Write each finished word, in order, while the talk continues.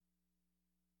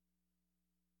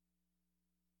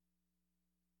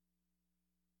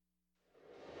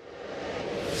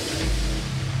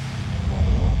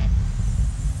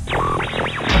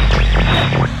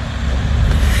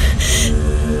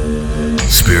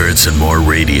Spirits and More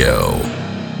Radio.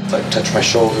 If I touch my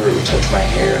shoulder, it would touch my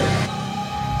hair.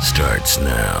 Starts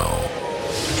now.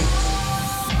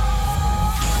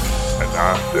 And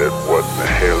I said, what the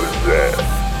hell is that?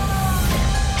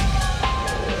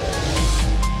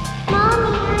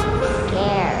 Mommy, I'm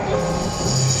scared.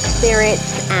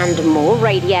 Spirits and More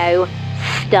Radio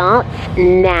starts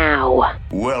now.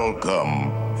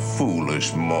 Welcome,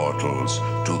 foolish mortals,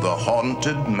 to the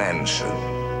Haunted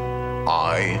Mansion.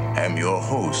 I am your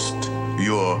host,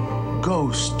 your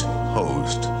ghost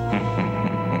host.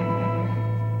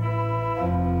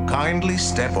 Kindly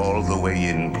step all the way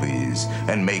in, please,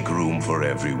 and make room for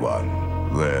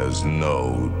everyone. There's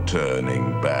no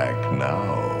turning back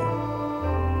now.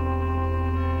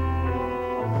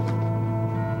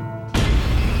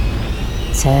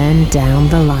 Turn down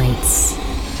the lights,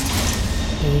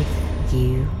 if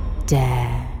you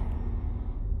dare.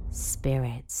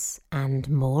 Spirits and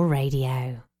More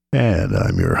Radio. And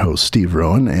I'm your host, Steve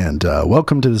Rowan, and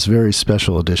welcome to this very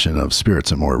special edition of Spirits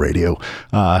and More Radio.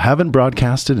 Haven't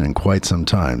broadcasted in quite some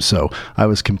time, so I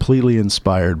was completely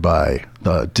inspired by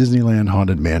the Disneyland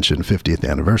Haunted Mansion 50th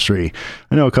anniversary.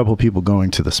 I know a couple of people going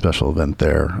to the special event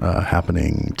there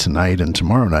happening tonight and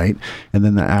tomorrow night, and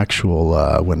then the actual,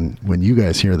 when you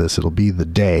guys hear this, it'll be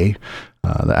the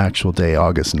actual day,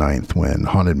 August 9th, when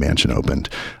Haunted Mansion opened.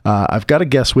 I've got a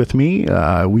guest with me.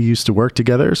 We used to work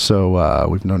together, so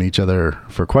we've known each other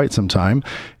for quite some time.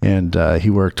 And he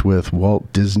worked with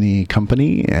Walt Disney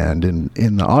Company and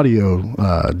in the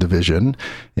audio division,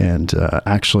 and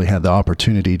actually had the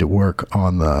opportunity to work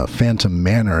on the Phantom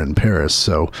Manor in Paris.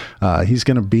 So he's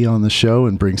going to be on the show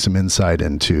and bring some insight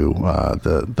into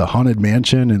the Haunted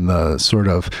Mansion and the sort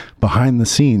of behind the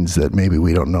scenes that maybe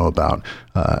we don't know about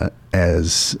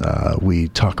as we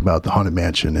talk about the Haunted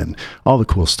Mansion and all the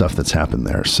cool stuff that's happened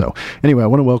there. So anyway, I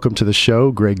want to welcome to the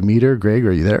show Greg Meader. Greg,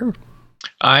 are you there?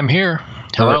 I'm here.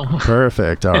 Hello.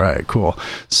 Perfect. All right, cool.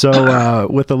 So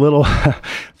with a little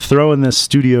throwing this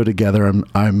studio together,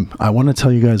 I want to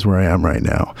tell you guys where I am right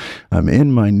now. I'm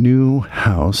in my new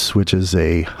house, which is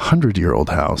a 100-year-old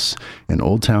house in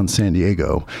Old Town San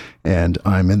Diego, and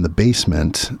I'm in the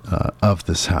basement of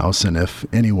this house. And if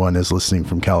anyone is listening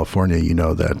from California, you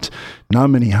know that not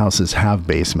many houses have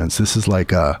basements. This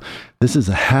is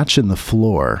a hatch in the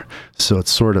floor, so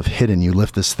it's sort of hidden. You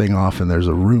lift this thing off and there's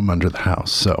a room under the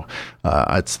house. So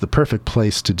it's the perfect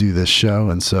place to do this show.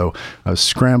 And so I was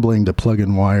scrambling to plug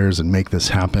in wires and make this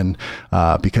happen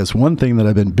because one thing that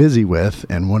I've been busy with,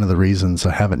 and one of the reasons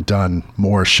I haven't done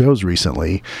more shows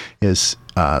recently, is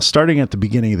starting at the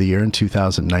beginning of the year in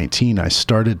 2019, I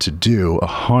started to do a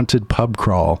haunted pub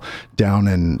crawl down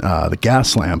in the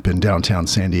Gas Lamp in downtown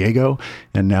San Diego,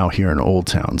 and now here in Old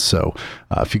Town. So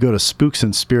if you go to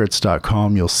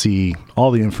spooksandspirits.com, you'll see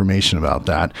all the information about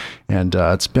that. And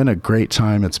it's been a great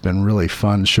time. It's been really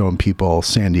fun showing people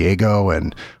San Diego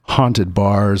and haunted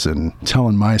bars and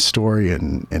telling my story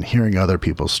and hearing other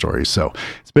people's stories. So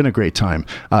it's been a great time.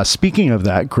 Speaking of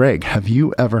that, Greg, have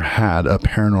you ever had a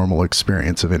paranormal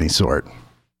experience of any sort?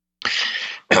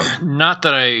 Not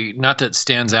that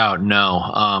stands out.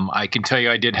 No. I can tell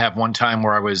you I did have one time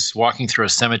where I was walking through a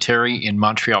cemetery in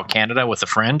Montreal, Canada with a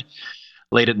friend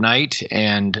late at night.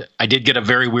 And I did get a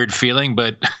very weird feeling,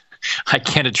 but I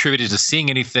can't attribute it to seeing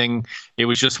anything. It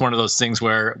was just one of those things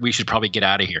where we should probably get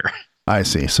out of here. I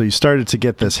see. So you started to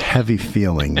get this heavy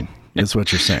feeling is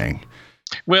what you're saying.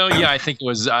 Well, yeah, I think it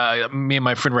was me and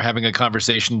my friend were having a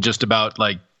conversation just about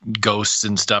like ghosts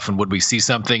and stuff, and would we see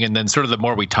something? And then sort of the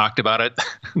more we talked about it,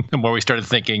 the more we started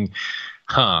thinking,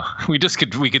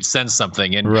 we could sense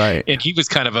something. And right. And he was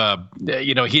kind of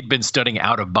he'd been studying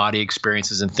out of body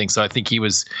experiences and things. So I think he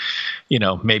was,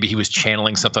 maybe he was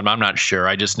channeling something. I'm not sure.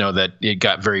 I just know that it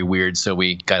got very weird. So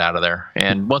we got out of there.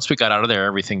 And once we got out of there,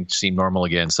 everything seemed normal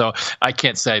again. So I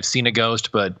can't say I've seen a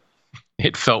ghost, but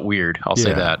it felt weird. I'll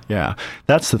say that. Yeah.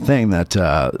 That's the thing that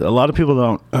a lot of people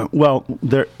don't.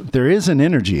 There is an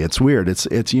energy. It's weird. It's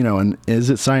and is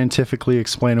it scientifically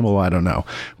explainable? I don't know.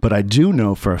 But I do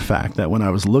know for a fact that when I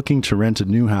was looking to rent a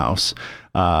new house,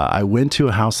 I went to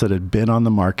a house that had been on the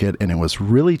market, and it was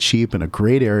really cheap in a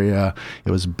great area.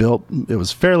 It was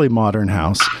a fairly modern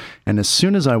house. And as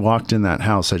soon as I walked in that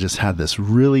house, I just had this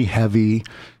really heavy,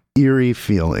 eerie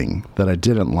feeling that I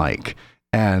didn't like.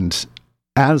 And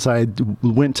as I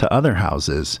went to other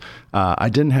houses, I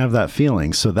didn't have that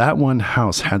feeling. So that one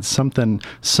house had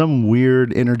some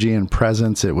weird energy and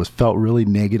presence. It felt really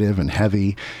negative and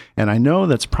heavy. And I know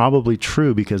that's probably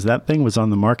true because that thing was on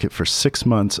the market for 6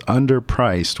 months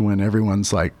underpriced when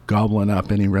everyone's like gobbling up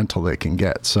any rental they can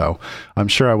get. So I'm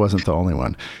sure I wasn't the only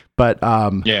one. But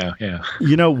yeah.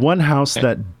 one house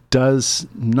that does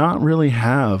not really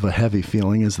have a heavy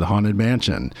feeling as the Haunted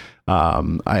Mansion.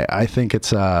 I think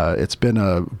it's been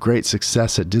a great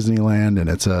success at Disneyland, and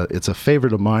it's a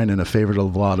favorite of mine and a favorite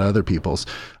of a lot of other people's.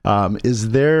 What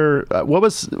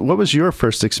was your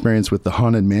first experience with the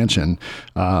Haunted Mansion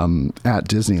at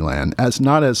Disneyland?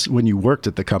 Not as when you worked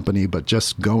at the company, but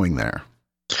just going there.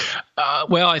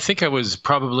 Well, I think I was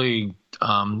probably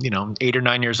 8 or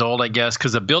 9 years old, I guess,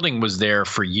 because the building was there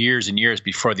for years and years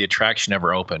before the attraction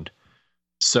ever opened.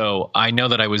 So I know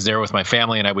that I was there with my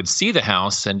family, and I would see the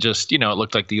house, and just, it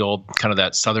looked like the old kind of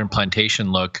that Southern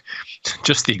plantation look,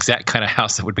 just the exact kind of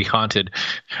house that would be haunted.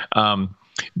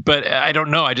 But I don't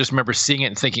know. I just remember seeing it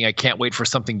and thinking, I can't wait for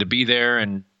something to be there.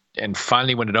 And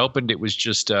finally, when it opened, it was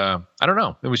just, I don't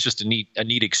know. It was just a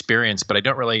neat experience, but I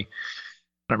don't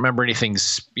remember anything,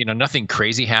 nothing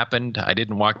crazy happened. I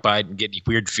didn't walk by and get any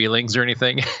weird feelings or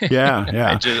anything.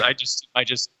 Yeah.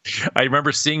 I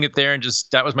remember seeing it there, and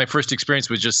that was my first experience,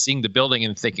 was just seeing the building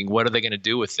and thinking, what are they going to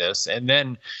do with this? And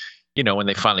then, when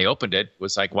they finally opened it,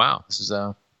 was like, wow, this is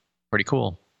pretty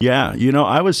cool. Yeah,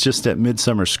 I was just at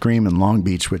Midsummer Scream in Long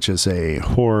Beach, which is a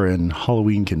horror and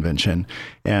Halloween convention,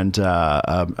 and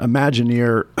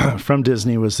Imgineer from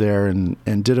Disney was there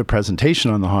and did a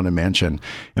presentation on the Haunted Mansion.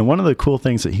 And one of the cool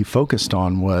things that he focused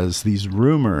on was these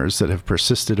rumors that have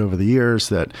persisted over the years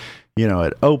that,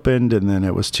 it opened and then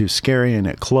it was too scary and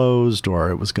it closed,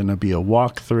 or it was going to be a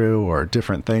walkthrough, or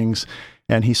different things.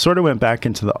 And he sort of went back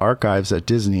into the archives at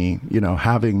Disney,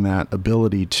 having that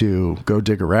ability to go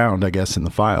dig around, I guess, in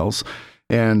the files.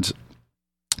 And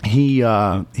he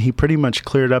pretty much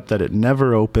cleared up that it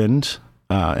never opened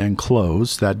and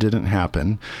closed. That didn't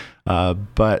happen.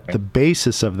 But the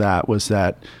basis of that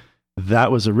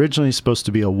was originally supposed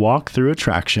to be a walk-through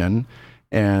attraction.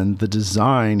 And the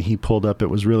design he pulled up, it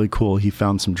was really cool. He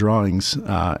found some drawings,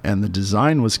 and the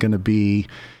design was going to be,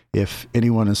 if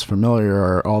anyone is familiar,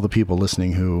 or all the people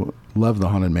listening who love the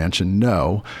Haunted Mansion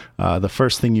know, the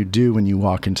first thing you do when you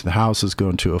walk into the house is go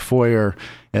into a foyer,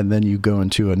 and then you go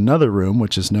into another room,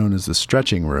 which is known as the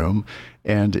stretching room.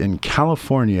 And in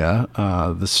California,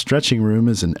 the stretching room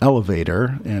is an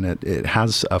elevator, and it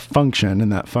has a function, and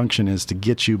that function is to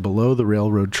get you below the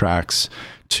railroad tracks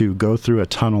to go through a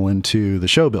tunnel into the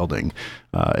show building.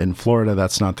 In Florida,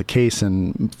 that's not the case,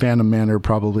 and Phantom Manor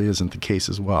probably isn't the case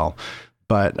as well.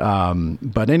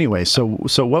 But anyway, so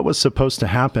what was supposed to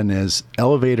happen is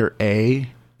elevator A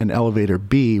and elevator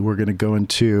B were going to go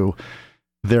into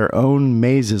their own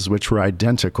mazes, which were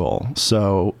identical.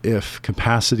 So if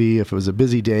it was a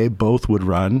busy day, both would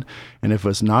run. And if it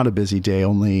was not a busy day,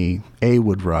 only A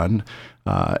would run.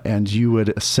 And you would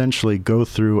essentially go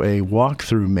through a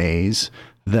walkthrough maze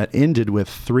that ended with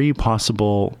 3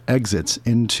 possible exits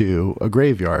into a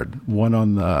graveyard, one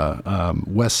on the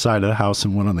west side of the house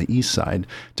and one on the east side,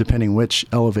 depending which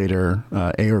elevator,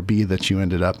 A or B, that you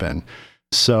ended up in.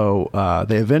 So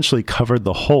they eventually covered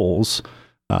the holes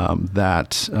it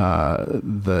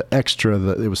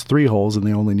was 3 holes, and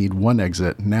they only need 1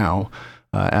 exit now,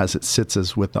 as it sits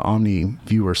as with the Omni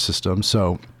viewer system.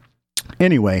 So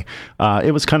anyway,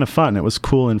 it was kind of fun. It was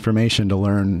cool information to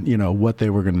learn, what they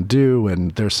were going to do.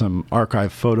 And there's some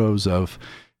archive photos of,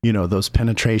 those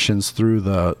penetrations through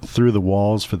the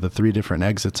walls for the 3 different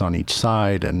exits on each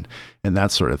side, and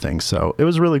that sort of thing. So it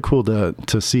was really cool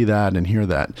to see that and hear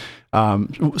that.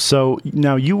 So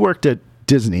now you worked at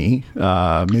Disney.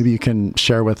 Maybe you can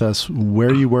share with us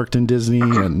where you worked in Disney,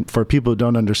 and for people who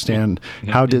don't understand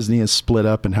how Disney is split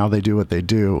up and how they do what they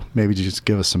do, maybe just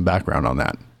give us some background on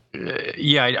that.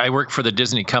 I worked for the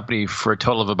Disney company for a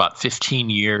total of about 15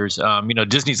 years.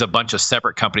 Disney's a bunch of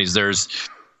separate companies. There's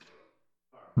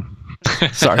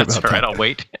Sorry about That's all right, that. I'll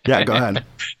wait. Yeah, go ahead.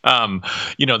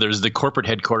 There's the corporate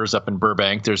headquarters up in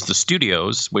Burbank. There's the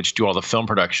studios, which do all the film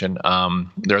production.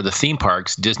 There are the theme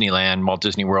parks, Disneyland, Walt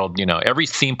Disney World. Every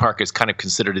theme park is kind of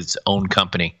considered its own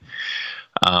company.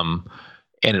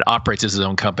 And it operates as its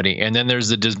own company. And then there's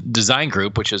the design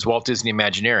group, which is Walt Disney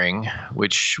Imagineering,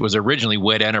 which was originally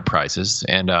WED Enterprises.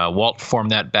 And Walt formed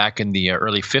that back in the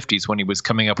early 50s when he was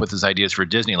coming up with his ideas for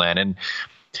Disneyland. And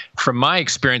from my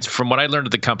experience, from what I learned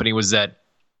at the company, was that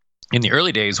in the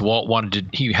early days, Walt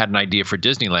he had an idea for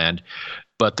Disneyland,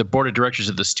 but the board of directors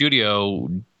of the studio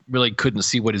really couldn't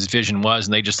see what his vision was.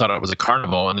 And they just thought it was a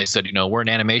carnival. And they said, we're an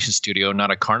animation studio, not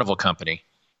a carnival company.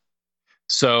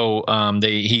 So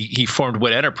he formed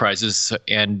WED Enterprises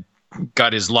and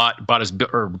got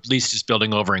leased his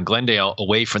building over in Glendale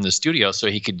away from the studio, so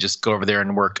he could just go over there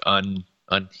and work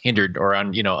unhindered or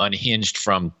unhinged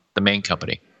from the main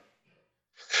company.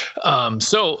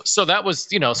 So that was,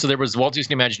 so there was Walt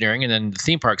Disney Imagineering and then the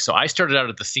theme parks. So I started out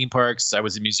at the theme parks. I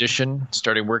was a musician,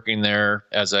 started working there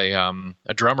as a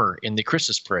drummer in the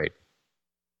Christmas parade,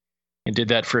 and did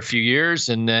that for a few years.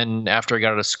 And then after I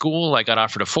got out of school, I got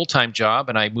offered a full-time job,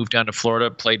 and I moved down to Florida,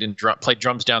 played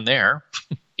drums down there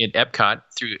in Epcot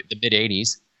through the mid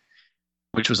 '80s,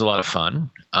 which was a lot of fun.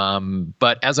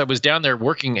 But as I was down there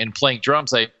working and playing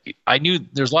drums, I knew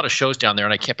there's a lot of shows down there,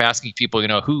 and I kept asking people,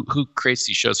 who creates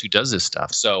these shows, who does this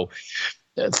stuff. So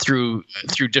through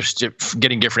just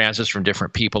getting different answers from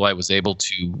different people, I was able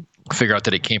to figure out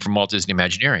that it came from Walt Disney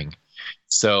Imagineering.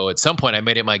 So at some point, I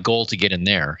made it my goal to get in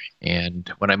there.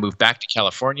 And when I moved back to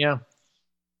California,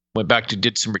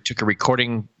 took a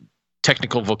recording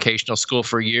technical vocational school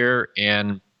for a year,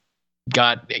 and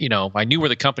I knew where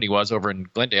the company was over in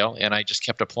Glendale, and I just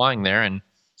kept applying there and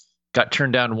got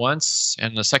turned down once,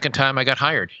 and the second time I got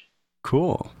hired.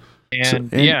 Cool.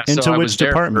 And into which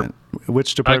department?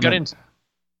 Which department? I got into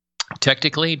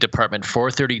technically department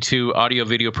 432 audio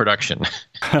video production.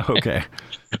 Okay.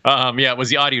 It was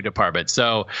the audio department.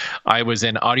 So I was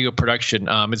in audio production.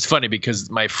 It's funny because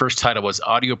my first title was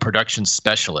audio production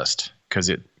specialist, because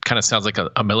it kind of sounds like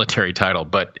a military title,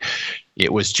 but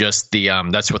it was just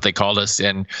that's what they called us.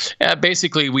 And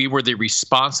basically we were the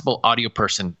responsible audio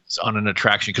person on an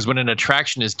attraction, because when an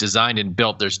attraction is designed and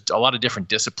built, there's a lot of different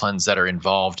disciplines that are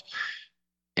involved,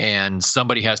 and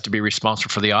somebody has to be responsible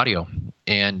for the audio.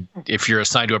 And if you're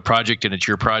assigned to a project and it's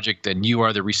your project, then you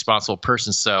are the responsible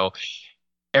person. So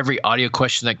every audio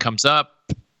question that comes up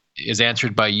is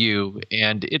answered by you,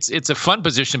 and it's a fun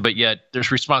position, but yet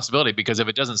there's responsibility, because if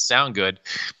it doesn't sound good,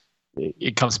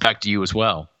 it comes back to you as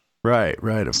well. Right,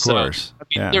 of course.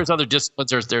 There's other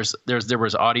disciplines. There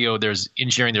was audio, there's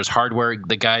engineering, there's hardware,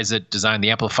 the guys that design the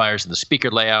amplifiers and the speaker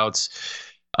layouts.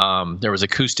 There was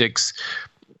acoustics.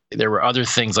 There were other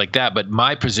things like that, but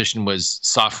my position was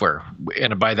software,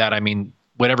 and by that I mean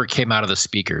whatever came out of the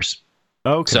speakers.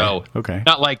 Okay. So okay.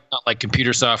 Not like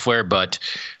computer software, but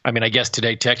I mean, I guess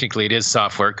today technically it is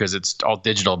software because it's all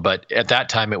digital, but at that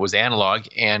time it was analog,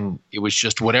 and it was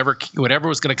just whatever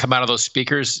was going to come out of those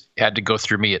speakers had to go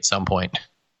through me at some point.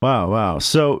 Wow.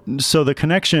 So the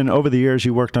connection over the years,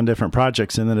 you worked on different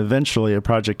projects, and then eventually a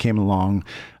project came along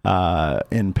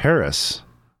in Paris.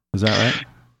 Is that right?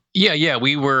 Yeah.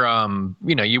 We were,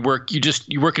 you work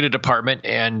in a department,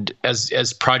 and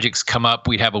as projects come up,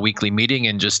 we'd have a weekly meeting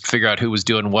and just figure out who was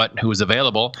doing what and who was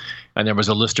available. And there was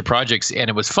a list of projects, and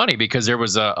it was funny because there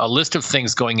was a list of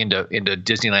things going into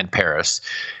Disneyland Paris.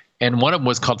 And one of them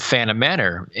was called Phantom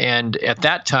Manor. And at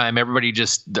that time, everybody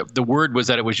the word was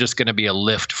that it was just going to be a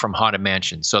lift from Haunted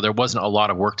Mansion. So there wasn't a lot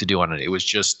of work to do on it. It was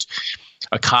just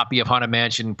a copy of Haunted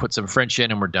Mansion, put some French in,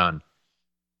 and we're done.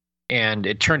 And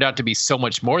it turned out to be so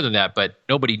much more than that, but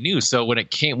nobody knew. So when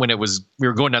we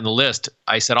were going down the list,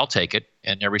 I said, I'll take it.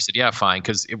 And everybody said, yeah, fine.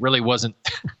 Because it really wasn't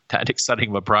that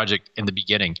exciting of a project in the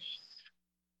beginning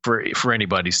for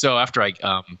anybody. So after I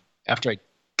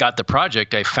got the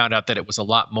project, I found out that it was a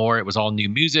lot more. It was all new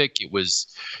music. It was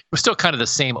still kind of the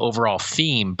same overall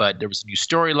theme, but there was a new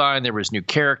storyline, there was new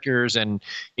characters, and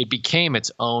it became its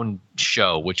own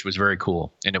show, which was very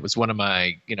cool. And it was one of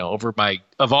my,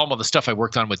 of all of the stuff I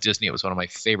worked on with Disney, it was one of my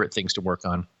favorite things to work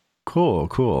on.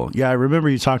 Cool. Yeah, I remember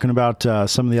you talking about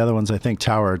some of the other ones. I think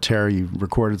Tower of Terror, you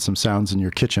recorded some sounds in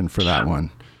your kitchen for that one.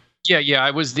 Yeah. I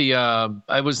was the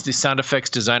sound effects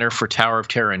designer for Tower of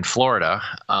Terror in Florida.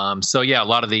 So yeah, a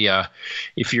lot of the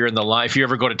if you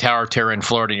ever go to Tower of Terror in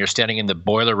Florida and you're standing in the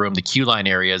boiler room, the queue line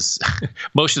areas,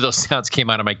 most of those sounds came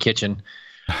out of my kitchen.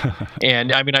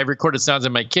 And I mean, I recorded sounds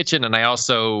in my kitchen, and I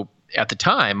also, at the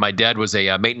time, my dad was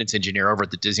a maintenance engineer over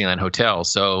at the Disneyland Hotel,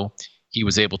 so he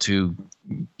was able to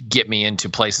get me into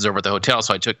places over at the hotel.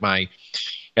 So I took my,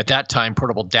 at that time,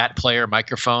 portable DAT player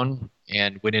microphone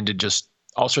and went into just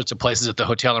all sorts of places at the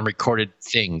hotel and recorded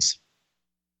things.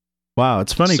 Wow,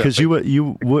 it's funny because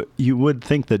you would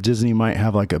think that Disney might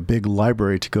have like a big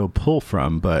library to go pull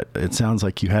from, but it sounds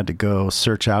like you had to go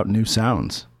search out new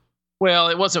sounds. Well,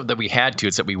 it wasn't that we had to;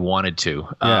 it's that we wanted to.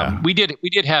 Yeah. We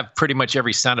did have pretty much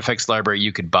every sound effects library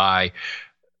you could buy.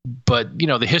 But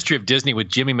the history of Disney with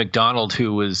Jimmy McDonald,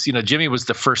 who was Jimmy was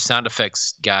the first sound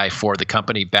effects guy for the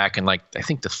company back in I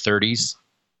think the 30s.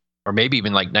 Or maybe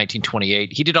even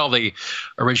 1928. He did all the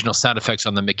original sound effects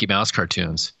on the Mickey Mouse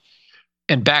cartoons.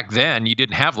 And back then, you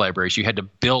didn't have libraries. You had to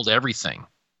build everything.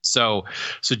 So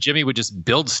Jimmy would just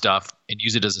build stuff and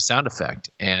use it as a sound effect.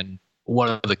 And one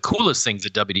of the coolest things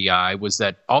at WDI was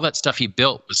that all that stuff he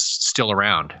built was still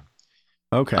around.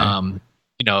 Okay.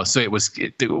 So it was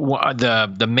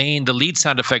the lead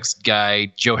sound effects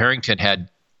guy, Joe Harrington, had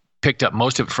picked up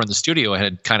most of it from the studio and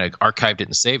had kind of archived it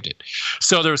and saved it.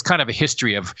 So there was kind of a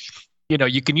history of,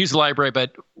 you can use the library,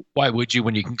 but why would you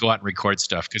when you can go out and record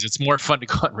stuff? Because it's more fun to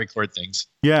go out and record things.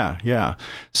 Yeah, yeah.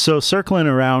 So circling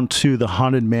around to the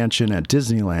Haunted Mansion at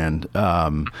Disneyland,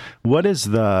 what is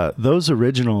those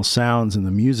original sounds and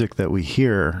the music that we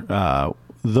hear?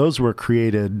 Those were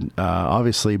created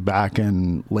obviously back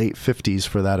in late 50s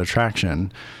for that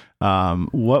attraction.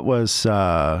 What was that's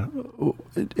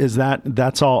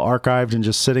all archived and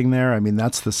just sitting there? I mean,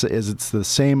 it's the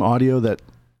same audio that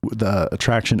the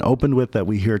attraction opened with that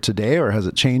we hear today, or has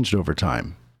it changed over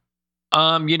time?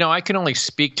 I can only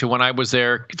speak to when I was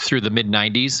there through the mid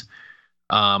 90s.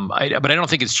 But I don't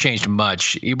think it's changed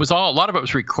much. A lot of it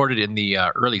was recorded in the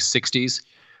early 60s.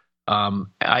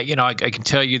 I can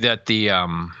tell you that the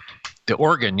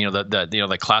organ,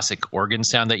 the classic organ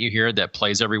sound that you hear that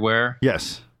plays everywhere.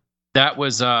 Yes. That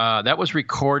was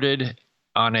recorded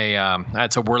on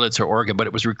that's a Wurlitzer organ, but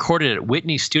it was recorded at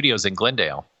Whitney Studios in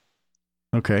Glendale.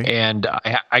 Okay. And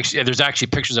there's actually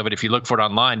pictures of it if you look for it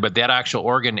online. But that actual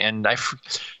organ, and I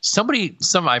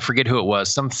forget who it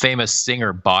was, some famous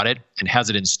singer bought it and has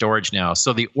it in storage now.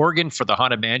 So the organ for the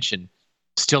Haunted Mansion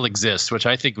still exists, which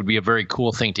I think would be a very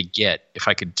cool thing to get if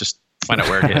I could just find out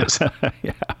where it is.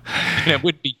 Yeah. And it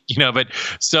would be, but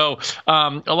so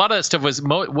a lot of that stuff was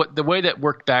the way that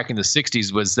worked back in the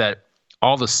 60s was that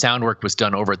all the sound work was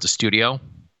done over at the studio.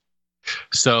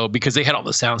 So because they had all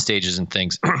the sound stages and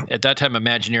things at that time,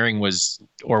 Imagineering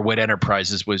or Wit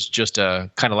Enterprises was just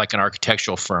a kind of like an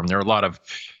architectural firm. There were a lot of,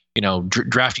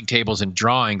 drafting tables and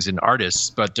drawings and artists,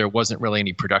 but there wasn't really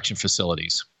any production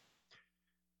facilities.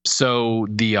 So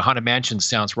the Haunted Mansion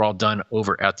sounds were all done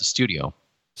over at the studio.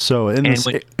 So in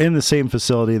the same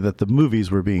facility that the movies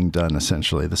were being done,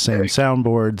 essentially the same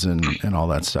soundboards and all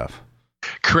that stuff.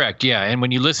 Correct. Yeah. And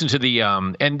when you listen to the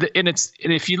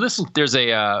if you listen, there's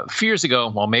a few years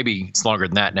ago, well, maybe it's longer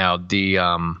than that now.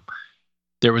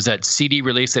 There was that CD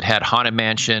release that had Haunted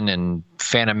Mansion and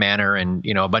Phantom Manor and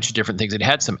a bunch of different things. It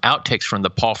had some outtakes from the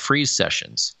Paul Frees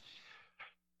sessions.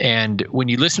 And when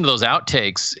you listen to those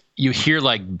outtakes, you hear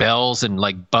like bells and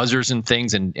like buzzers and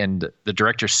things and the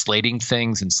director slating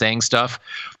things and saying stuff.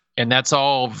 And that's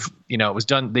all, it was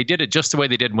done. They did it just the way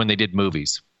they did when they did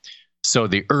movies. So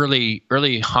the early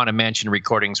Haunted Mansion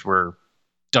recordings were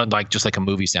done just like a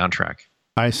movie soundtrack.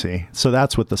 I see. So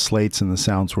that's what the slates and the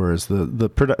sounds were, is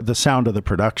the sound of the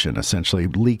production essentially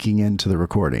leaking into the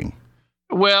recording.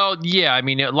 Well, yeah. I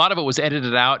mean, a lot of it was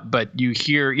edited out, but you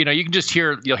hear, you can just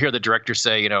hear, you'll hear the director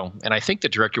say, and I think the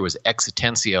director was Ex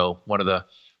Atencio, one of the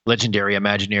legendary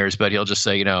Imagineers, but he'll just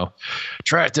say,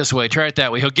 try it this way, try it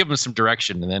that way. He'll give them some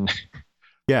direction, and then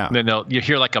yeah, and then you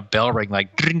hear like a bell ring, like,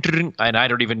 and I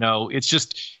don't even know. It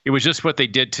was just what they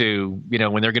did to,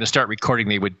 when they're going to start recording,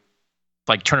 they would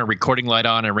like turn a recording light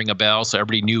on and ring a bell, so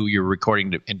everybody knew you were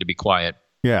recording and to be quiet.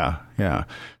 Yeah, yeah.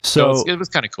 So it was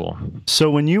kind of cool. So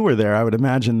when you were there, I would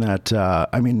imagine that,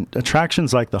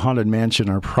 attractions like the Haunted Mansion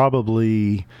are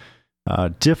probably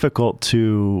difficult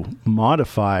to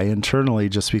modify internally,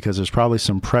 just because there's probably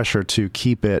some pressure to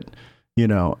keep it,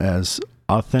 as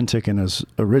authentic and as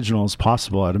original as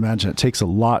possible. I'd imagine it takes a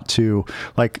lot to,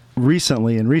 like, in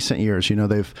recent years,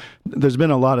 there's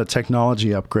been a lot of technology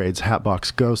upgrades. Hatbox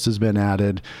Ghost has been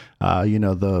added.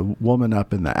 The woman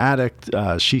up in the attic,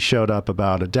 she showed up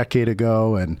about a decade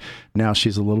ago, and now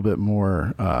she's a little bit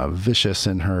more vicious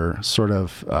in her sort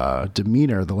of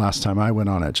demeanor the last time I went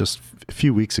on it, just a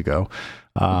few weeks ago.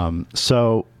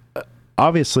 So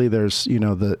obviously there's,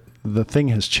 the thing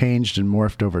has changed and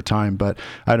morphed over time, but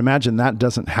I'd imagine that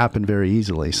doesn't happen very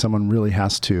easily. Someone really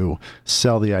has to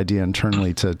sell the idea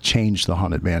internally to change the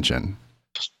Haunted Mansion.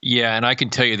 Yeah, and I can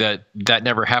tell you that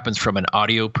never happens from an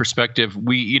audio perspective.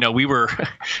 We were,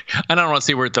 I don't want to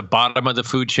say we're at the bottom of the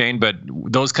food chain, but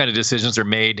those kind of decisions are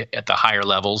made at the higher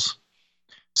levels.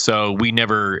 So we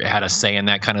never had a say in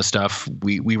that kind of stuff.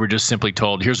 We were just simply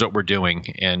told, here's what we're doing,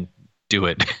 and do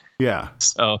it. Yeah.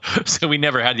 So we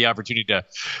never had the opportunity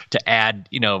to add,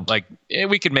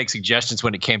 we could make suggestions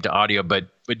when it came to audio, but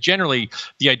generally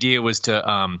the idea was to,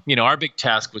 our big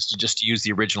task was to just use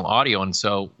the original audio. And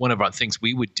so one of our things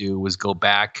we would do was go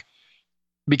back,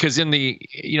 because in the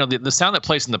sound that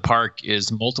plays in the park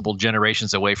is multiple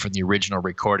generations away from the original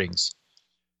recordings,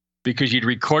 because you'd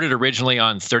record it originally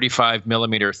on 35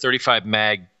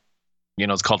 mag,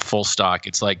 it's called full stock.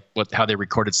 It's like how they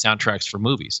recorded soundtracks for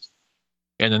movies.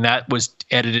 And then that was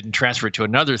edited and transferred to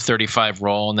another 35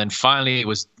 roll. And then finally it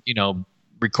was,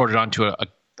 recorded onto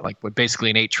basically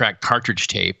an 8-track cartridge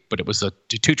tape, but it was a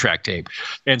 2-track tape.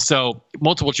 And so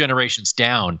multiple generations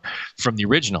down from the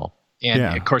original. And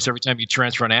Yeah. of course, every time you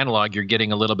transfer an analog, you're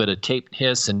getting a little bit of tape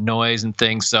hiss and noise and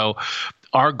things. So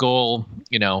our goal,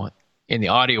 in the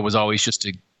audio was always just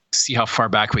to see how far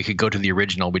back we could go to the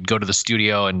original. We'd go to the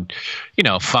studio and,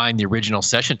 find the original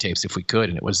session tapes if we could.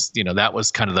 And it was, that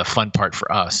was kind of the fun part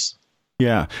for us.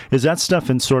 Yeah. Is that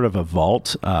stuff in sort of a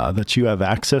vault that you have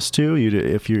access to?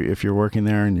 If you're working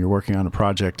there and you're working on a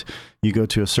project, you go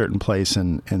to a certain place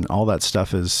and all that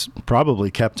stuff is probably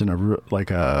kept in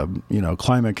a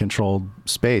climate controlled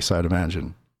space, I'd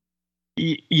imagine.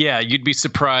 Yeah, you'd be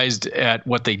surprised at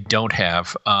what they don't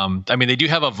have. They do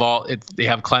have a vault. They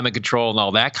have climate control and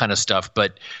all that kind of stuff,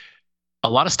 but a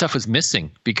lot of stuff was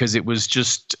missing because it was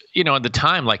just, at the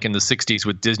time, like in the 60s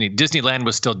with Disneyland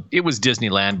was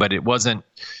Disneyland, but it wasn't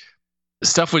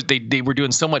stuff was, they were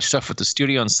doing so much stuff with the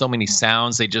studio and so many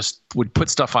sounds. They just would put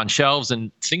stuff on shelves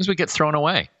and things would get thrown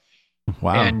away.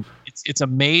 Wow. And it's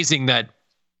amazing that,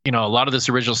 a lot of this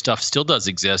original stuff still does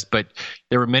exist, but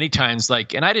there were many times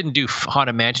and I didn't do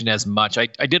Haunted Mansion as much. I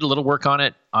did a little work on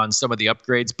it on some of the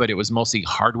upgrades, but it was mostly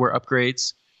hardware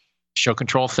upgrades, show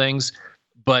control things.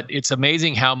 But it's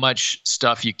amazing how much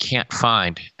stuff you can't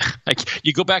find.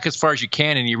 You go back as far as you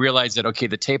can and you realize that, okay,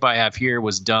 the tape I have here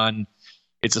was done.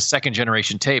 It's a second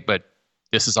generation tape, but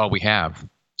this is all we have.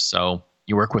 So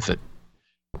you work with it.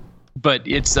 But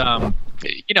it's, and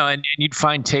you'd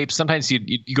find tapes. Sometimes you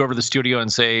go over to the studio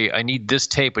and say, I need this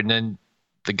tape. And then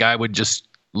the guy would just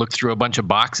look through a bunch of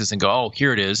boxes and go, oh,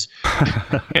 here it is.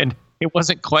 And it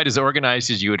wasn't quite as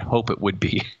organized as you would hope it would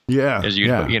be. Yeah.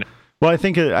 Well, I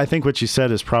think what you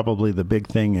said is probably the big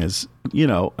thing is,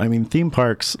 theme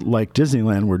parks like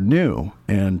Disneyland were new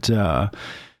and,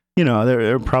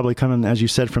 they're probably coming, as you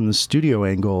said, from the studio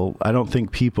angle. I don't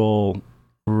think people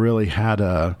really had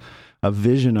a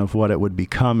vision of what it would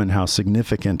become and how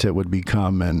significant it would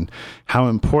become and how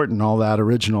important all that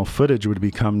original footage would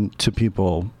become to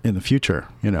people in the future,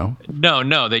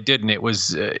 No, they didn't. It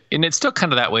was, and it's still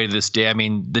kind of that way to this day.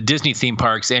 The Disney theme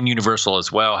parks and Universal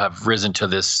as well have risen to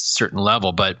this certain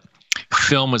level, but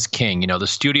film was king. The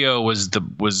studio was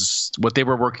what they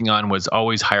were working on was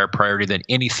always higher priority than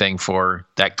anything for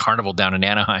that carnival down in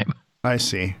Anaheim. I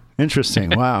see. Interesting.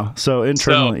 Wow. So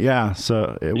internally,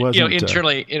 So it wasn't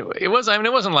internally. It was.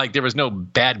 It wasn't like there was no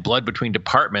bad blood between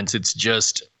departments. It's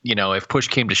just if push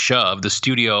came to shove, the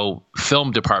studio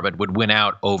film department would win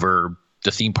out over the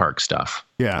theme park stuff.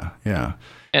 Yeah. Yeah.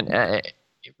 And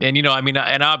and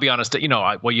I'll be honest.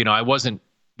 I wasn't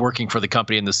working for the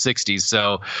company in the 60s,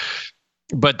 so.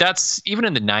 But that's even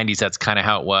in the 90s. That's kind of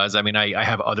how it was. I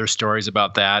have other stories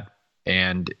about that,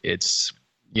 and it's.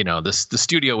 The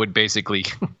studio would basically,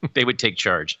 they would take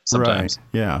charge sometimes. Right.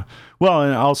 Yeah. Well,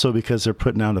 and also because they're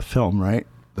putting out a film, right?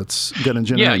 That's going to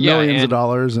generate millions of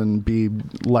dollars and be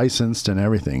licensed and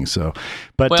everything. So,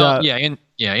 but in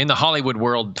the Hollywood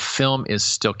world, film is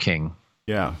still king.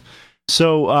 Yeah.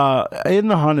 So in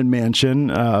the Haunted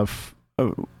Mansion,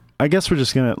 I guess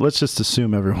let's just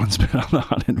assume everyone's been on the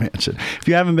Haunted Mansion. If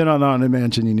you haven't been on the Haunted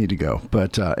Mansion, you need to go.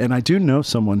 But and I do know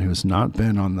someone who's not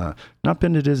been to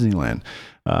Disneyland.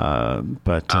 I'm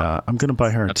going to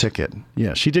buy her a ticket.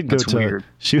 Yeah, she did go to weird.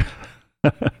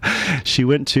 She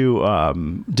went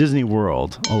to Disney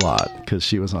World a lot because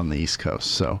she was on the East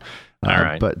Coast. So, all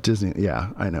right. But Disney,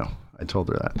 yeah, I know. I told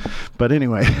her that. But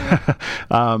anyway,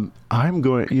 I'm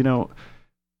going.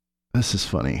 This is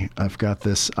funny. I've got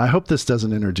this. I hope this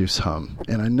doesn't introduce Hum.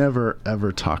 And I never,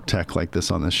 ever talk tech like this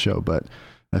on this show, but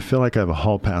I feel like I have a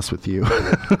hall pass with you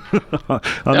on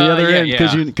the other end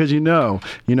because you know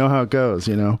how it goes,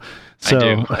 So I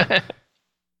do.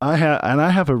 I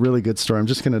have a really good story. I'm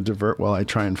just going to divert while I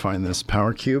try and find this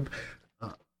power cube.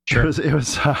 Sure. It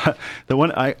was the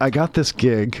one I got this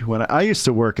gig when I used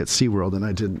to work at SeaWorld, and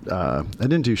I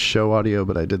didn't do show audio,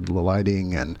 but I did the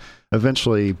lighting and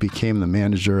eventually became the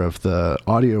manager of the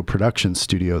audio production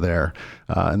studio there.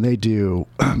 And they do,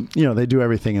 they do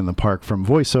everything in the park from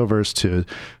voiceovers to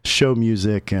show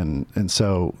music. And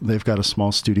so they've got a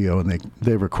small studio and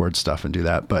they record stuff and do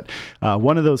that. But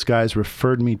one of those guys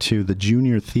referred me to the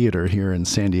Junior Theater here in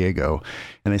San Diego.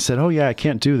 And they said, oh yeah, I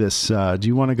can't do this. Do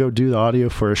you want to go do the audio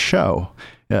for a show?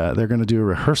 They're going to do a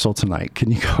rehearsal tonight.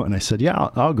 Can you go? And I said, yeah,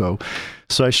 I'll go.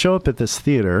 So I show up at this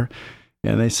theater.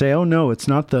 And they say, oh no, it's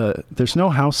not there's no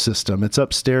house system. It's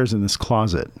upstairs in this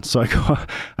closet. So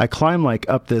I climb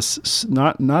up this,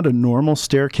 not a normal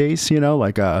staircase,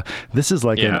 this is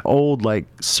an old,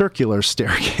 circular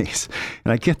staircase.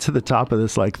 And I get to the top of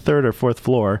this, third or fourth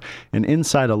floor, and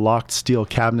inside a locked steel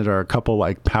cabinet are a couple,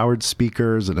 powered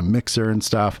speakers and a mixer and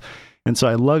stuff. And so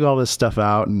I lug all this stuff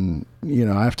out and,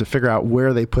 I have to figure out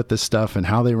where they put this stuff and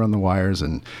how they run the wires.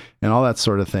 And and all that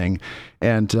sort of thing.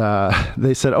 And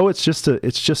they said, "Oh,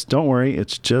 don't worry,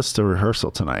 it's just a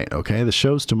rehearsal tonight. Okay, the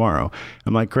show's tomorrow."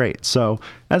 I'm like, "Great." So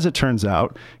as it turns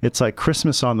out, it's like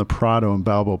Christmas on the Prado in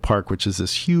Balboa Park, which is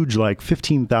this huge, like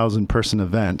 15,000 person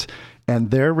event, and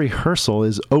their rehearsal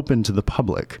is open to the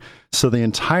public. So the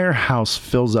entire house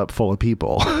fills up full of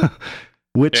people.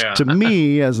 Which to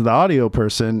me, as the audio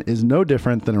person, is no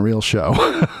different than a real show.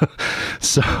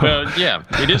 So, well, yeah,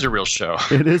 it is a real show.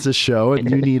 It is a show,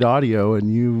 and you need audio, and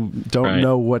you don't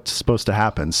know what's supposed to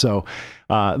happen. So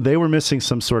they were missing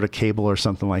some sort of cable or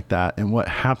something like that. And what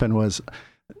happened was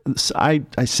I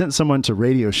sent someone to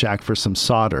Radio Shack for some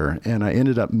solder, and I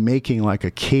ended up making like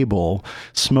a cable.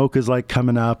 Smoke is like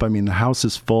coming up. I mean, the house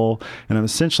is full, and I'm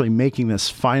essentially making this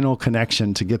final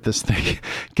connection to get this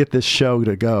show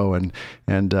to go. And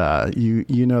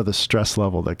you know the stress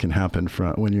level that can happen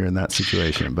when you're in that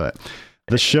situation. But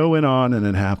the show went on, and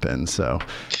it happened. So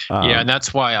and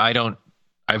that's why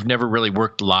I've never really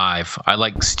worked live. I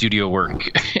like studio work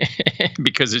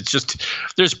because it's just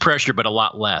there's pressure, but a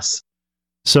lot less.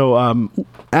 So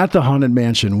at the Haunted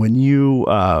Mansion, when you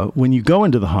go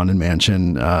into the Haunted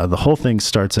Mansion, the whole thing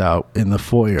starts out in the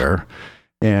foyer,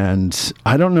 and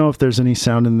I don't know if there's any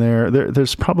sound in there.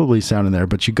 There's probably sound in there,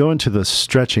 but you go into the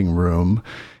stretching room,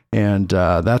 and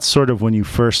that's sort of when you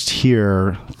first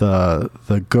hear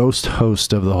the ghost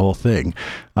host of the whole thing.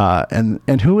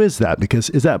 And who is that?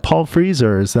 Because is that Paul Frees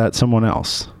or is that someone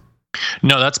else?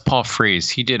 No, that's Paul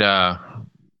Frees. He did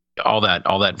all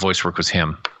that voice work was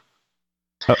him.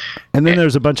 And then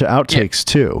there's a bunch of outtakes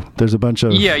too. There's a bunch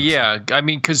of I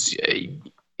mean, because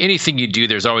anything you do,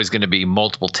 there's always going to be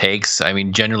multiple takes. I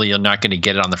mean, generally, you're not going to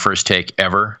get it on the first take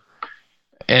ever.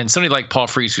 And somebody like Paul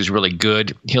Frees, who's really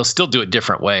good, he'll still do it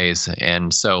different ways.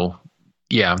 And so,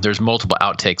 there's multiple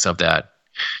outtakes of that.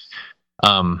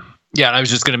 And I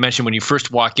was just going to mention when you first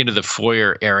walk into the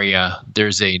foyer area,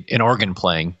 there's an organ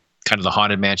playing, kind of the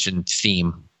Haunted Mansion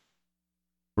theme.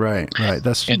 Right.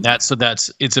 It's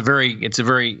a very,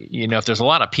 if there's a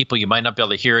lot of people, you might not be able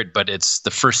to hear it, but it's the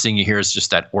first thing you hear is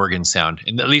just that organ sound,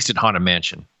 and at least at Haunted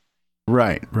Mansion.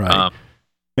 Right. And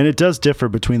it does differ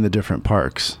between the different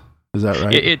parks. Is that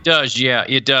right? It does. Yeah,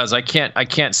 it does. I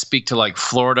can't speak to like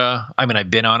Florida. I mean, I've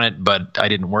been on it, but I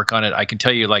didn't work on it. I can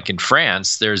tell you, like in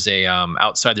France, there's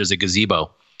outside there's a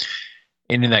gazebo,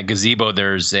 and in that gazebo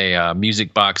there's a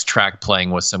music box track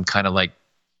playing with some kind of like.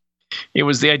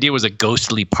 The idea was a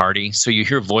ghostly party. So you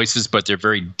hear voices, but they're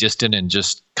very distant and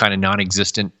just kind of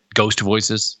non-existent ghost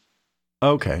voices.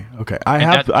 Okay. I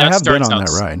have been on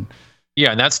that ride.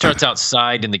 Yeah. And that starts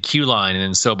outside in the queue line.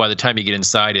 And so by the time you get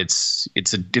inside, it's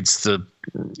the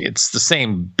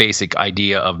same basic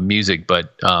idea of music,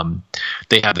 but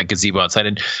they have that gazebo outside,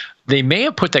 and they may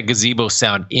have put that gazebo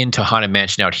sound into Haunted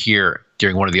Mansion out here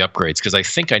during one of the upgrades. Cause I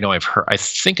think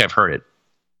I've heard it.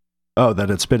 Oh,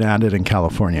 that it's been added in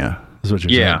California is what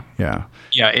you're saying.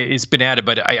 Yeah, it's been added,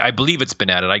 but I believe it's been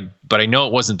added. But I know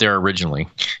it wasn't there originally.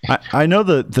 I know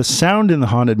the sound in the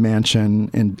Haunted Mansion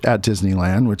at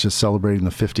Disneyland, which is celebrating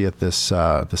the 50th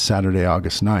this Saturday,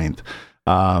 August 9th,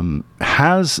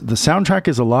 has the soundtrack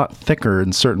is a lot thicker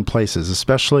in certain places,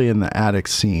 especially in the attic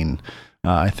scene.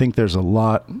 I think there's a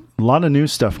lot of new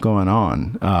stuff going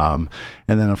on.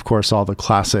 And then of course all the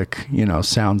classic,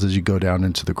 sounds as you go down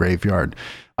into the graveyard.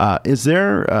 Is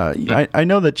there, I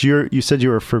know that you said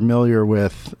you were familiar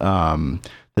with,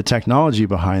 the technology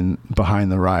behind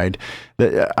the ride.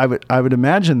 I would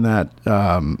imagine that,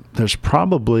 there's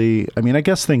probably, I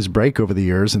guess things break over the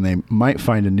years and they might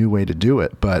find a new way to do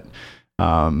it, but,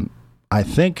 I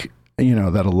think,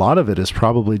 that a lot of it is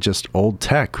probably just old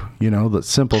tech, the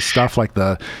simple stuff like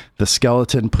the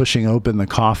skeleton pushing open the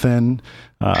coffin,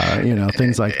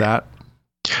 things like that.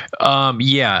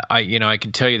 I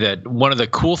can tell you that one of the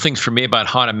cool things for me about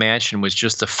Haunted Mansion was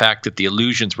just the fact that the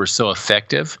illusions were so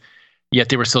effective, yet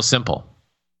they were so simple.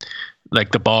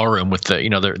 Like the ballroom with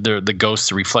the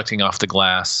ghosts reflecting off the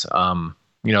glass,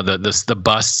 the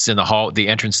busts in the hall, the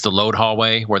entrance to the load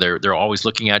hallway where they're always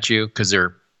looking at you because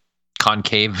they're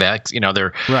concave vex,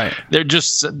 they're right. They're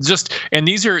just and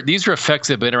these are effects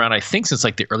that have been around I think since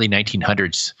like the early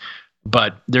 1900s,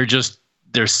 but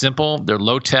they're simple, they're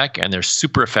low tech, and they're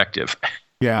super effective.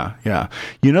 Yeah.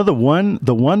 The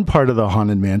one part of the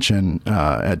Haunted Mansion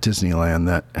at Disneyland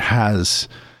that has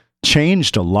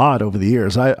changed a lot over the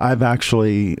years, I've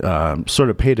actually sort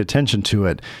of paid attention to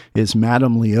it, is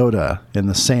Madame Leota in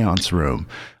the seance room.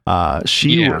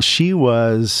 She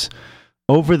was,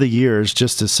 over the years,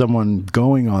 just as someone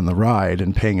going on the ride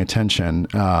and paying attention,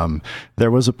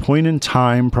 there was a point in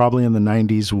time, probably in the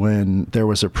 90s, when there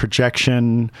was a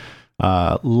projection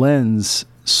lens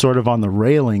sort of on the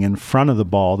railing in front of the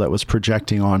ball that was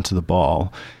projecting onto the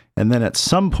ball. And then at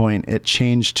some point it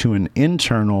changed to an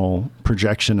internal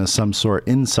projection of some sort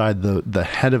inside the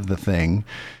head of the thing.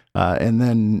 And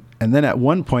then at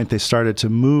one point they started to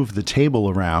move the table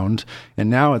around, and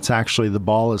now it's actually, the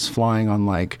ball is flying on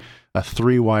like a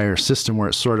 3-wire system where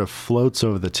it sort of floats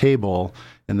over the table,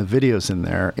 and the video's in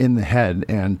there in the head.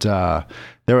 And I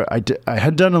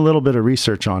had done a little bit of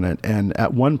research on it, and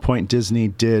at one point Disney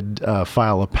did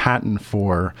file a patent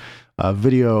for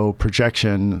video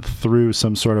projection through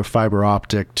some sort of fiber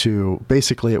optic to,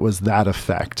 basically it was that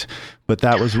effect. But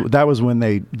that was when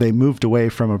they moved away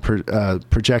from a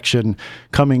projection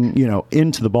coming,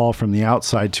 into the ball from the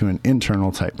outside to an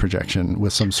internal type projection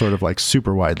with some sort of like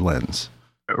super wide lens.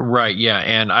 Right. Yeah.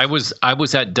 And I was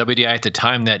at WDI at the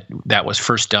time that was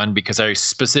first done, because I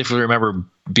specifically remember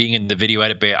being in the video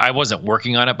edit bay. I wasn't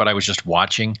working on it, but I was just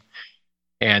watching.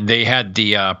 And they had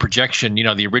the projection,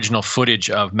 the original footage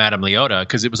of Madame Leota,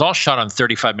 because it was all shot on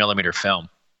 35 millimeter film.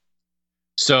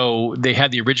 So they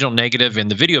had the original negative in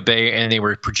the video bay, and they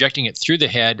were projecting it through the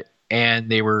head, and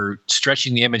they were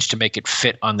stretching the image to make it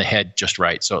fit on the head just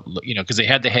right. So, because they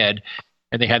had the head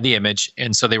and they had the image,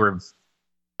 and so they were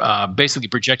basically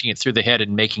projecting it through the head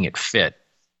and making it fit.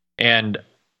 And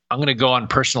I'm going to go on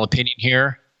personal opinion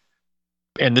here,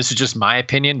 and this is just my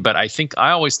opinion, but I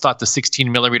always thought the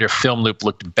 16 millimeter film loop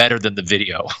looked better than the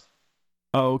video.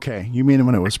 Oh, okay. You mean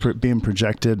when it was being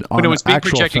projected on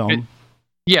actual film?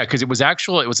 Yeah, because it was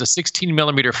a 16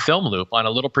 millimeter film loop on a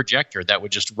little projector that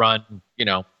would just run,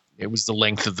 it was the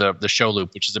length of the show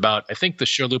loop, which is about, I think the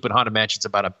show loop at Haunted Mansion is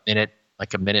about a minute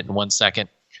and 1 second.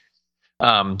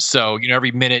 So,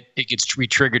 every minute it gets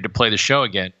re-triggered to play the show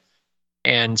again.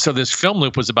 And so this film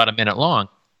loop was about a minute long,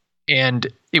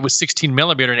 and it was 16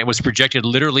 millimeter, and it was projected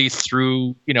literally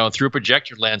through a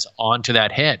projector lens onto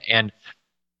that head. And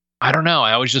I don't know,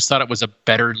 I always just thought it was a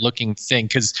better looking thing,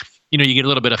 because, you get a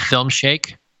little bit of film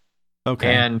shake.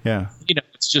 Okay. And, yeah.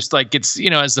 It's just like, as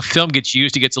the film gets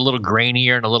used, it gets a little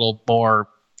grainier and a little more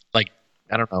like,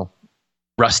 I don't know,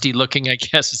 rusty looking, I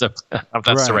guess, if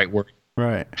that's the right word.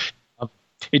 Right.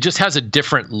 It just has a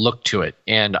different look to it.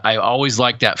 And I always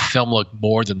like that film look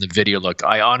more than the video look.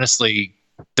 I honestly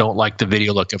don't like the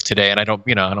video look of today. And I don't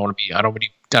want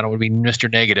to be Mr.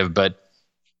 Negative, but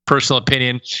personal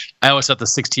opinion, I always thought the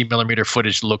 16 millimeter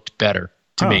footage looked better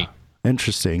to me.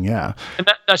 Interesting. Yeah.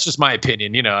 And that's just my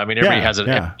opinion. Everybody has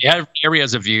everybody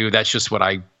has a view. That's just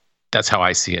that's how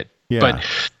I see it.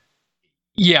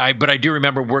 Yeah. But I do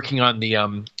remember working on the,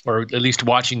 or at least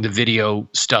watching the video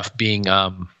stuff being,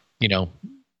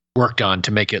 worked on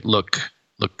to make it look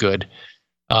good,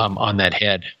 on that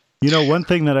head. One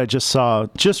thing that I just saw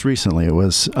just recently, it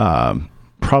was,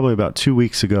 probably about 2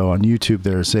 weeks ago on YouTube,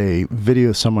 there's a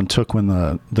video someone took when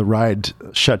the ride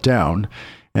shut down,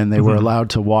 and they were allowed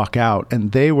to walk out,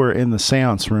 and they were in the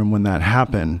seance room when that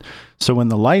happened. So when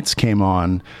the lights came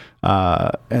on,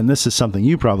 and this is something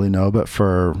you probably know, but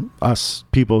for us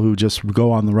people who just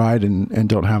go on the ride and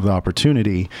don't have the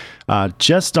opportunity,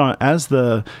 as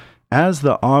the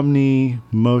Omni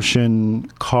motion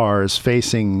car is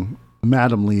facing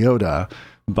Madame Leota,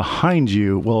 behind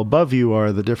you, above you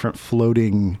are the different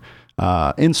floating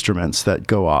instruments that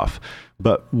go off.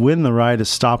 But when the ride is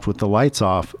stopped with the lights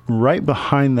off, right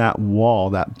behind that wall,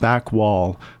 that back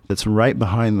wall that's right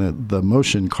behind the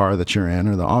motion car that you're in,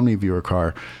 or the Omni Viewer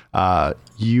car,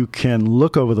 you can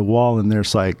look over the wall, and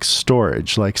there's like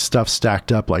storage, like stuff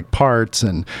stacked up like parts,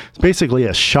 and it's basically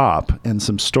a shop and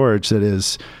some storage that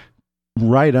is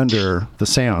right under the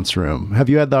seance room. Have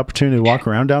you had the opportunity to walk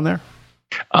around down there?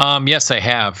 Yes, I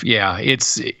have. Yeah,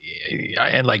 it's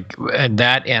and like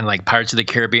Pirates of the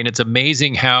Caribbean. It's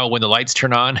amazing how when the lights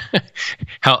turn on,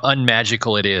 how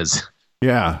unmagical it is.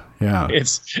 Yeah.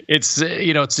 It's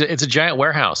a giant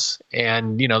warehouse,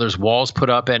 and there's walls put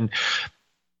up, and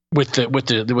with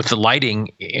the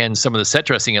lighting and some of the set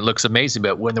dressing, it looks amazing.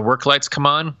 But when the work lights come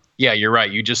on, yeah, you're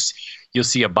right. You'll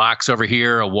see a box over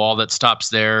here, a wall that stops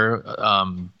there,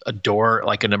 a door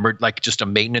like just a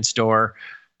maintenance door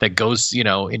that goes,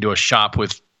 into a shop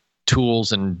with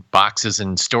tools and boxes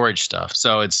and storage stuff.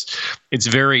 So it's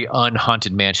very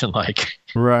unhaunted mansion like.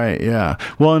 Right. Yeah.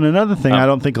 Well, and another thing I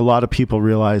don't think a lot of people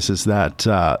realize is that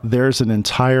there's an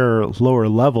entire lower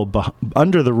level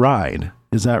under the ride.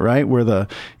 Is that right? Where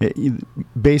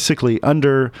basically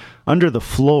under the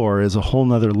floor is a whole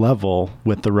nother level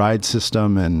with the ride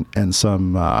system and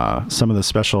some of the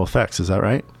special effects. Is that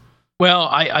right? Well,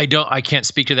 I can't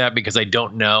speak to that because I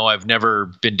don't know. I've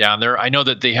never been down there. I know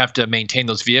that they have to maintain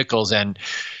those vehicles, and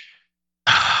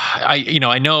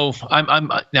I know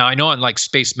on like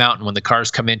Space Mountain, when the cars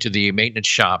come into the maintenance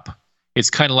shop, It's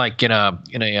kind of like in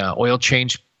a oil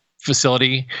change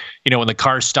facility. When the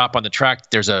cars stop on the track,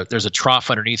 there's a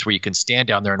trough underneath where you can stand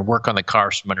down there and work on the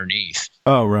cars from underneath.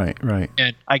 Oh, right.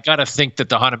 And I gotta think that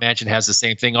the Haunted Mansion has the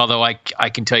same thing. Although I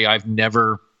can tell you, I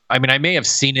may have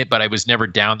seen it, but I was never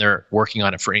down there working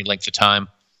on it for any length of time.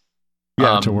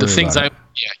 Yeah,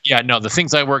 the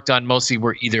things I worked on mostly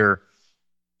were either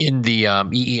in the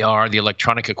EER, the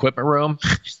electronic equipment room,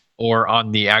 or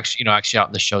on the actually out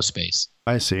in the show space.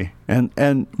 I see.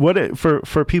 And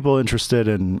for people interested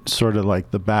in sort of like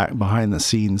the behind the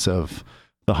scenes of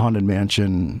the Haunted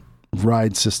Mansion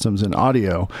ride systems and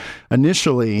audio,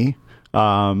 initially,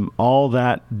 all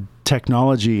that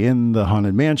technology in the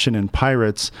Haunted Mansion and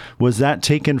Pirates, was that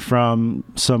taken from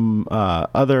some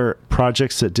other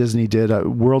projects that Disney did,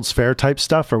 World's Fair type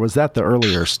stuff, or was that the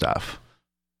earlier stuff?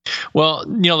 Well,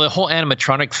 the whole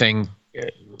animatronic thing,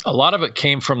 a lot of it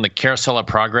came from the Carousel of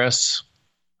Progress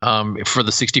for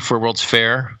the 64 World's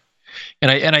Fair.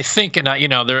 And I think,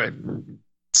 there,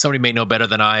 somebody may know better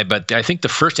than I, but I think the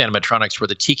first animatronics were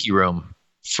the Tiki Room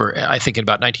for, I think, in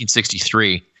about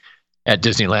 1963 at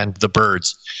Disneyland, the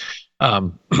Birds.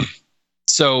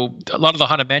 So a lot of the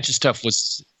Haunted Mansion stuff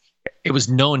was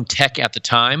known tech at the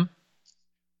time,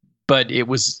 but it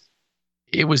was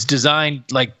designed,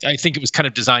 like, I think it was kind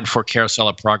of designed for Carousel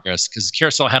of Progress, because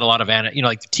Carousel had a lot of,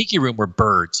 like the Tiki Room were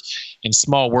birds and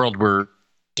Small World were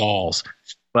dolls,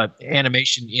 but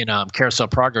animation in Carousel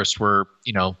of Progress were,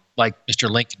 like Mr.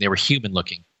 Lincoln, they were human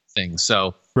looking things.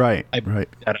 So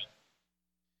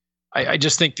I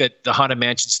just think that the Haunted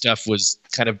Mansion stuff was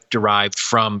kind of derived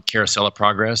from Carousel of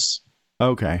Progress.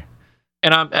 Okay.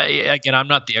 And I'm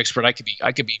not the expert. I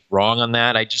could be wrong on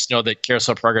that. I just know that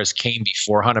Carousel of Progress came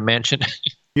before Haunted Mansion.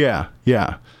 Yeah.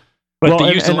 But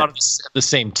they used a lot of the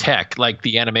same tech, like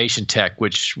the animation tech,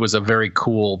 which was a very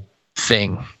cool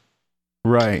thing.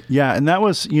 Right. Yeah. And that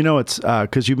was, it's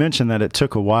because you mentioned that it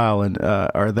took a while and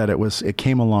or that it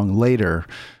came along later.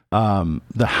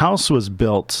 The house was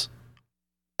built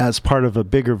as part of a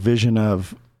bigger vision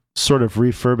of sort of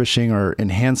refurbishing or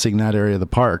enhancing that area of the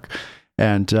park.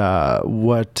 And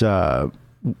what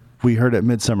we heard at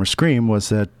Midsummer Scream was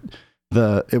that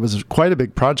it was quite a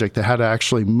big project that had to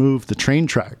actually move the train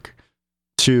track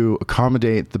to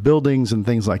accommodate the buildings and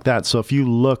things like that. So if you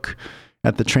look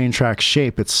at the train track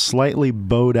shape, it's slightly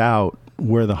bowed out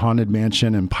where the Haunted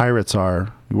Mansion and Pirates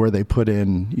are, where they put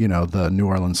in, the New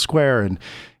Orleans Square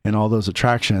and all those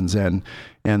attractions. And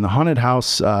the haunted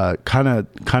house kind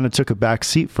of took a back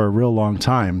seat for a real long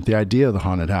time, the idea of the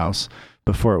haunted house,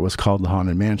 before it was called the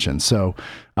Haunted Mansion. So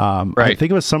I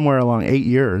think it was somewhere along 8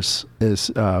 years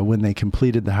is when they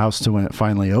completed the house to when it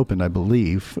finally opened, I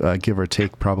believe, give or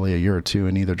take probably a year or two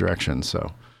in either direction.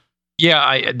 So.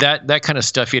 Yeah, that kind of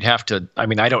stuff you'd have to. I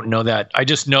mean, I don't know that. I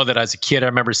just know that as a kid, I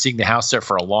remember seeing the house there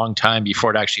for a long time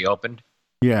before it actually opened.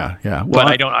 Yeah. Well, but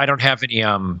I don't have any.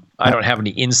 I don't have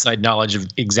any inside knowledge of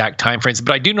exact timeframes.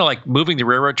 But I do know, like, moving the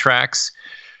railroad tracks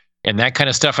and that kind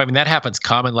of stuff. I mean, that happens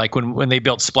common. Like when they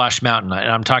built Splash Mountain,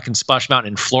 and I'm talking Splash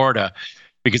Mountain in Florida,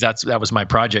 because that was my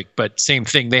project. But same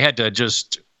thing, they had to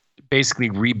just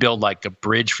basically rebuild like a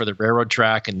bridge for the railroad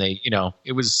track, and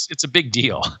it's a big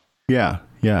deal. Yeah,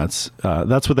 it's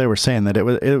that's what they were saying, that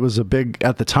it was a big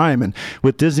at the time, and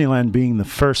with Disneyland being the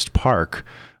first park,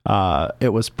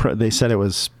 they said it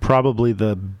was probably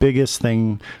the biggest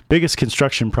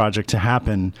construction project to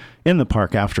happen in the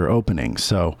park after opening.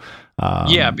 So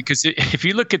because if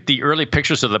you look at the early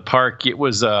pictures of the park, it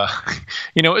was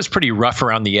it was pretty rough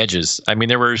around the edges. I mean,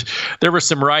 there were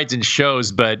some rides and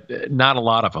shows, but not a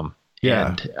lot of them.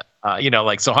 Yeah,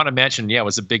 and so Haunted Mansion,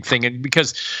 was a big thing, and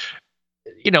because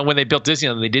when they built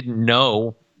Disneyland, they didn't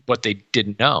know what they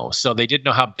didn't know. So they didn't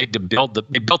know how big to build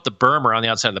they built the berm around the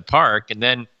outside of the park, and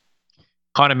then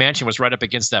Haunted Mansion was right up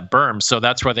against that berm. So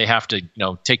that's why they have to,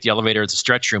 take the elevator at the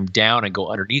stretch room down and go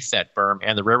underneath that berm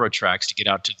and the railroad tracks to get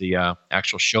out to the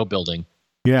actual show building.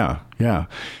 Yeah.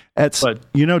 And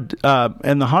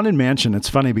the Haunted Mansion, it's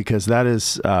funny because that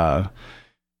is,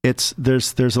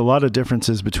 there's a lot of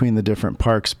differences between the different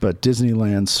parks, but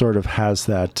Disneyland sort of has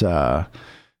that,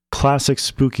 classic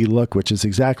spooky look, which is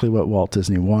exactly what Walt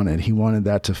Disney wanted. He wanted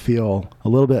that to feel a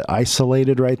little bit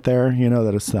isolated right there,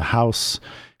 that it's the house,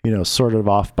 sort of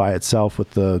off by itself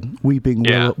with the weeping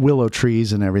willow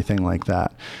trees and everything like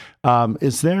that.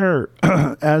 Is there,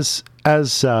 as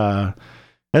the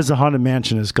Haunted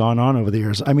Mansion has gone on over the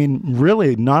years, I mean,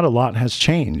 really not a lot has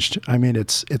changed. I mean,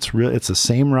 it's the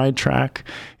same ride track.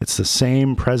 It's the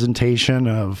same presentation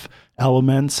of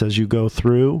elements as you go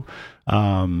through.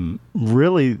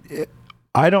 Really,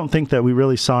 I don't think that we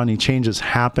really saw any changes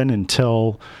happen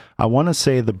until I want to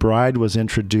say the bride was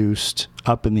introduced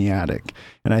up in the attic.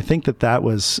 And I think that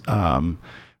was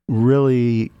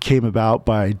really came about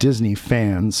by Disney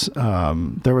fans.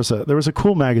 There was a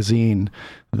cool magazine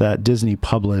that Disney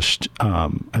published.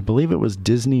 I believe it was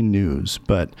Disney News,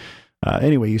 but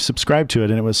anyway, you subscribe to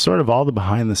it, and it was sort of all the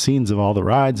behind the scenes of all the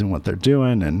rides and what they're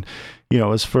doing. And, it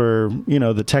was for,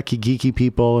 the techie, geeky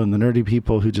people and the nerdy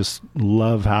people who just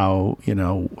love how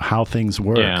things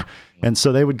work. Yeah. And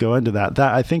so they would go into that.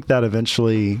 I think that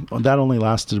eventually, that only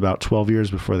lasted about 12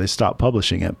 years before they stopped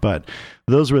publishing it. But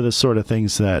those were the sort of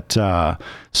things that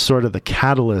sort of the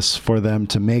catalyst for them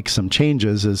to make some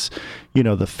changes is,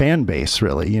 the fan base,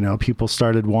 really. People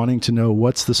started wanting to know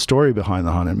what's the story behind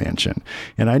the Haunted Mansion.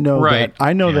 And I know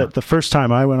that the first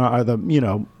time I went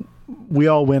on, we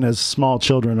all went as small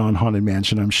children on Haunted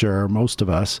Mansion, I'm sure, most of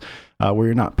us, where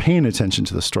you're not paying attention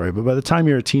to the story. But by the time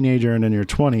you're a teenager and in your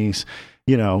 20s,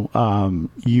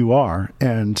 you are.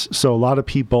 And so a lot of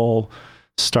people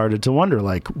started to wonder,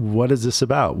 like, what is this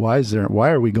about? Why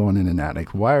are we going in an attic?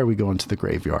 Why are we going to the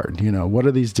graveyard? What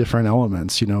are these different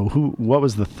elements? What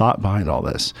was the thought behind all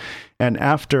this? And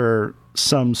after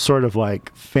some sort of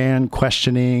like fan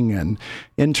questioning and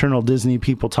internal Disney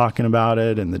people talking about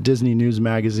it and the Disney News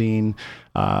magazine,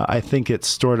 I think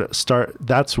it's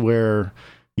that's where,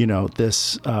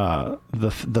 this,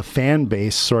 the fan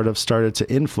base sort of started to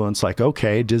influence, like,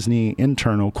 okay, Disney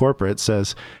internal corporate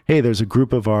says, hey, there's a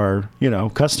group of our,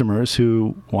 customers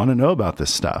who want to know about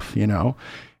this stuff, and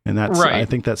that's, right. I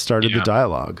think that started the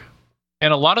dialogue.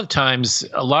 And a lot of times,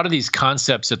 a lot of these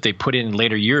concepts that they put in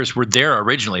later years were there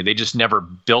originally. They just never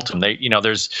built them.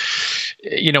 There's,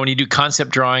 when you do concept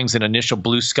drawings and initial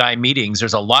blue sky meetings,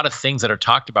 there's a lot of things that are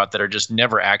talked about that are just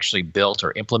never actually built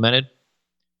or implemented.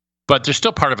 But they're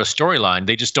still part of a storyline.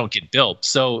 They just don't get built.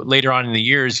 So later on in the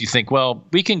years, you think, well,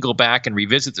 we can go back and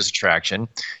revisit this attraction,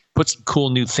 put some cool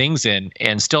new things in,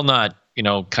 and still not,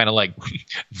 kind of like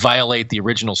violate the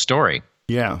original story.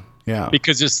 Yeah. Yeah.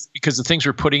 Because the things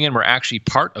we're putting in were actually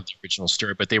part of the original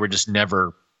story, but they were just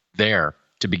never there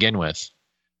to begin with.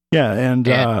 Yeah, and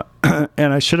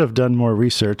I should have done more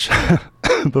research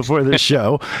before this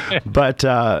show, but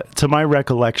to my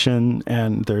recollection,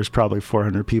 and there's probably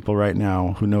 400 people right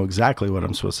now who know exactly what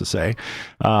I'm supposed to say,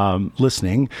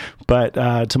 listening. But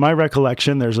to my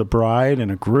recollection, there's a bride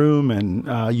and a groom,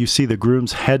 and you see the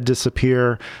groom's head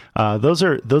disappear. Those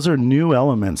are new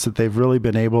elements that they've really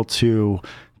been able to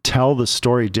tell the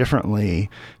story differently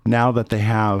now that they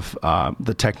have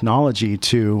the technology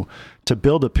to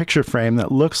build a picture frame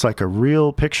that looks like a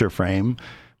real picture frame,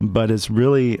 but is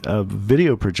really a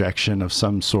video projection of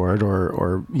some sort,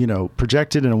 or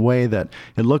projected in a way that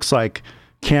it looks like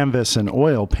canvas and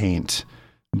oil paint,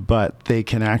 but they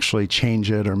can actually change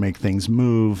it or make things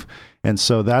move. And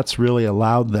so that's really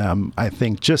allowed them, I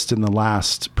think, just in the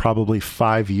last probably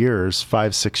 5 years,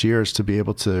 5-6 years, to be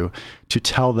able to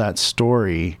tell that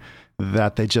story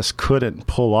that they just couldn't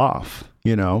pull off,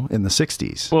 in the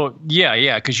 60s. Well,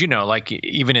 yeah. Because, like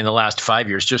even in the last 5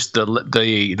 years, just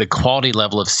the quality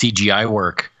level of CGI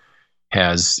work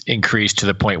has increased to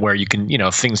the point where you can,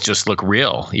 things just look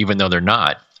real, even though they're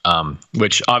not.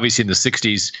 Which obviously in the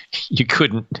 60s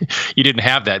you didn't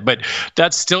have that, but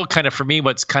that's still kind of, for me,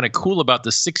 what's kind of cool about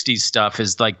the 60s stuff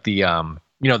is like the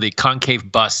the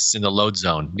concave busts in the load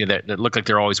zone that look like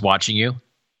they're always watching you.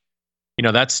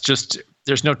 That's just,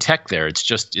 there's no tech there.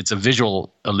 It's a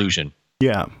visual illusion.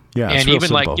 Yeah. And even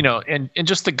simple. Like, and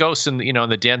just the ghosts in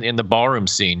the ballroom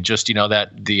scene, just, that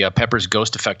the Pepper's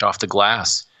ghost effect off the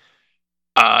glass.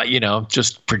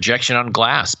 Just projection on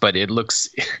glass, but it looks,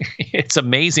 it's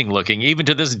amazing looking. Even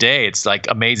to this day, it's like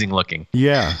amazing looking.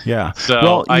 Yeah.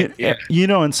 So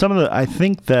and some of the, I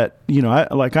think that,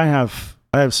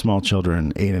 I have small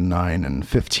children, 8 and 9 and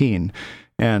 15.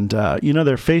 And,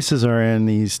 their faces are in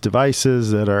these devices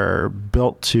that are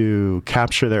built to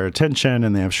capture their attention,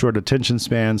 and they have short attention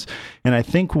spans. And I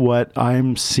think what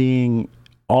I'm seeing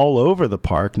all over the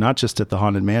park, not just at the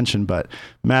Haunted Mansion, but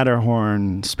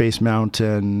Matterhorn, Space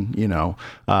Mountain,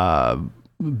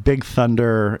 Big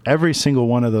Thunder, every single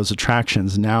one of those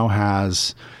attractions now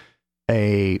has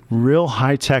a real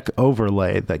high-tech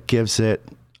overlay that gives it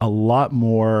a lot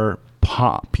more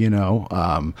pop,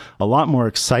 a lot more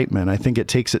excitement. I think it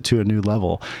takes it to a new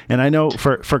level. And I know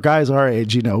for guys our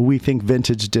age, we think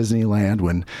vintage Disneyland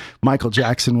when Michael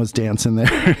Jackson was dancing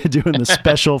there doing the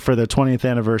special for the 20th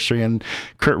anniversary and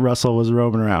Kurt Russell was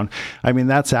roaming around. I mean,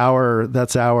 that's our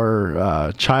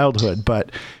childhood,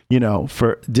 but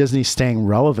for Disney staying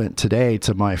relevant today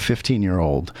to my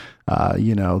 15-year-old,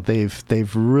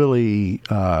 they've really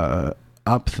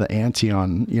up the ante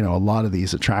on, a lot of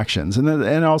these attractions,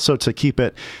 and also to keep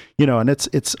it, and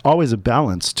it's always a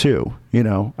balance too.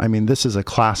 I mean, this is a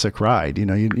classic ride.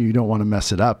 You don't want to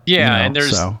mess it up. Yeah, and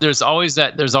there's always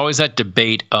that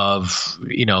debate of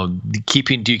do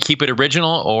you keep it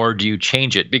original or do you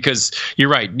change it? Because you're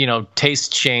right. Tastes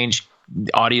change.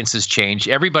 Audiences change.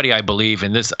 Everybody, I believe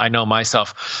in this, I know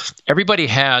myself, everybody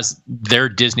has their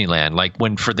Disneyland. Like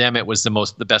when for them it was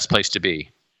the best place to be.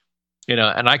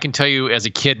 And I can tell you as a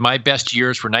kid, my best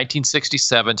years were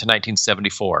 1967 to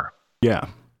 1974. Yeah.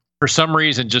 For some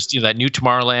reason, just that new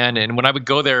Tomorrowland, and when I would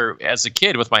go there as a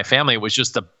kid with my family, it was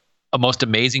just a most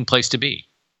amazing place to be.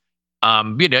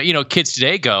 Kids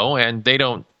today go and they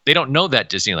don't know that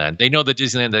Disneyland. They know the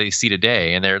Disneyland that they see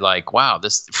today. And they're like, wow,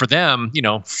 this for them,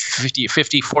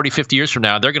 40 years from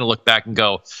now, they're going to look back and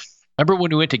go, remember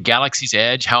when we went to Galaxy's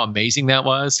Edge, how amazing that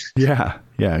was? Yeah.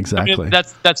 Yeah, exactly. I mean,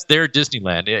 that's their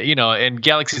Disneyland, and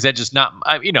Galaxy's Edge is not,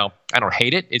 I don't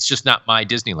hate it. It's just not my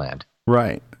Disneyland.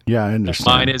 Right. Yeah, I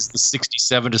understand. Mine is the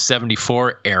 67 to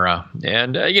 74 era.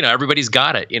 And, everybody's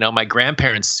got it. My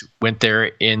grandparents went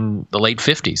there in the late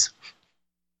 50s.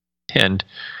 And,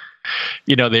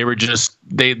 they were just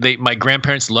my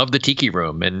grandparents loved the Tiki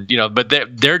Room, and but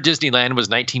their Disneyland was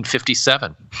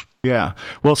 1957. Yeah.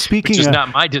 Well, speaking which is of,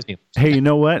 not my Disneyland. Hey, you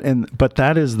know what? But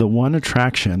that is the one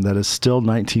attraction that is still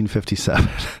 1957.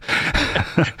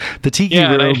 The Tiki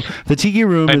Room. The Tiki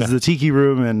Room is the Tiki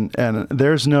Room, and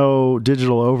there's no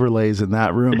digital overlays in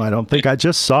that room. I don't think. I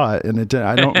just saw it, and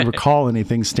I don't recall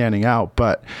anything standing out.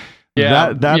 But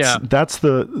that's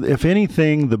if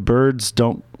anything,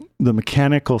 the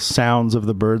mechanical sounds of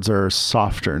the birds are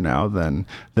softer now than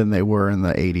they were in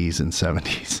the 80s and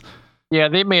 70s. Yeah,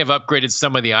 they may have upgraded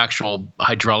some of the actual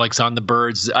hydraulics on the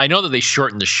birds. I know that they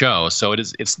shortened the show, so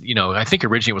it's I think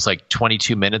originally it was like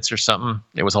 22 minutes or something.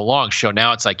 It was a long show.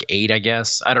 Now it's like 8, I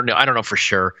guess. I don't know for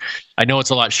sure. I know it's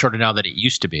a lot shorter now than it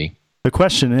used to be. The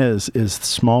question is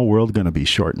Small World going to be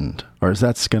shortened, or is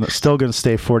that still going to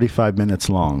stay 45 minutes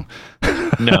long?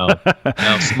 No.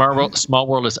 Small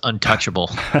World is untouchable.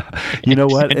 You know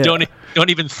what? And don't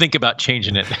even think about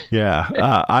changing it. Yeah,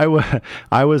 I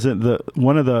was at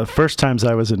one of the first times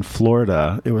I was in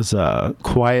Florida. It was a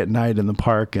quiet night in the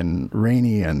park and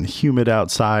rainy and humid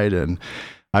outside, and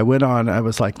I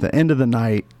was like the end of the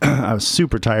night. I was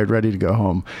super tired, ready to go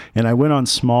home. And I went on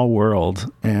Small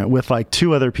World and with like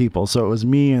 2 other people. So it was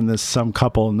me and some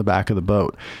couple in the back of the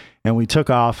boat. And we took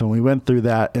off and we went through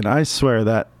that. And I swear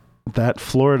that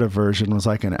Florida version was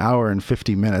like an hour and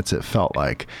 50 minutes, it felt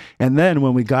like. And then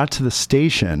when we got to the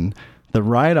station, the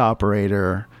ride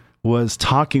operator was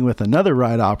talking with another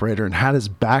ride operator and had his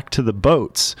back to the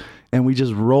boats. And we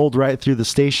just rolled right through the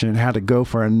station and had to go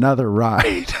for another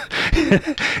ride.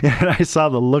 And I saw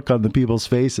the look on the people's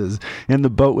faces in the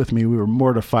boat with me. We were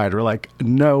mortified. We're like,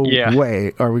 no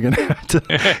way are we going to have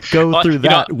to go through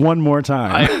that one more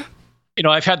time.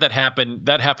 I've had that happen.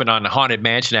 That happened on Haunted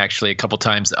Mansion actually a couple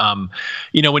times.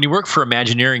 When you work for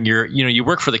Imagineering, you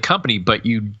work for the company, but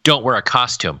you don't wear a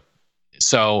costume.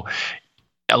 So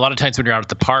a lot of times when you're out at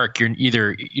the park, you're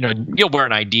either, you'll wear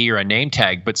an ID or a name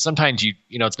tag, but sometimes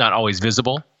it's not always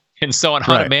visible. And so on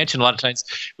Haunted Mansion, a lot of times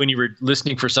when you were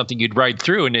listening for something, you'd ride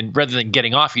through, and then rather than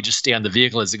getting off, you just stay on the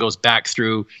vehicle as it goes back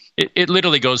through. It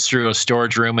literally goes through a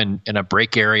storage room and a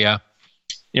break area.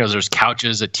 There's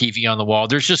couches, a TV on the wall.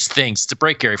 There's just things. It's a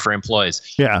break area for employees.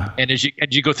 Yeah. And as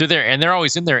you go through there, and they're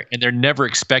always in there, and they're never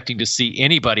expecting to see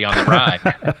anybody on the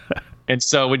ride. And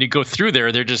so when you go through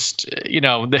there, they're just,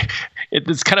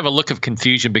 it's kind of a look of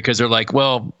confusion because they're like,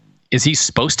 well, is he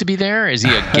supposed to be there? Is he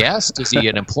a guest? Is he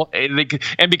an employee?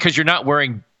 And because you're not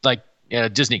wearing like a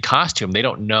Disney costume, they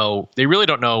really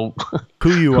don't know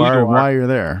who you are and why you're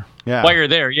there. Yeah. Why you're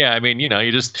there. Yeah. I mean,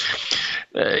 you just,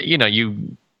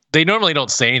 they normally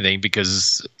don't say anything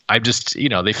because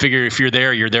they figure if you're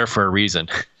there for a reason.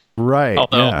 Right.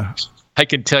 Although I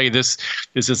can tell you this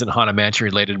isn't Haunted Mansion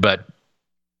related, but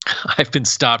I've been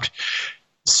stopped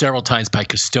several times by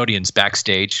custodians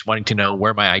backstage wanting to know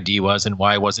where my ID was and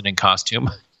why I wasn't in costume.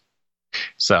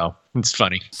 So it's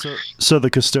funny. So the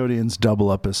custodians double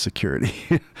up as security.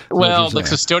 Well, the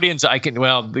custodians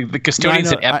the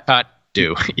custodians at Epcot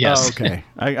do. Yes. Oh, okay.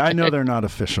 I know they're not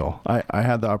official. I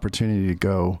had the opportunity to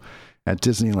go at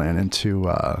Disneyland into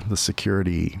the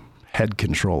security head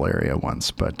control area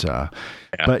once, but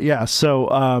yeah. So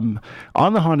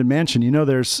on the Haunted Mansion,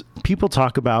 there's people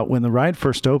talk about when the ride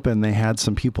first opened, they had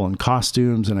some people in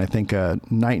costumes and I think a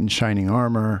knight in shining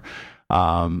armor.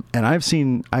 And I've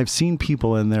seen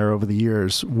people in there over the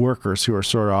years, workers who are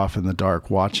sort of off in the dark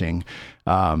watching.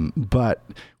 But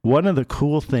one of the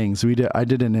cool things I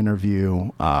did an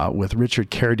interview with Richard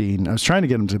Carradine. I was trying to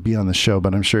get him to be on the show,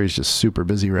 but I'm sure he's just super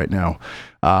busy right now.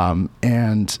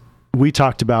 And we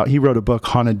talked about, he wrote a book,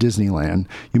 Haunted Disneyland.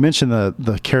 You mentioned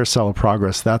the Carousel of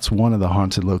Progress. That's one of the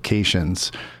haunted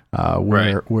locations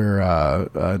where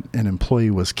an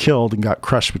employee was killed and got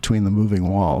crushed between the moving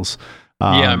walls.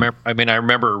 I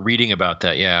remember reading about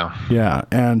that. Yeah. Yeah.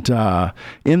 And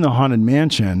in the Haunted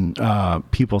Mansion,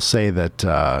 people say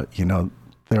that,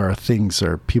 there are things,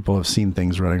 or people have seen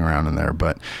things running around in there.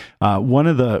 But one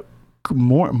of the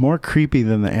more creepy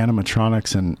than the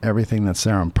animatronics and everything that's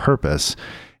there on purpose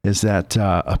is that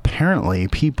apparently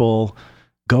people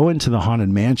go into the Haunted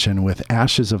Mansion with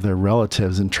ashes of their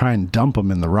relatives and try and dump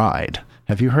them in the ride.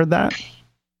 Have you heard that?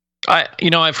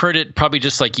 I've heard it probably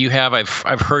just like you have.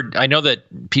 I know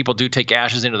that people do take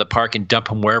ashes into the park and dump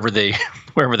them wherever they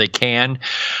can.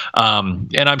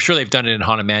 And I'm sure they've done it in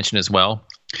Haunted Mansion as well.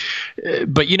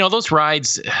 But those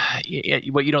rides,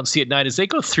 what you don't see at night is they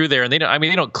go through there and they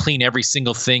don't clean every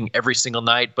single thing every single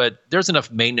night, but there's enough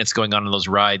maintenance going on in those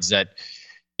rides that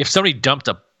if somebody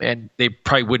and they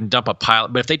probably wouldn't dump a pile,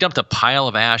 but if they dumped a pile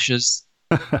of ashes,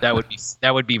 that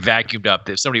would be vacuumed up.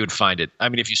 If somebody would find it. I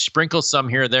mean, if you sprinkle some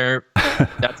here or there,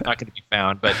 that's not going to be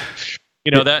found. But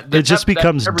it just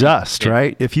becomes dust,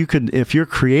 right? If you're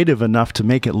creative enough to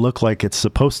make it look like it's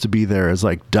supposed to be there as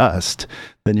like dust,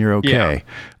 then you're okay.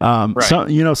 Yeah. Right.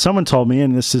 So, someone told me,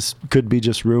 and this could be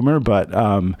just rumor, but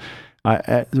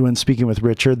when speaking with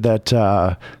Richard,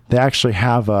 that they actually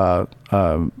have a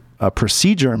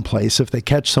procedure in place if they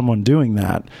catch someone doing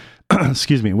that.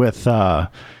 excuse me, with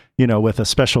with a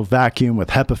special vacuum with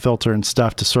HEPA filter and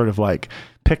stuff to sort of like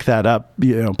pick that up,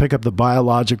 pick up the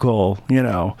biological,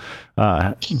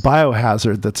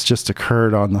 biohazard that's just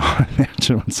occurred on the Haunted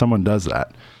Mansion when someone does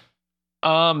that.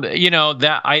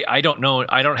 That I don't know.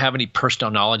 I don't have any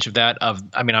personal knowledge of that.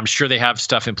 I'm sure they have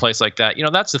stuff in place like that.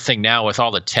 That's the thing now with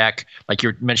all the tech, like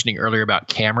you're mentioning earlier about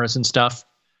cameras and stuff.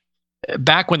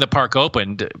 Back when the park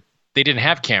opened, they didn't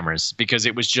have cameras because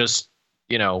it was just,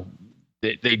 the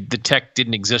tech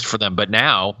didn't exist for them. But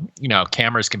now,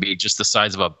 cameras can be just the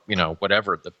size of a,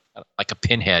 like a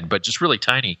pinhead, but just really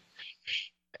tiny.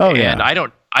 Oh yeah. And I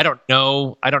don't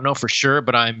know for sure,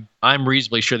 but I'm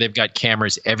reasonably sure they've got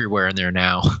cameras everywhere in there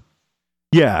now.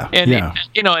 Yeah. And yeah.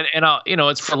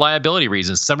 It's for liability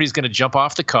reasons. Somebody's going to jump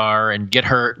off the car and get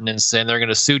hurt, and then they're going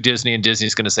to sue Disney, and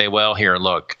Disney's going to say, "Well, here,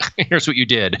 look, here's what you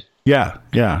did." Yeah.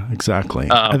 Yeah. Exactly.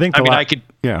 I can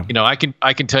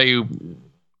tell you.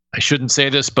 I shouldn't say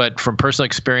this, but from personal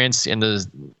experience in the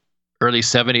early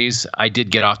 70s, I did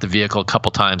get off the vehicle a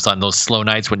couple times on those slow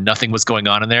nights when nothing was going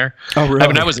on in there. Oh,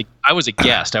 really? I was a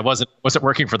guest. I wasn't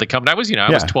working for the company. I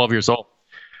was 12 years old,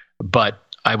 but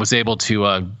I was able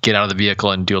to get out of the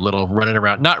vehicle and do a little running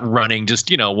around, not running,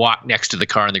 just, walk next to the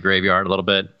car in the graveyard a little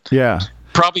bit. Yeah.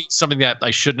 Probably something that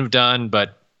I shouldn't have done,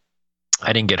 but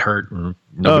I didn't get hurt and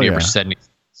nobody ever said anything.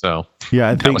 So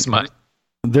yeah, that was my...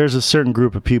 There's a certain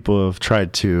group of people who have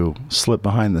tried to slip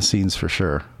behind the scenes for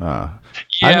sure.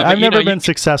 I've never been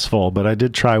successful, but I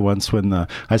did try once when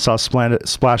I saw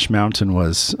Splash Mountain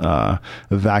was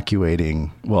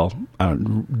evacuating. Well,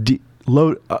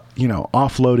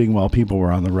 offloading while people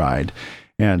were on the ride,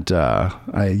 and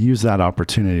I used that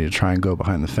opportunity to try and go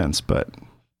behind the fence, but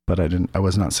I didn't. I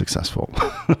was not successful.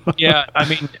 Yeah,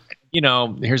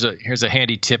 here's a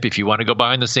handy tip if you want to go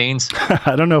behind the scenes.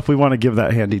 I don't know if we want to give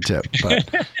that handy tip, but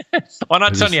well, I'm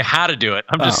not telling you how to do it.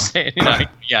 I'm just saying,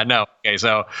 yeah, no. Okay.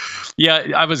 So yeah,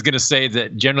 I was going to say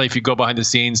that generally if you go behind the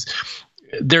scenes,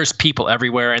 there's people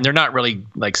everywhere, and they're not really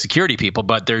like security people,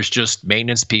 but there's just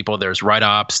maintenance people. There's ride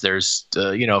ops, there's,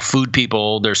 food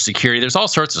people, there's security, there's all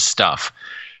sorts of stuff.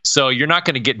 So you're not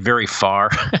going to get very far.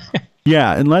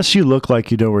 Yeah, unless you look like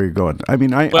you know where you're going. I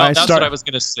mean, that's what I was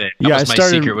going to say. My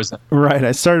secret was that. Right.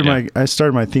 I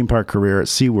started my theme park career at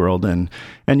SeaWorld, and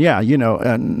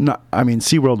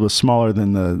SeaWorld was smaller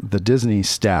than the Disney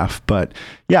staff, but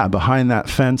yeah, behind that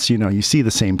fence, you see the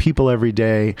same people every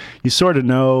day. You sort of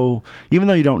know, even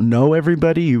though you don't know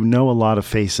everybody, you know a lot of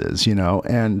faces,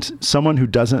 and someone who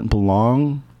doesn't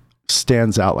belong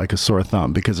stands out like a sore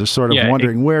thumb because they're sort of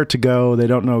wondering where to go. They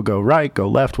don't know, go right, go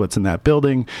left, what's in that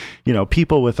building.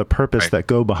 People with a purpose that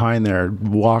go behind there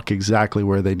walk exactly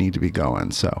where they need to be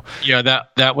going. So yeah,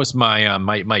 that was my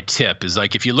my tip is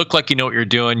like, if you look like you know what you're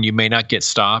doing, you may not get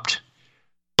stopped,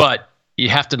 but you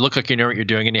have to look like you know what you're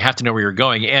doing, and you have to know where you're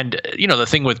going. And the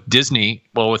thing with Disney,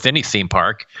 well, with any theme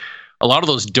park, a lot of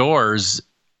those doors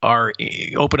are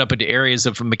open up into areas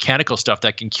of mechanical stuff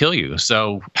that can kill you.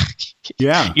 So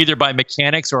yeah, either by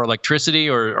mechanics or electricity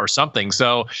or something.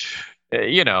 So,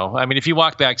 if you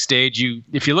walk backstage,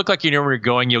 if you look like you know where you're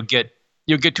going, you'll get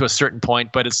you'll get to a certain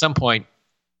point, but at some point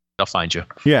they'll find you.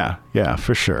 Yeah,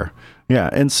 for sure. Yeah,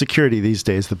 and security these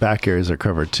days, the back areas are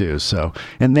covered too. So,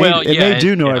 and they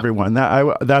do know everyone. I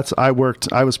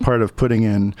was part of putting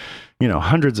in,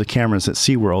 hundreds of cameras at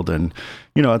SeaWorld, and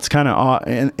it's kind of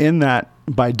in that,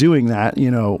 by doing that,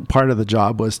 part of the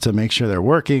job was to make sure they're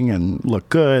working and look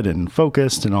good and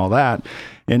focused and all that.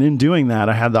 And in doing that,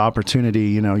 I had the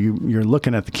opportunity, you're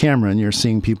looking at the camera and you're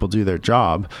seeing people do their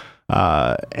job,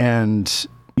 and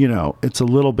it's a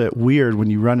little bit weird when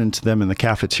you run into them in the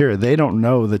cafeteria. They don't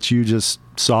know that you just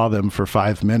saw them for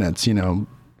 5 minutes,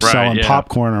 selling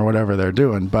popcorn or whatever they're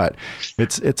doing. But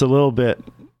it's a little bit,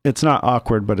 it's not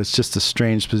awkward, but it's just a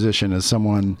strange position as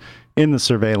someone in the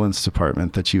surveillance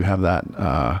department that you have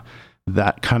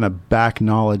that kind of back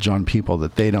knowledge on people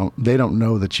that they don't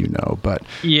know that But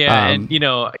and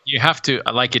you have to,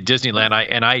 like at Disneyland,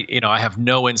 I have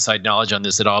no inside knowledge on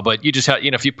this at all, but you just have,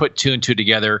 if you put two and two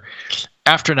together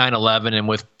after 9/11 and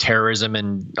with terrorism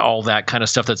and all that kind of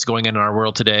stuff that's going on in our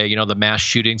world today, the mass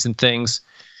shootings and things,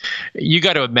 you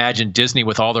got to imagine Disney,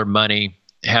 with all their money,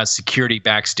 has security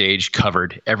backstage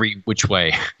covered every which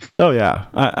way. Oh yeah.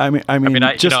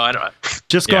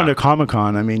 Just going to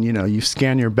Comic-Con, you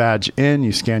scan your badge in,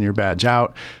 you scan your badge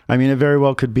out. It very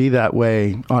well could be that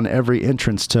way on every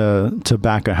entrance to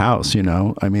back a house,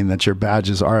 that your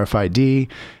badge is RFID,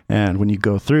 and when you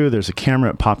go through, there's a camera,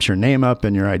 it pops your name up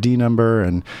and your ID number,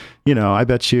 and I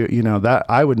bet you, that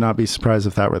I would not be surprised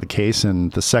if that were the case.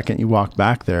 And the second you walk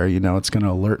back there, it's going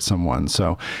to alert someone.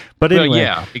 So, but anyway,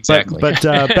 yeah, exactly. But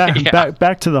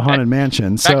back to the Haunted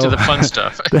Mansion. Back to the fun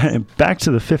stuff. Back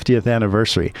to the 50th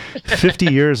anniversary,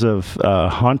 50 years of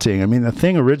haunting. The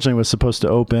thing originally was supposed to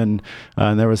open,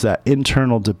 and there was that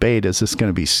internal debate: is this going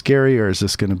to be scary or is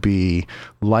this going to be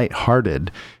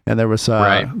lighthearted? And there was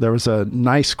a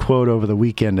nice quote over the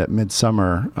weekend at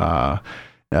Midsummer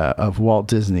of Walt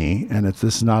Disney, and this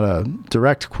is not a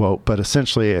direct quote, but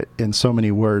essentially in so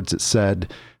many words it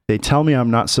said, "They tell me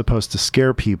I'm not supposed to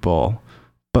scare people,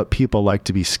 but people like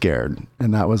to be scared."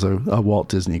 And that was a Walt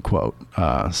Disney quote.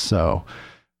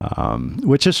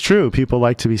 Which is true. People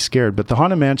like to be scared, but the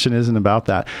Haunted Mansion isn't about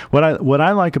that. What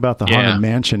I like about the Haunted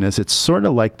Mansion is it's sort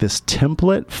of like this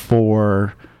template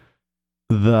for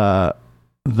the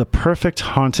perfect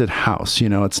haunted house.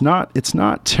 It's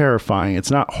not terrifying,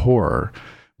 it's not horror,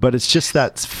 but it's just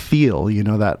that feel,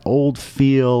 that old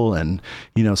feel, and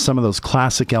some of those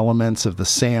classic elements of the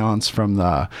seance from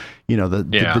the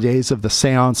days of the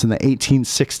seance in the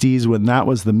 1860s, when that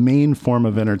was the main form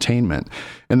of entertainment.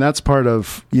 And that's part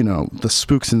of the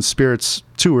Spooks and Spirits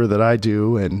tour that I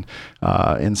do in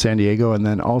San Diego, and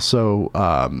then also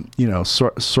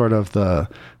sort of the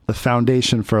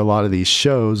foundation for a lot of these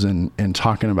shows and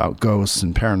talking about ghosts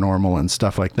and paranormal and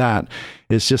stuff like that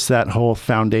is just that whole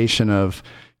foundation of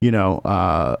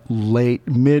late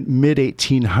mid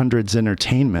 1800s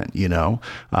entertainment. You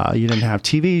didn't have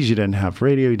TVs, you didn't have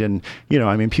radio, you didn't,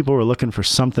 people were looking for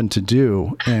something to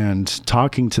do, and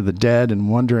talking to the dead and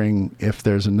wondering if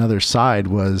there's another side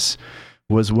was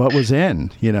what was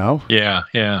in. Yeah.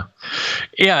 And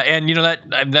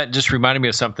that just reminded me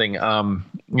of something.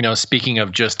 Speaking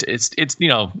of just, it's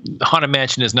Haunted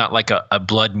Mansion is not like a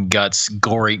blood and guts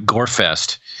gore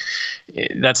fest.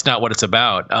 That's not what it's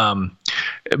about.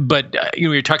 But we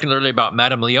were talking earlier about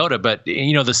Madame Leota, but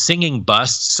the singing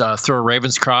busts, Thor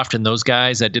Ravenscroft and those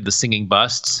guys that did the singing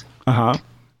busts.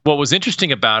 What was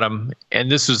interesting about them, and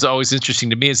this was always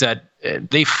interesting to me, is that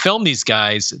they filmed these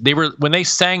guys. When they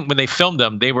filmed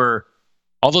them,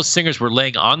 all those singers were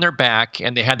laying on their back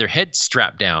and they had their head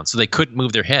strapped down so they couldn't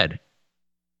move their head.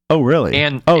 Oh, really?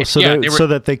 So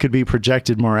that they could be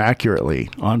projected more accurately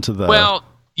onto the. Well,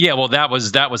 that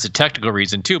was a technical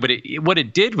reason too. But what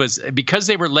it did was, because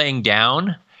they were laying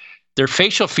down, their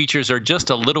facial features are just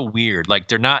a little weird. Like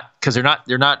they're not,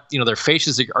 their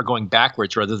faces are going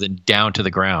backwards rather than down to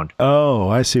the ground. Oh,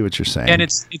 I see what you're saying. And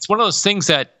it's one of those things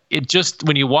that it just,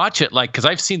 when you watch it, like, because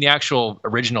I've seen the actual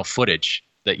original footage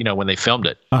that, when they filmed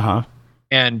it.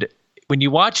 And when you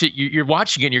watch it, you're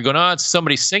watching it and you're going, oh, it's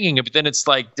somebody singing it. But then it's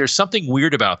like, there's something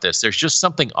weird about this. There's just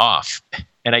something off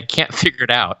and I can't figure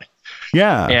it out.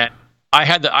 Yeah. And I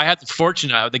had the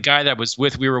fortune, the guy that was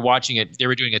we were watching it. They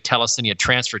were doing a telecine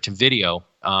transfer to video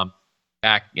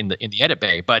back in the edit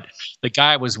bay. But the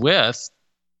guy I was with,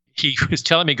 he was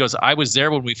telling me, he goes, I was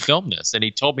there when we filmed this. And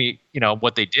he told me,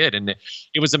 what they did. And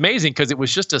it was amazing because it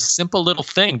was just a simple little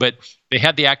thing. But they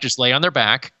had the actors lay on their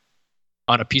back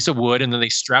on a piece of wood, and then they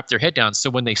strapped their head down. So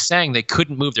when they sang, they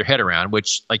couldn't move their head around,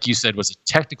 which, like you said, was a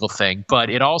technical thing. But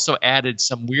it also added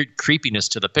some weird creepiness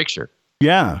to the picture.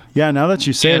 Yeah. Now that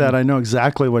you say that, I know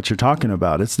exactly what you're talking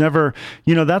about. It's never,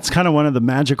 that's kind of one of the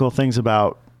magical things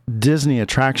about Disney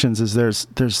attractions is there's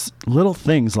little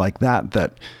things like that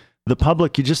the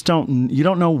public, you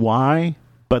don't know why,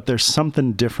 but there's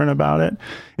something different about it.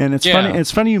 And it's funny.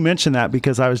 It's funny you mentioned that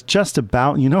because I was just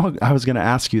about, I was going to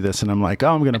ask you this and I'm like,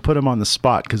 I'm going to put him on the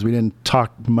spot because we didn't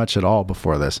talk much at all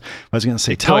before this. I was going to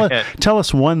say, tell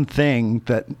us one thing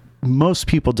that most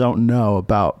people don't know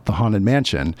about the Haunted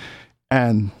Mansion.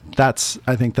 And I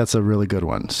think that's a really good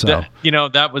one. So,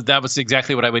 that was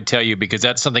exactly what I would tell you because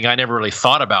that's something I never really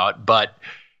thought about. But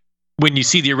when you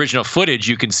see the original footage,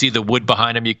 you can see the wood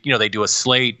behind them. They do a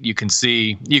slate. You can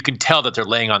tell that they're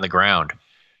laying on the ground.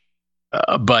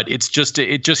 But it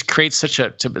just creates such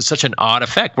an odd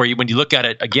effect where when you look at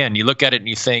it again, you look at it and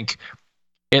you think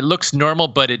it looks normal,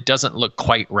 but it doesn't look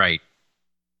quite right.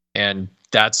 And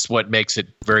that's what makes it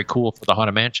very cool for the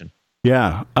Haunted Mansion.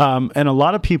 Yeah. And a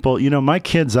lot of people, my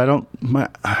kids,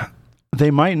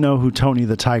 they might know who Tony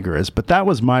the Tiger is, but that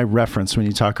was my reference when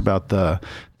you talk about the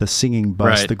singing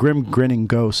bus, the grim grinning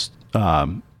ghost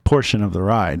portion of the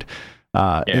ride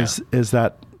is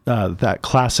that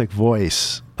classic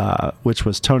voice, which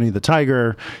was Tony the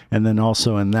Tiger. And then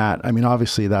also in that,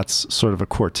 obviously that's sort of a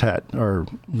quartet or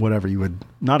whatever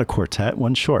not a quartet,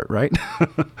 one short, right?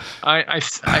 I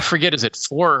forget, is it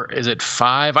 4? Is it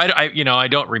 5? I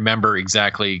don't remember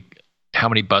exactly how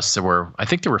many busts there were. I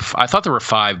thought there were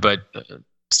 5, but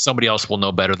somebody else will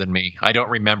know better than me. I don't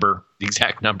remember the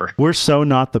exact number. We're so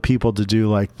not the people to do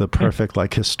like the perfect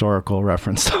historical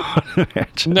reference.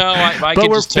 No, I can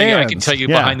just tell you. I can tell you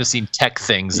behind the scene tech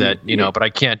things that but I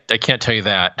can't tell you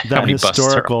that how many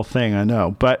historical thing. I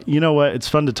know, but you know what? It's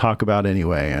fun to talk about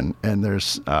anyway. And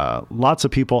there's lots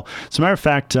of people. As a matter of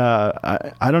fact,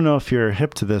 I don't know if you're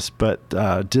hip to this,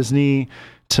 but Disney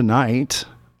Tonight.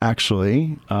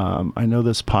 Actually, I know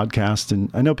this podcast,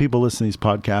 and I know people listen to these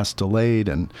podcasts delayed,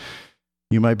 and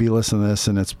you might be listening to this,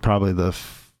 and it's probably the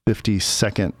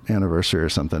 52nd anniversary or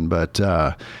something. But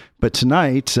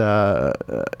tonight,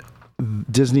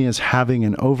 Disney is having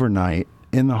an overnight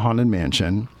in the Haunted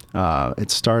Mansion. It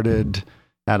started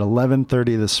at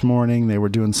 11:30 this morning. They were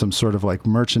doing some sort of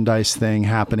merchandise thing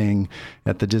happening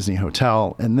at the Disney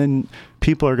Hotel, and then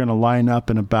people are going to line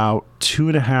up in about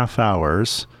 2.5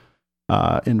 hours.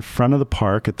 In front of the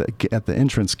park at the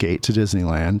entrance gate to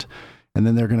Disneyland, and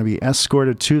then they're going to be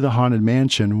escorted to the Haunted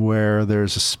Mansion where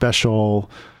there's a special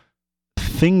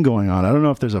thing going on. I don't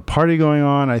know if there's a party going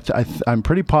on. I'm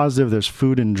pretty positive there's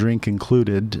food and drink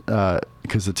included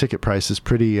because the ticket price is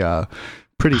pretty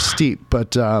steep.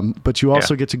 But you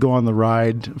also get to go on the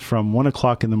ride from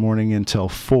 1:00 in the morning until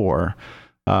 4.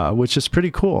 Which is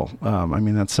pretty cool.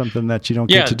 That's something that you don't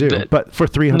get to do, but for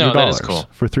 $300, that is cool.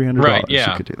 For $300,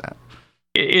 you could do that.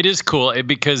 It is cool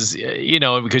because they're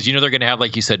going to have,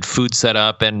 like you said, food set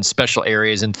up and special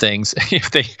areas and things.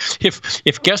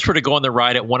 If guests were to go on the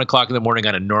ride at 1:00 in the morning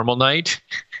on a normal night,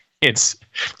 it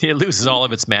loses all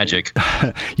of its magic.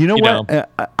 You know what?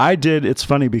 I did. It's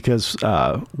funny because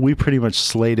we pretty much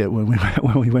slayed it when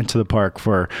we went to the park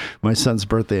for my son's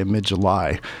birthday in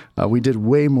mid-July. We did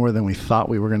way more than we thought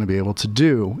we were going to be able to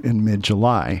do in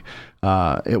mid-July.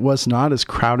 It was not as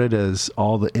crowded as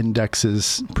all the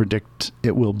indexes predict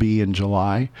it will be in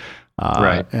July.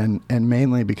 Right. And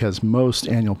mainly because most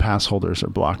annual pass holders are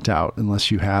blocked out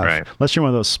unless you're one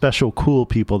of those special cool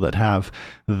people that have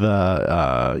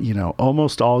the,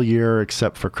 almost all year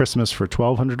except for Christmas for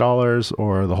 $1,200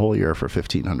 or the whole year for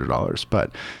 $1,500.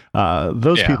 But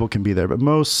those people can be there. But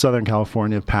most Southern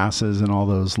California passes and all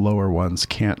those lower ones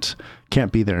can't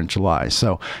be there in July.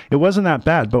 So it wasn't that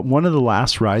bad. But one of the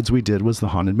last rides we did was the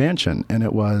Haunted Mansion. And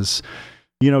it was,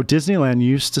 Disneyland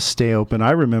used to stay open.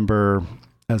 I remember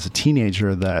as a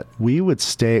teenager that we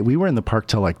were in the park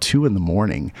till 2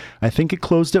 a.m. I think it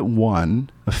closed at 1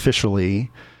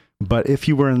 officially, but if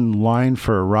you were in line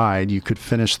for a ride, you could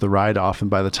finish the ride off.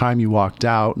 And by the time you walked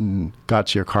out and got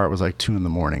to your car, it was 2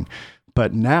 a.m.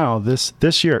 But now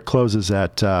this year it closes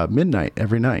at midnight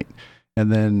every night. And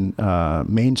then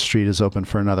Main Street is open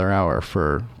for another hour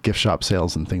for gift shop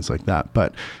sales and things like that.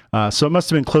 But so it must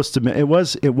have been close to it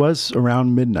was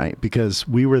around midnight because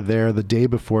we were there the day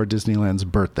before Disneyland's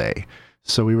birthday.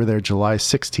 So we were there July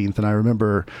 16th, and I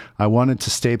remember I wanted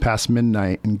to stay past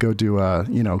midnight and go do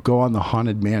go on the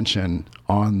Haunted Mansion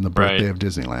on the birthday of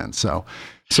Disneyland. So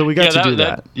we got to do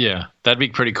that. Yeah, that'd be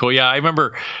pretty cool. Yeah, I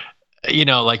remember,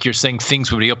 like you're saying,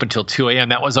 things would be open until 2 a.m.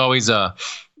 That was always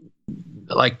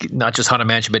not just Haunted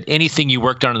Mansion, but anything you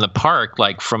worked on in the park,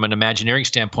 from an Imagineering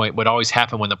standpoint, would always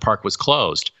happen when the park was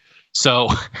closed. So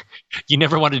you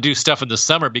never wanted to do stuff in the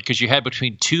summer because you had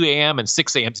between 2 a.m. and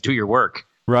 6 a.m. to do your work.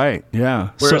 Right. Yeah.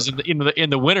 Whereas in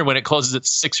the winter, when it closes at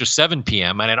 6 or 7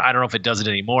 p.m., and I don't know if it does it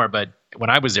anymore, but when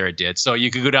I was there, it did. So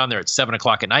you could go down there at 7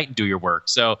 o'clock at night and do your work.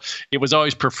 So it was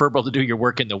always preferable to do your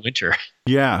work in the winter.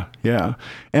 Yeah. Yeah.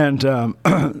 And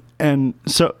and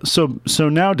so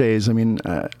nowadays, I mean,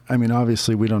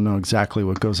 obviously we don't know exactly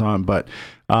what goes on, but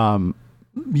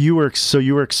you were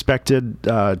expected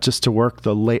just to work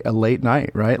a late night,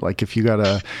 right? Like if you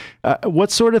got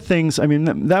what sort of things? I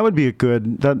mean, that would be a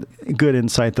good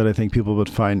insight that I think people would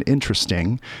find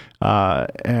interesting,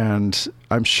 and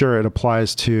I'm sure it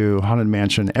applies to Haunted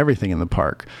Mansion, everything in the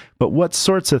park. But what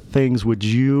sorts of things would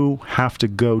you have to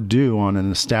go do on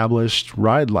an established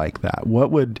ride like that?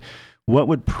 What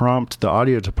would prompt the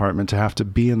audio department to have to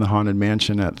be in the Haunted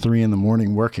Mansion at 3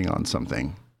 a.m. working on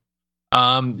something?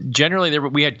 Generally,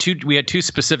 we had two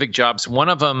specific jobs. One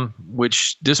of them,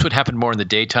 which this would happen more in the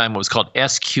daytime, was called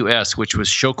SQS, which was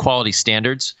show quality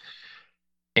standards.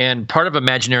 And part of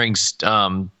Imagineering's,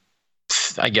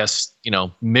 I guess,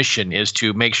 mission is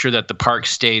to make sure that the park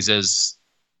stays as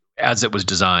it was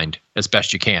designed as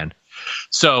best you can.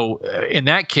 So in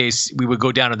that case, we would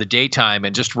go down in the daytime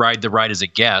and just ride the ride as a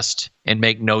guest and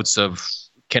make notes of,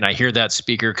 can I hear that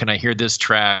speaker? Can I hear this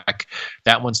track?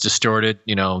 That one's distorted,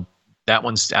 that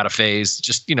one's out of phase.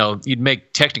 Just, you'd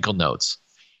make technical notes.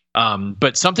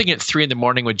 But something at 3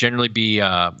 a.m. would generally be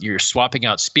you're swapping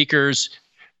out speakers,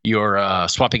 you're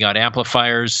swapping out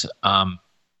amplifiers,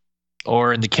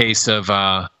 or in the case of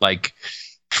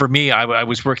for me, I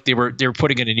was working. They were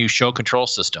putting in a new show control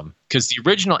system because the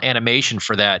original animation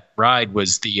for that ride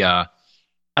was the I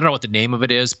don't know what the name of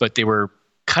it is, but they were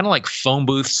kind of like phone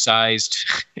booth sized.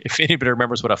 If anybody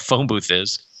remembers what a phone booth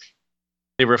is.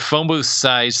 They were phone booth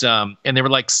size, and they were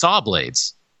like saw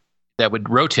blades that would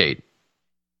rotate,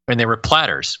 and they were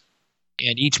platters.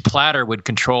 And each platter would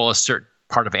control a certain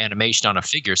part of animation on a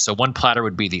figure. So one platter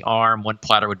would be the arm, one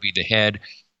platter would be the head,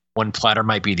 one platter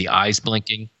might be the eyes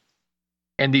blinking.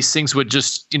 And these things would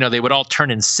just, they would all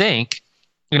turn in sync,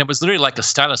 and it was literally like a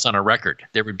stylus on a record.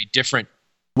 There would be different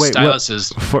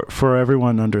styluses. For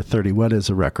everyone under 30, what is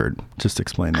a record? Just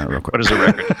explain that real quick. What is a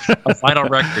record? A vinyl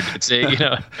record. It's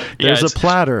there's a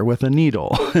platter with a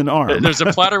needle, an arm. There's a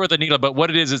platter with a needle, but what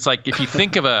it is, it's like if you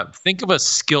think of a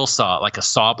skill saw, like a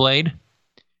saw blade,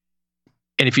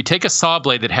 and if you take a saw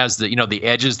blade that has the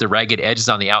edges, the ragged edges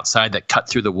on the outside that cut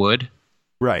through the wood,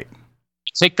 right?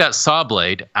 You take that saw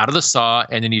blade out of the saw,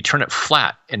 and then you turn it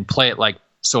flat and play it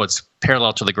so it's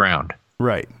parallel to the ground.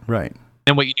 Right.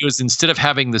 And what you do is instead of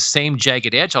having the same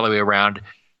jagged edge all the way around,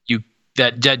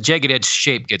 that jagged edge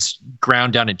shape gets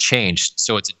ground down and changed.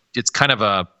 So it's kind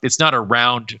of it's not a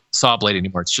round saw blade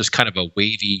anymore. It's just kind of a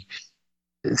wavy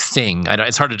thing.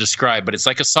 It's hard to describe, but it's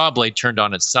like a saw blade turned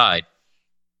on its side.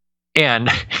 And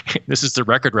this is the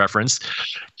record reference.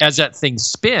 As that thing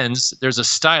spins, there's a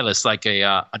stylus, like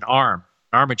an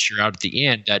armature out at the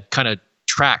end that kind of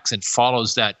tracks and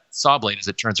follows that saw blade as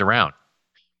it turns around.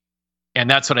 And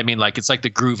that's what I mean. Like, it's like the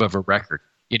groove of a record.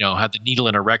 Have the needle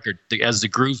in a record. As the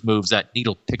groove moves, that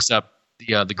needle picks up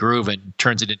the groove and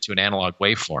turns it into an analog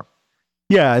waveform.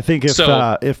 Yeah, I think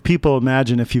if people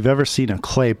imagine, if you've ever seen a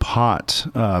clay pot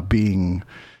being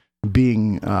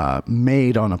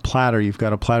made on a platter, you've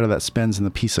got a platter that spins in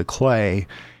the piece of clay.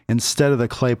 Instead of the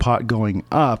clay pot going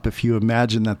up, if you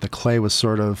imagine that the clay was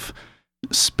sort of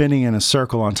spinning in a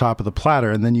circle on top of the platter,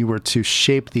 and then you were to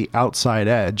shape the outside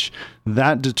edge,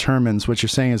 that determines what you're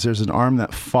saying is there's an arm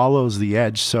that follows the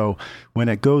edge. So when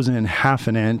it goes in half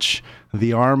an inch,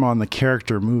 the arm on the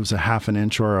character moves a half an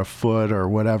inch or a foot or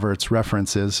whatever its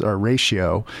reference is or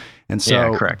ratio. And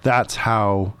so that's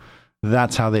how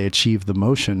they achieve the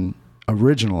motion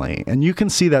originally. And you can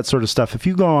see that sort of stuff if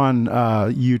you go on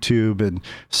YouTube and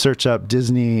search up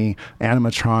Disney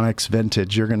animatronics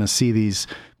vintage. You're going to see these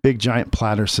big giant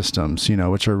platter systems,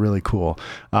 which are really cool.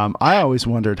 I always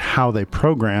wondered how they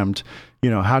programmed,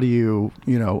 how do you,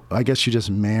 I guess you just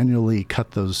manually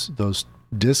cut those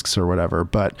discs or whatever.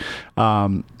 But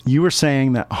you were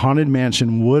saying that Haunted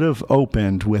Mansion would have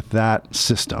opened with that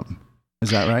system.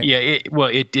 Is that right? Yeah.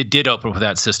 It did open with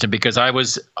that system because I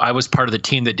was part of the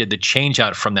team that did the change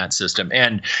out from that system.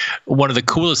 And one of the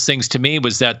coolest things to me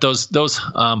was that those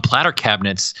platter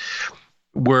cabinets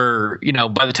were,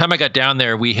 by the time I got down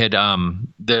there, we had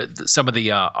some of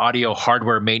the audio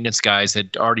hardware maintenance guys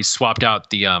had already swapped out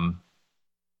the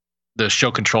show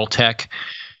control tech,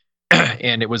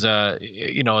 and it was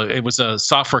a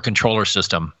software controller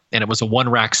system, and it was a one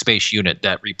rack space unit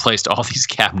that replaced all these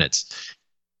cabinets.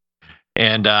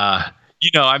 And the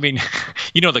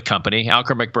company,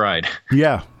 Alker McBride.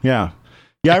 Yeah.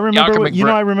 Yeah, I remember.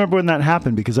 I remember when that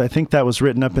happened because I think that was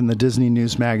written up in the Disney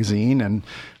News magazine, and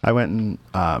I went and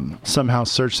somehow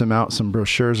searched them out, some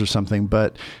brochures or something.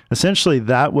 But essentially,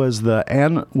 that was the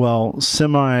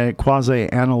quasi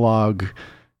analog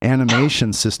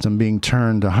animation system being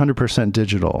turned 100%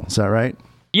 digital. Is that right?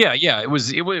 Yeah. It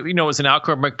was it was an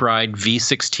Alcor McBride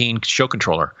V16 show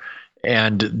controller,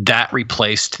 and that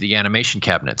replaced the animation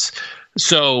cabinets.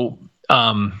 So.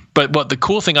 But what the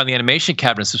cool thing on the animation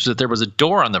cabinets was that there was a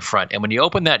door on the front, and when you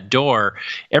open that door,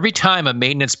 every time a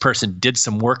maintenance person did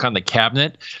some work on the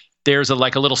cabinet, there's a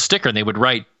little sticker, and they would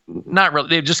write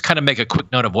they just kind of make a quick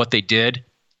note of what they did,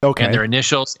 and their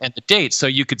initials and the date, so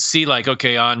you could see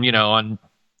on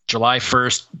July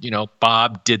 1st,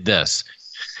 Bob did this.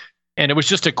 And it was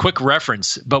just a quick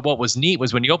reference. But what was neat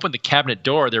was when you opened the cabinet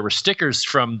door, there were stickers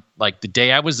from the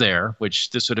day I was there, which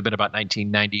this would have been about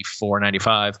 1994,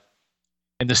 95.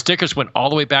 And the stickers went all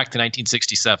the way back to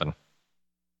 1967.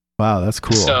 Wow, that's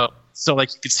cool. So you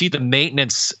could see the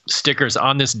maintenance stickers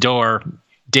on this door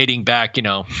dating back,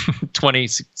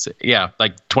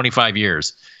 25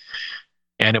 years.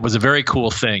 And it was a very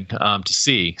cool thing to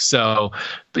see. So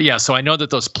I know that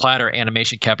those platter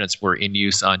animation cabinets were in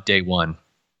use on day one.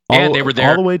 And they were there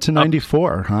all the way to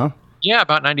 94, huh? Yeah,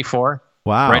 about 94.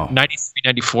 Wow. Right, 93,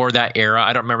 94, that era.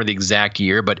 I don't remember the exact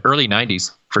year, but early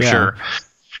 90s for sure.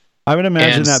 I would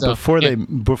imagine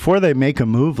before they make a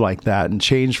move like that and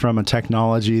change from a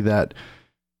technology that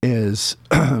is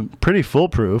pretty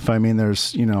foolproof. I mean,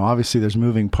 there's obviously there's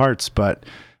moving parts, but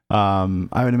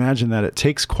I would imagine that it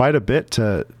takes quite a bit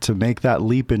to make that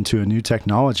leap into a new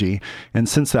technology. And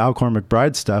since the Alcor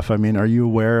McBride stuff, I mean, are you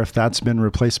aware if that's been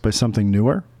replaced by something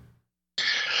newer?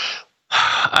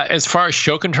 As far as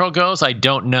show control goes, I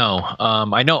don't know.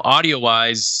 I know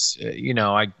audio-wise,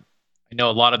 I know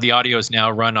a lot of the audios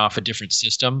now run off a different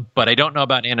system, but I don't know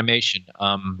about animation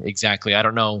exactly. I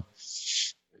don't know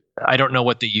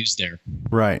what they use there.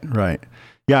 Right.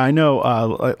 Yeah, I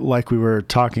know, like we were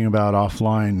talking about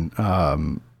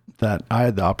offline, that I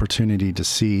had the opportunity to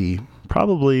see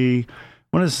probably,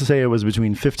 I wanted to say it was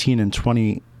between 15 and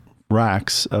 20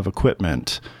 racks of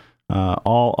equipment,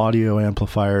 all audio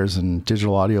amplifiers and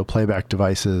digital audio playback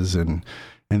devices and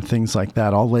things like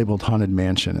that, all labeled Haunted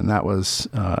Mansion. And that was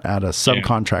at a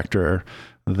subcontractor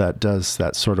that does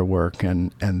that sort of work.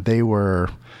 And they were,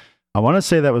 I want to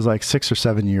say that was 6 or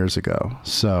 7 years ago.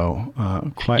 So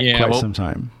quite some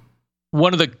time.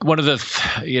 One of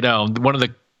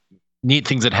the neat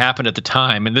things that happened at the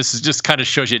time, and this is just kind of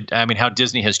shows you, how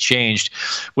Disney has changed,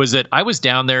 was that I was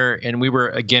down there and we were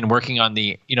again working on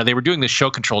they were doing the show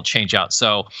control change out.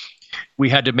 So we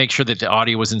had to make sure that the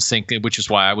audio was in sync, which is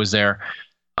why I was there.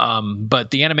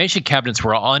 But the animation cabinets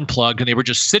were all unplugged and they were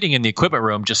just sitting in the equipment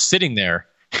room, just sitting there.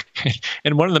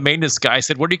 And one of the maintenance guys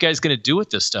said, "What are you guys going to do with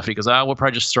this stuff?" He goes, "We'll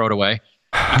probably just throw it away."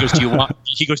 He goes, "Do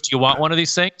you want one of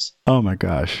these things?" Oh my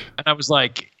gosh. And I was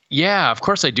like, "Yeah, of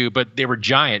course I do." But they were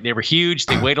giant. They were huge.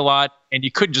 They weighed a lot and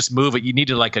you couldn't just move it. You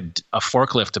needed a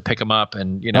forklift to pick them up.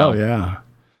 And, Oh yeah.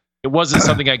 It wasn't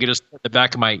something I could just put in the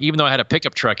back of even though I had a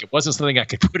pickup truck, it wasn't something I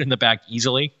could put in the back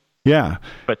easily. Yeah.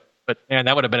 But man,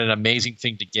 that would have been an amazing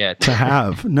thing to get. To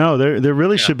have. No, there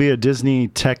really should be a Disney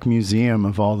tech museum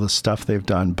of all the stuff they've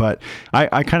done. But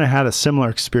I kind of had a similar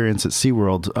experience at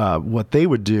SeaWorld. What they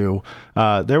would do,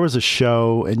 there was a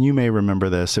show, and you may remember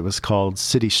this, it was called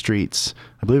City Streets.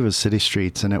 I believe it was City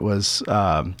Streets, and it was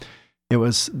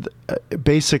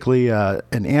basically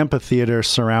an amphitheater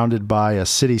surrounded by a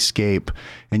cityscape,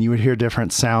 and you would hear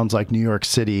different sounds like New York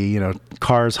City,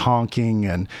 cars honking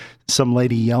and some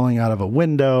lady yelling out of a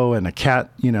window and a cat,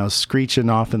 screeching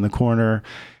off in the corner.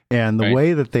 And the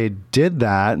way that they did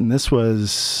that, and this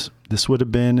would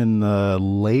have been in the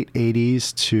late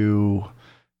 80s to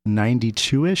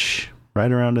 92-ish,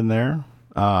 right around in there.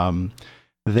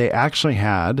 They actually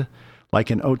had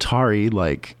an Otari,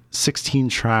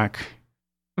 16-track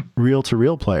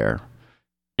reel-to-reel player.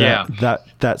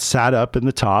 That sat up in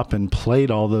the top and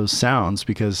played all those sounds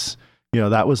because,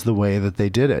 that was the way that they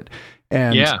did it.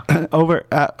 And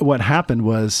what happened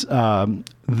was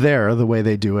the way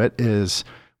they do it is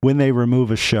when they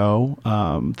remove a show,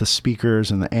 the speakers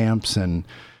and the amps and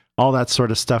all that sort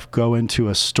of stuff go into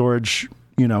a storage,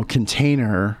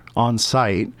 container on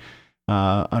site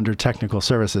under technical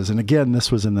services. And again,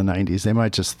 this was in the 90s. They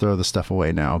might just throw the stuff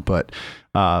away now. But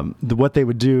what they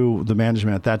would do, the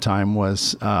management at that time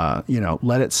was,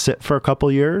 let it sit for a couple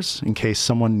years in case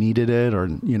someone needed it or,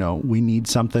 we need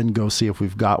something, go see if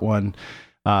we've got one.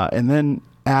 And then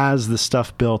as the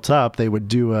stuff built up, they would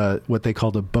do what they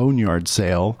called a boneyard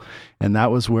sale. And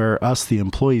that was where us, the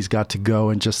employees, got to go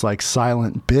and just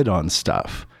silent bid on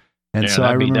stuff. And so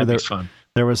I remember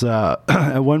There was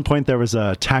at one point there was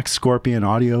a Tax Scorpion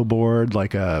audio board,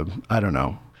 like a, I don't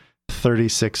know,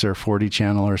 36 or 40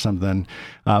 channel or something.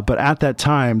 But at that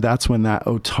time, that's when that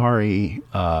Otari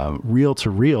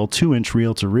reel-to-reel, 2-inch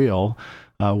reel-to-reel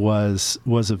was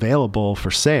available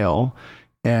for sale.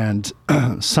 And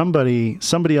somebody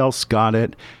else got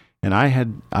it. And I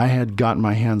had gotten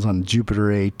my hands on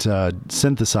Jupiter 8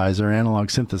 synthesizer, analog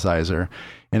synthesizer.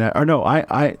 And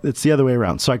it's the other way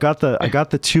around. So I got the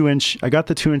 2-inch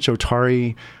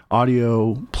Otari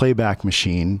audio playback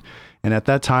machine. And at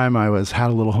that time I had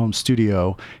a little home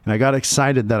studio, and I got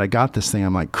excited that I got this thing.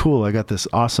 I'm like, cool, I got this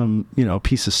awesome,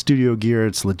 piece of studio gear.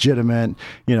 It's legitimate.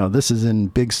 This is in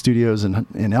big studios in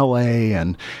LA,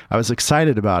 and I was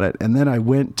excited about it. And then I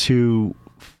went to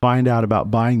find out about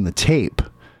buying the tape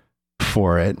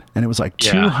for it, and it was like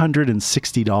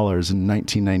 $260 in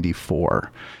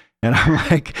 1994. And I'm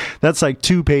like, that's like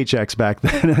 2 paychecks back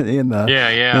then in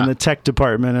the tech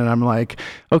department. And I'm like,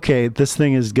 okay, this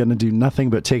thing is going to do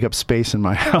nothing but take up space in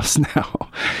my house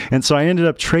now. And so I ended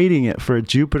up trading it for a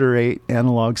Jupiter 8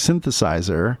 analog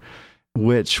synthesizer,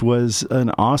 which was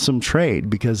an awesome trade,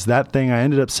 because I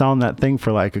ended up selling that thing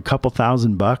for like a couple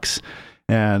 $1,000.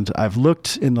 And I've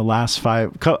looked in the last I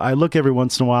look every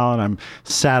once in a while, and I'm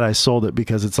sad I sold it,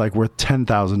 because it's like worth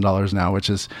 $10,000 now,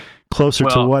 which is closer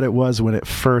to what it was when it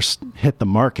first hit the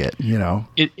market.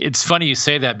 It's funny you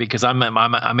say that, because I'm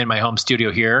in my home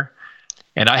studio here,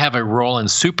 and I have a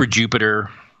Roland Super Jupiter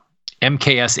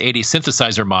MKS-80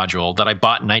 synthesizer module that I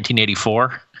bought in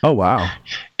 1984. Oh, wow.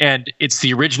 And it's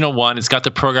the original one. It's got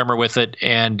the programmer with it.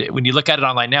 And when you look at it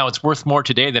online now, it's worth more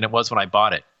today than it was when I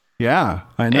bought it. Yeah,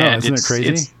 I know. And isn't it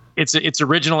crazy? It's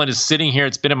original, and it's sitting here.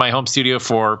 It's been in my home studio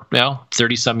for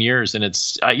 30 some years, and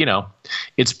it's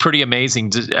it's pretty amazing.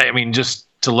 Just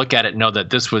to look at it and know that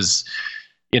this was,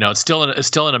 it's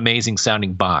still an amazing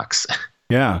sounding box.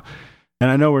 Yeah,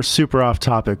 and I know we're super off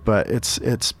topic, but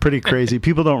it's pretty crazy.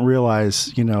 People don't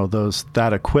realize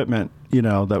that equipment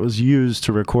that was used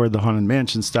to record the Haunted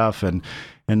Mansion stuff and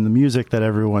the music that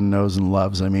everyone knows and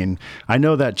loves. I mean, I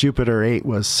know that Jupiter 8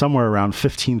 was somewhere around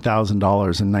 $15,000 in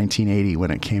 1980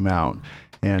 when it came out.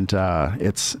 And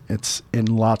it's in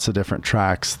lots of different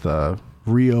tracks, the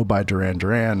Rio by Duran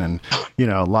Duran, and,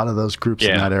 a lot of those groups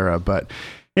in that era. But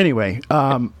anyway.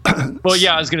 Well,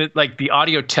 yeah, I was going to, like, the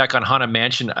audio tech on Haunted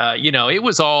Mansion, it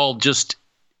was all just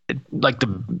like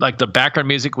the background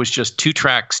music was just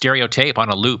 2-track stereo tape on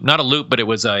a loop. Not a loop, but it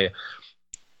was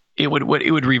it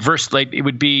would reverse, like they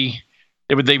would be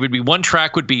one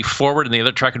track would be forward and the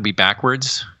other track would be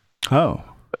backwards. Oh.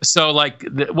 So like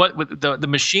the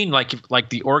machine, like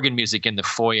the organ music in the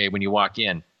foyer when you walk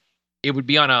in, it would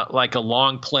be on a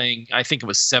long playing, I think it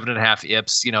was 7.5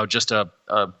 IPS, just a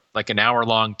like an hour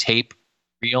long tape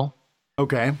reel.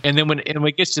 Okay. And then when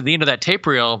it gets to the end of that tape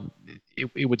reel,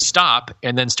 it would stop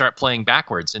and then start playing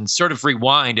backwards and sort of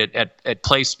rewind at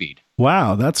play speed.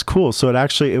 Wow, that's cool. So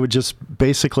it would just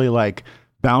basically like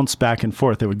bounce back and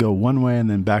forth. It would go one way and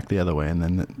then back the other way, and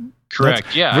then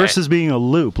correct. Yeah. Versus being a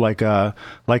loop, like a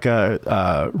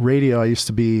radio. I used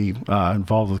to be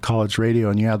involved with college radio,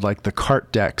 and you had like the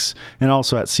cart decks, and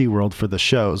also at SeaWorld for the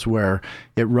shows, where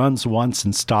it runs once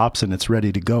and stops and it's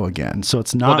ready to go again. So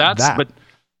it's not that.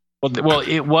 Well,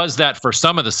 it was that for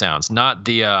some of the sounds, not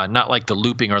like the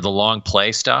looping or the long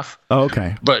play stuff. Oh,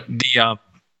 okay. But the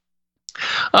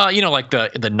like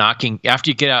the knocking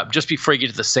after you get out, just before you get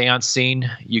to the seance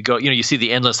scene, you go, you see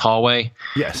the endless hallway.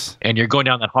 Yes. And you're going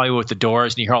down that hallway with the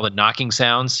doors, and you hear all the knocking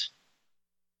sounds.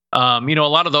 A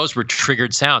lot of those were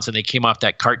triggered sounds, and they came off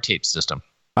that cart tape system.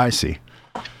 I see.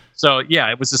 So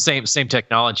yeah, it was the same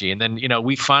technology, and then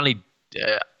we finally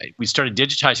we started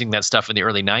digitizing that stuff in the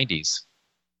early 90s.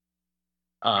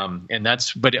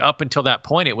 But up until that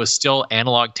point, it was still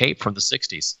analog tape from the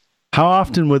 60s. How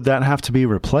often would that have to be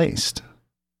replaced?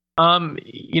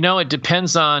 It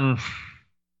depends on.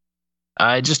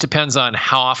 It just depends on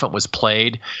how often it was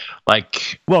played.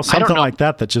 Something like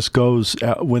that just goes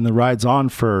when the ride's on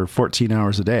for 14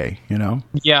 hours a day.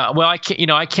 Yeah. Well, I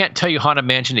can't tell you Haunted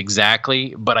Mansion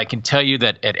exactly, but I can tell you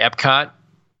that at Epcot,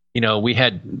 we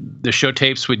had the show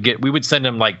tapes we would send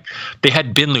them, they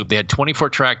had bin loop. They had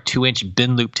 24-track 2-inch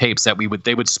bin loop tapes that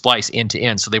they would splice end to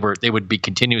end. So they would be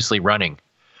continuously running.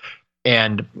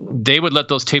 And they would let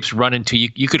those tapes run until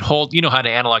you could hold, how to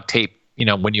analog tape,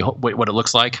 when what it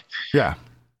looks like. Yeah.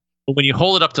 But when you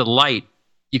hold it up to the light,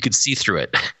 you could see through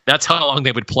it. That's how long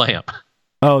they would play them.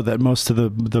 Oh, that most of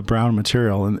the brown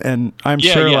material. And I'm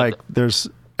sure there's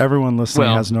everyone listening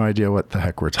has no idea what the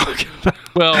heck we're talking about.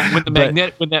 Well, when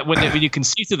when you can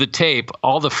see through the tape,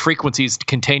 all the frequencies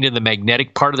contained in the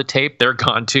magnetic part of the tape, they're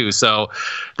gone too. So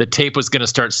the tape was going to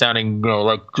start sounding,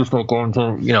 like just like going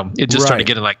to, it just started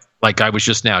getting like I was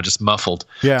just now, just muffled.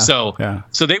 Yeah. So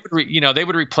they would they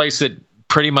would replace it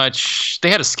pretty much. They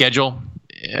had a schedule,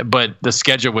 but the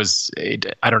schedule was,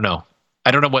 I don't know. I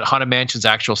don't know what Haunted Mansion's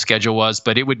actual schedule was,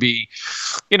 but it would be,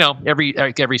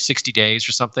 every 60 days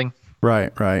or something.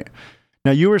 Right.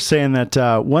 Now, you were saying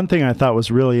that one thing I thought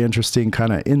was really interesting,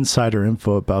 kind of insider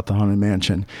info about the Haunted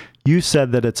Mansion. You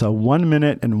said that it's a 1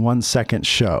 minute and 1 second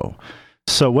show.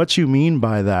 So what you mean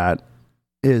by that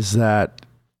is that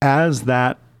as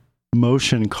that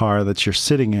motion car that you're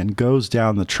sitting in goes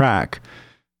down the track,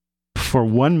 for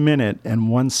 1 minute and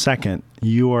 1 second,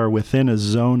 you are within a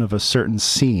zone of a certain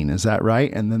scene. Is that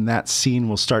right? And then that scene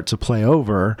will start to play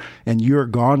over and you're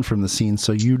gone from the scene.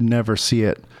 So you never see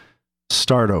it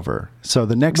start over. So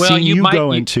the next scene you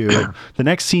go into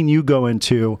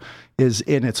is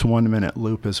in its 1 minute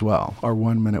loop as well, or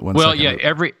 1 minute, 1 second. Well, yeah,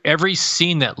 loop. Every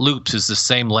scene that loops is the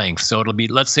same length. So it'll be,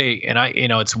 let's say,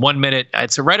 it's 1 minute,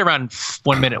 it's right around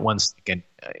 1 minute, 1 second.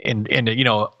 And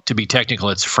to be technical,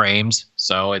 it's frames.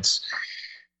 So it's,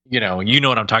 you know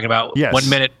what I'm talking about. Yes. 1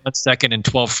 minute, 1 second, and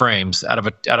 12 frames out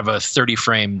of a 30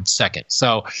 frame second.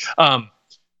 So,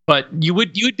 but you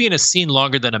would be in a scene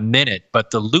longer than a minute,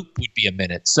 but the loop would be a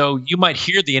minute. So you might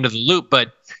hear the end of the loop,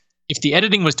 but if the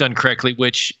editing was done correctly,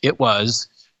 which it was,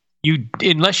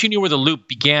 unless you knew where the loop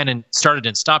began and started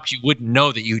and stopped, you wouldn't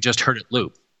know that you just heard it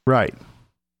loop. Right.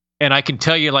 And I can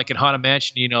tell you, like in Haunted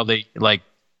Mansion, they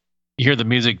you hear the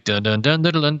music, dun dun dun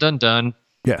dun dun dun dun.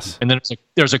 Yes. And then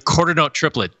there's a quarter note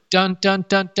triplet, dun dun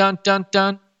dun dun dun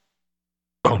dun.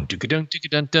 Boom, dun dun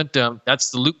dun dun dun. That's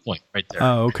the loop point right there.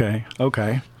 Oh,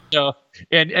 okay. So,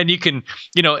 and you can,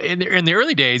 in the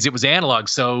early days, it was analog.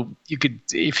 So you could,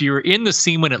 if you were in the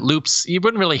scene when it loops, you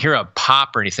wouldn't really hear a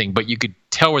pop or anything, but you could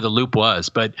tell where the loop was.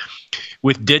 But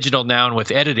with digital now and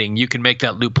with editing, you can make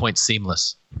that loop point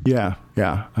seamless. Yeah,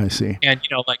 I see. And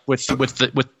like with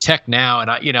tech now,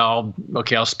 and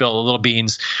I'll spill a little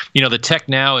beans. The tech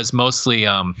now is mostly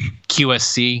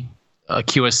QSC,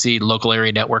 local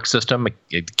area network system,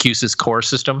 QSYS core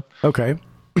system. Okay.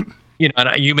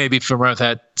 And you may be familiar with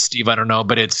that, Steve. I don't know,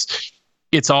 but it's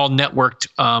all networked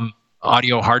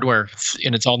audio hardware,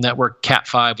 and it's all networked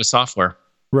Cat5 with software.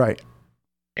 Right.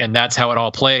 And that's how it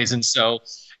all plays. And so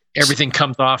everything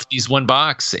comes off these one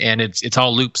box, and it's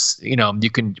all loops. You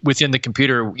can, within the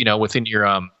computer, within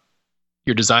your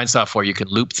design software, you can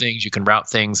loop things, you can route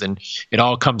things, and it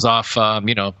all comes off.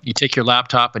 You take your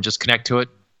laptop and just connect to it,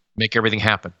 make everything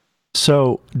happen.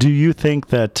 So, do you think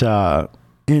that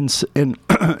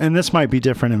and this might be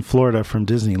different in Florida from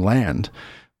Disneyland,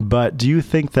 but do you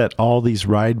think that all these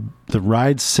the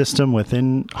ride system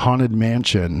within Haunted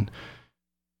Mansion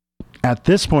at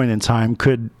this point in time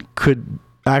could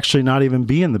actually not even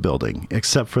be in the building,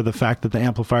 except for the fact that the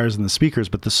amplifiers and the speakers,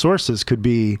 but the sources could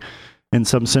be in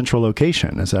some central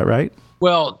location? Is that right?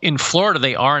 Well, in Florida,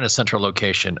 they are in a central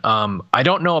location. I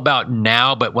don't know about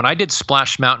now, but when I did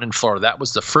Splash Mountain in Florida, that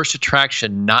was the first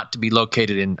attraction not to be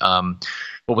located in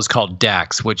what was called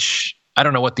DAX, which I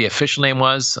don't know what the official name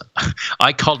was.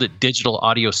 I called it Digital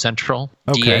Audio Central,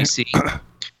 DAC.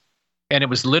 And it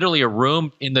was literally a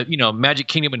room in the, Magic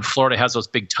Kingdom in Florida has those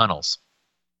big tunnels.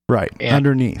 Right,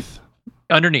 underneath.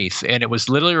 And it was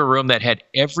literally a room that had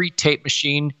every tape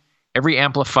machine, every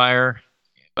amplifier.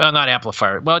 Well, not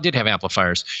amplifier. Well, it did have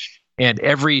amplifiers. And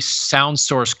every sound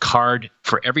source card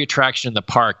for every attraction in the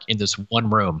park in this one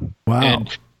room. Wow.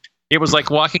 And it was like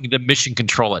walking into Mission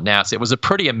Control at NASA. It was a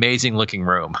pretty amazing looking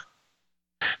room.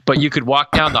 But you could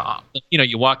walk down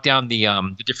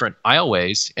the different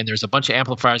aisleways, and there's a bunch of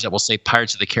amplifiers that will say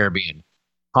Pirates of the Caribbean,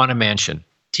 Haunted Mansion,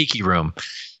 Tiki Room,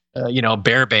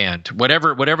 Bear Band,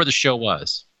 whatever the show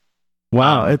was.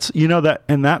 Wow, it's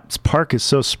that park is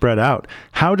so spread out.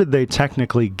 How did they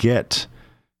technically get,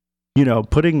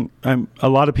 putting? A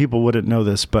lot of people wouldn't know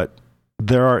this, but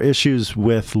there are issues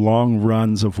with long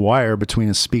runs of wire between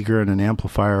a speaker and an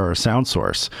amplifier or a sound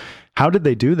source. How did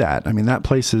they do that? I mean, that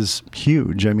place is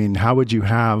huge. I mean, how would you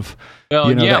have,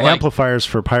 amplifiers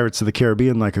for Pirates of the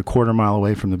Caribbean like a quarter mile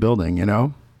away from the building?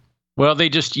 Well, they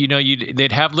just,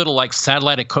 they'd have little like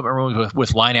satellite equipment rooms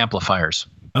with line amplifiers.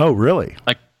 Oh, really?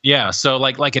 Yeah, so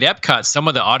like at Epcot, some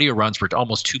of the audio runs were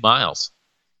almost 2 miles.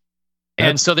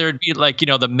 And so there'd be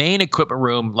the main equipment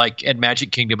room, like at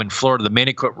Magic Kingdom in Florida, the main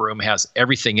equipment room has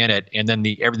everything in it, and then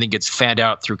everything gets fanned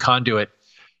out through conduit,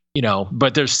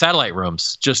 but there's satellite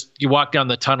rooms. Just you walk down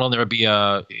the tunnel and there would be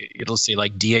it'll say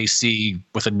like DAC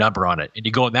with a number on it. And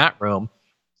you go in that room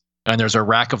and there's a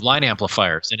rack of line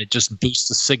amplifiers, and it just boosts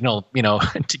the signal,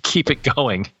 to keep it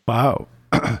going. Wow.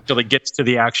 Till it gets to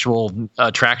the actual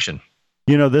attraction.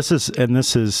 This is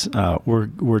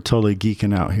we're totally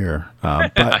geeking out here.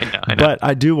 But I know. But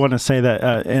I do want to say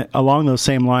that along those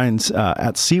same lines,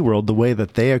 at SeaWorld, the way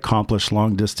that they accomplished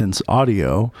long distance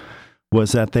audio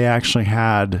was that they actually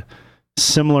had,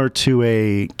 similar to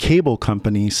a cable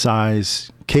company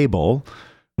size cable,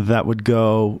 that would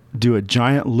go do a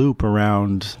giant loop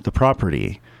around the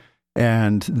property.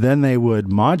 And then they would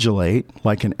modulate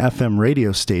like an FM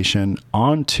radio station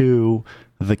onto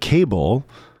the cable.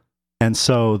 And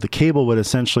so the cable would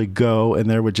essentially go, and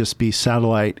there would just be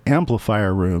satellite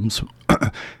amplifier rooms,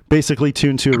 basically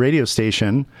tuned to a radio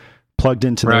station, plugged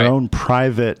into their own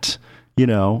private,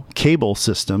 cable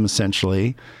system,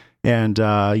 essentially. And,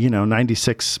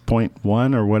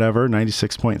 96.1 or whatever,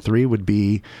 96.3 would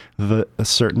be a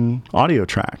certain audio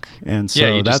track. And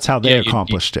so that's how they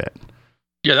accomplished it.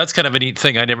 Yeah, that's kind of a neat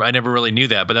thing. I never really knew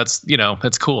that, but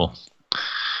that's cool.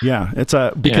 Yeah, it's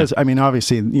because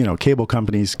obviously, cable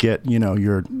companies get,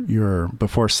 your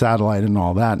before satellite and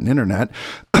all that and internet,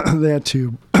 they had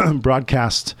to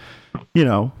broadcast,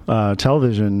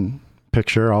 television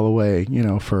picture all the way,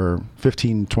 for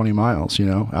 15, 20 miles,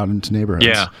 out into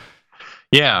neighborhoods.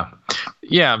 Yeah.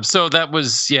 So that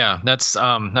was, that's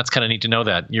kind of neat to know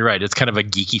that. You're right. It's kind of a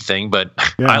geeky thing, but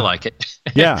I like it.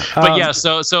 Yeah. But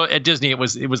so at Disney, it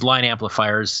was line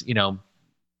amplifiers,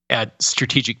 at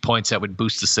strategic points that would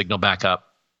boost the signal back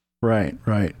up. Right.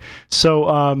 So,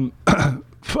 on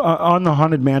the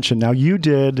Haunted Mansion, now you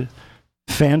did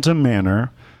Phantom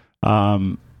Manor,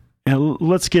 and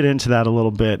let's get into that a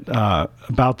little bit,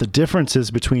 about the differences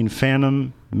between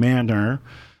Phantom Manor,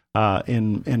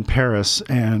 in Paris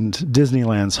and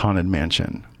Disneyland's Haunted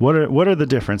Mansion. What are the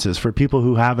differences for people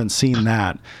who haven't seen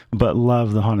that but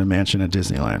love the Haunted Mansion at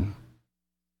Disneyland?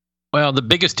 Well, the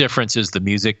biggest difference is the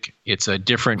music. It's a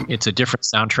different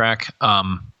soundtrack.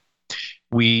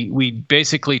 We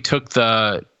basically took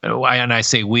the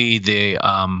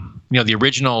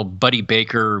original Buddy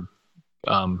Baker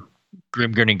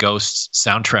Grim Grinning Ghosts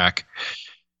soundtrack.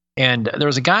 And there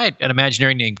was a guy at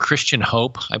Imagineering named Christian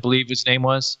Hope, I believe his name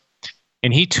was.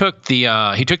 And he took the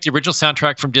original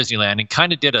soundtrack from Disneyland and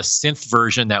kind of did a synth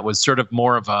version that was sort of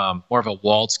more of a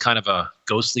waltz, kind of a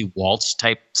ghostly waltz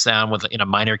type sound in a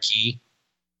minor key.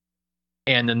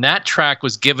 And then that track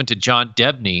was given to John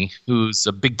Debney, who's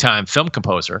a big time film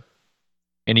composer.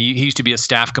 And he used to be a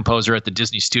staff composer at the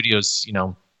Disney Studios,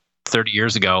 30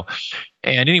 years ago.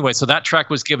 And anyway, so that track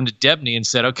was given to Debney and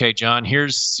said, okay, John,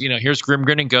 here's Grim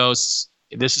Grinning Ghosts.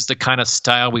 This is the kind of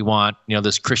style we want,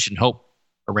 this Christian Hope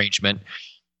arrangement,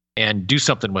 and do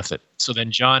something with it. So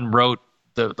then John wrote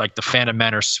the Phantom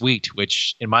Manor suite,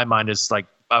 which in my mind is like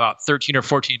about 13 or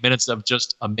 14 minutes of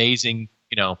just amazing,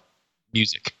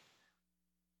 music.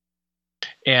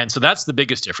 And so that's the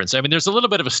biggest difference. I mean, there's a little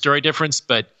bit of a story difference,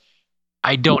 but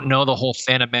I don't know the whole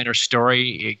Phantom Manor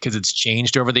story because it's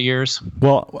changed over the years.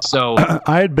 Well, so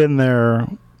I had been there.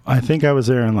 I think I was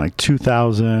there in like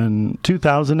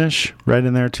 2000-ish, right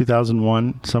in there,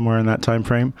 2001, somewhere in that time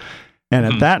frame. And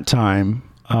at that time,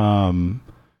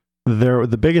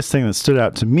 the biggest thing that stood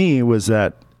out to me was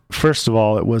that, first of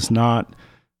all, it was not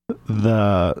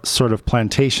the sort of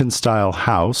plantation style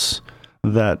house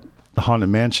that the Haunted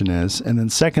Mansion is. And then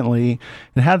secondly,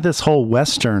 it had this whole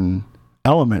Western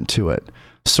element to it.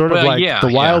 Sort of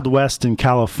the Wild West in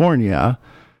California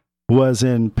was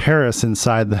in Paris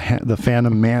inside the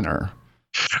Phantom Manor.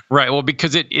 Right. Well,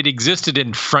 because it existed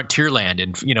in Frontierland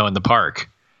in the park.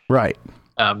 Right.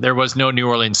 There was no New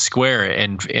Orleans Square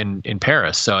in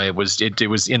Paris, so it was in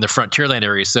the Frontierland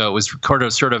area. So it was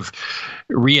sort of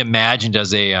reimagined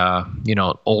as a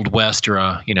Old West or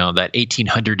that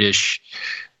 1800-ish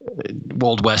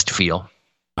Old West feel.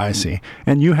 I see.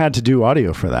 And you had to do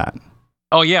audio for that.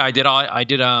 Oh yeah, I did.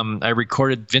 I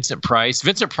recorded Vincent Price.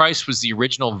 Vincent Price was the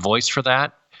original voice for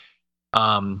that.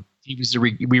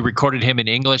 We recorded him in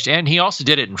English, and he also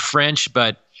did it in French,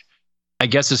 but I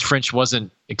guess his French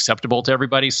wasn't acceptable to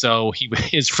everybody, so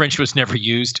his French was never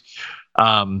used.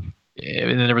 And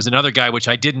then there was another guy, which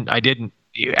I didn't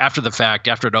after the fact,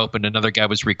 after it opened, another guy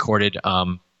was recorded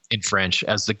in French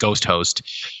as the ghost host.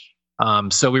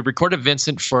 So we recorded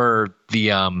Vincent for the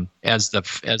as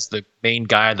the main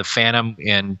guy, the Phantom,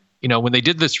 and when they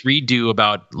did this redo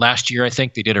about last year, I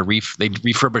think they did they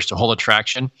refurbished a whole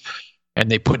attraction. And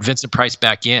they put Vincent Price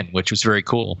back in, which was very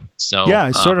cool. So yeah,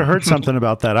 I sort of heard something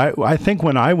about that. I think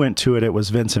when I went to it, it was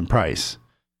Vincent Price.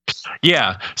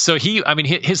 Yeah. So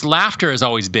his laughter has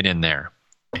always been in there.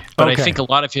 But I think a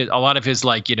lot of his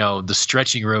like, the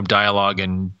stretching room dialogue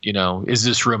and, is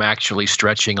this room actually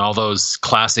stretching? All those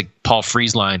classic Paul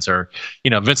Frees lines are,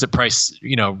 Vincent Price,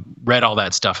 read all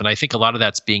that stuff. And I think a lot of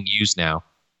that's being used now.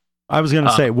 I was going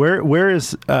to say, where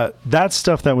is that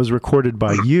stuff that was recorded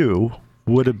by you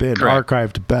would have been Correct.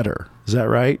 archived better? Is that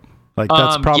right? Like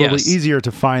that's probably yes. easier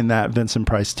to find that Vincent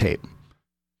Price tape.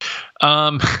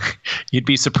 You'd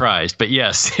be surprised, but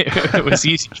yes, it was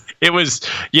easy. It was,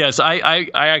 yes. I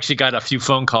actually got a few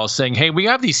phone calls saying, "Hey, we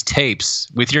have these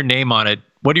tapes with your name on it.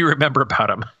 What do you remember about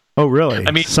them?" Oh, really?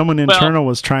 I mean, someone internal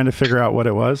was trying to figure out what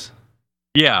it was.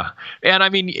 Yeah. And I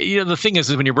mean, the thing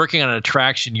is when you're working on an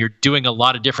attraction, you're doing a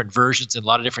lot of different versions and a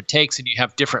lot of different takes, and you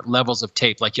have different levels of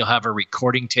tape. Like you'll have a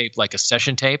recording tape, like a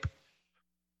session tape.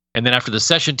 And then after the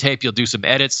session tape, you'll do some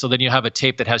edits. So then you have a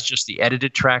tape that has just the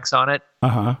edited tracks on it.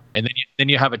 Uh-huh. And then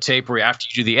you have a tape where after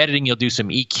you do the editing, you'll do some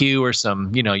EQ or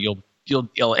some,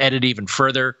 you'll edit even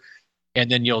further.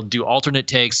 And then you'll do alternate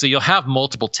takes. So you'll have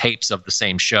multiple tapes of the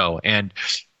same show. And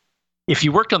if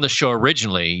you worked on the show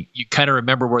originally, you kind of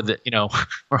remember where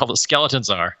where all the skeletons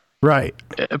are. Right.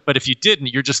 But if you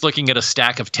didn't, you're just looking at a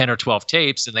stack of 10 or 12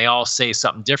 tapes and they all say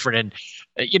something different. And,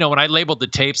 when I labeled the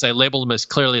tapes, I labeled them as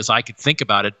clearly as I could think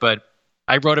about it, but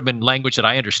I wrote them in language that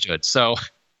I understood. So,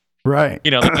 right.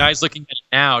 The guys looking at it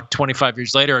now, 25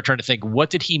 years later, are trying to think, what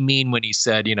did he mean when he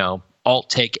said, alt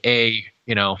take A,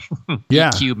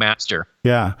 EQ master?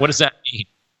 Yeah. What does that mean?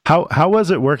 How was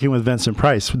it working with Vincent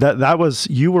Price? That was,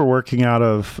 you were working out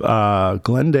of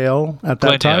Glendale at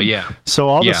that time? Yeah. So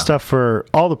all the stuff for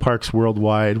all the parks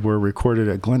worldwide were recorded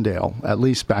at Glendale, at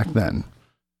least back then.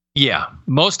 Yeah,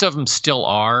 most of them still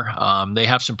are. They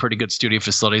have some pretty good studio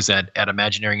facilities at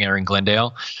Imagineering Air in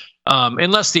Glendale.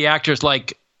 Unless the actors,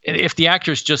 if the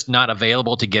actor's just not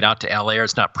available to get out to LA or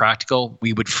it's not practical,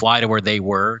 we would fly to where they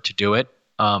were to do it.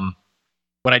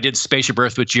 When I did Spaceship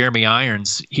Earth with Jeremy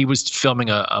Irons, he was filming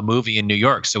a movie in New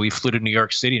York. So we flew to New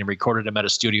York City and recorded him at a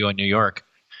studio in New York.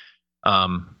 I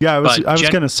was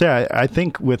going to say, I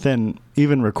think within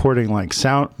even recording like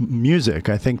sound music,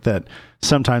 I think that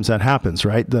sometimes that happens,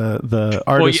 right? The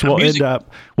artist will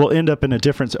end up in a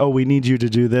different. Oh, we need you to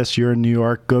do this. You're in New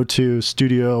York. Go to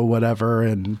studio, whatever,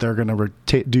 and they're going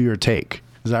to do your take.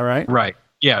 Is that right? Right.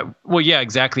 Yeah. Well, yeah,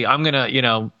 exactly. I'm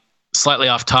gonna, slightly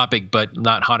off topic, but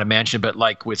not Haunted Mansion, but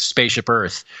like with Spaceship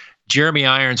Earth, Jeremy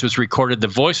Irons was recorded. The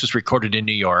voice was recorded in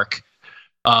New York.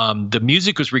 The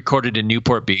music was recorded in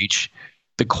Newport Beach.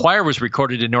 The choir was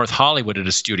recorded in North Hollywood at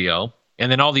a studio.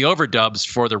 And then all the overdubs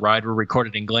for the ride were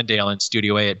recorded in Glendale and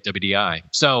Studio A at WDI.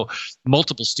 So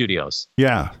multiple studios.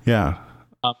 Yeah, yeah.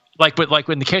 Like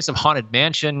in the case of Haunted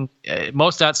Mansion,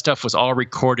 most of that stuff was all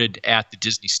recorded at the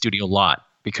Disney Studio lot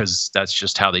because that's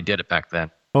just how they did it back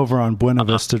then. Over on Buena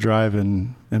Vista Drive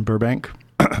in Burbank.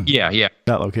 Yeah.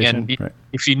 That location. And right.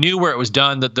 if you knew where it was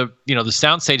done, the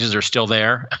sound stages are still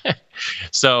there.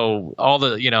 So all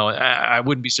the, I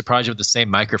wouldn't be surprised if the same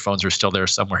microphones are still there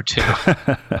somewhere too.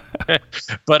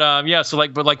 But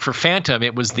so for Phantom,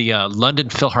 it was the London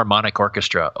Philharmonic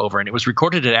Orchestra over, and it was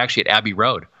recorded at Abbey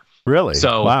Road. Really?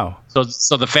 So wow. So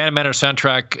the Phantom Manor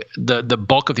soundtrack, the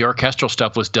bulk of the orchestral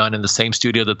stuff was done in the same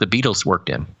studio that the Beatles worked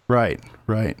in. Right.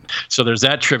 So there's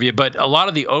that trivia, but a lot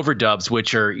of the overdubs,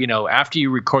 which are, after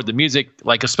you record the music,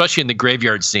 like especially in the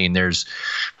graveyard scene, there's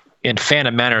in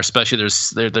Phantom Manor, especially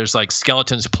there's like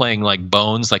skeletons playing like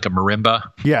bones, like a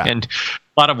marimba. Yeah. And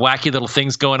a lot of wacky little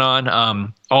things going on.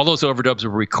 All those overdubs were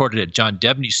recorded at John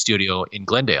Debney's studio in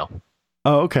Glendale.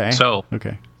 Oh, okay. So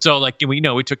like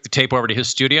we took the tape over to his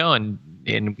studio and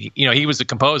he was the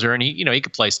composer and he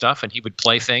could play stuff and he would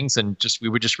play things and we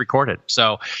would just record it.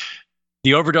 So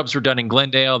the overdubs were done in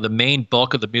Glendale. The main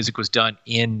bulk of the music was done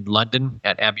in London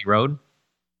at Abbey Road.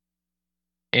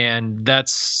 And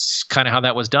that's kind of how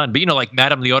that was done. But, like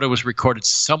Madame Leota was recorded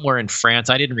somewhere in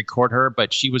France. I didn't record her,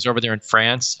 but she was over there in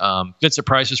France. Vincent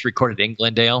Price was recorded in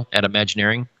Glendale at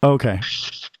Imagineering. Okay.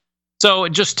 So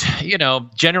just,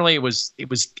 generally it was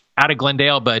out of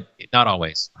Glendale, but not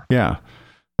always. Yeah.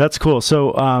 That's cool.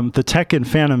 So the tech in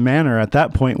Phantom Manor at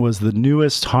that point was the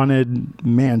newest haunted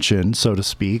mansion, so to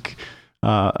speak,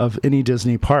 of any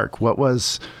Disney park. What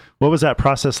was that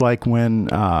process like when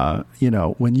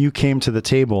you came to the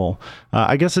table?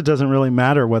 I guess it doesn't really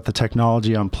matter what the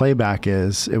technology on playback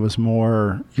is. It was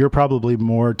you're probably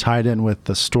more tied in with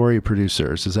the story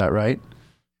producers. Is that right?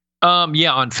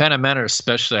 Yeah, on Phantom Manor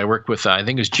especially, I worked with, I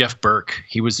think it was Jeff Burke.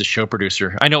 He was the show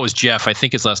producer. I know it was Jeff. I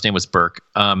think his last name was Burke.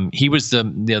 He was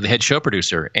the head show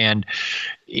producer, and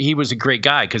he was a great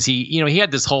guy because he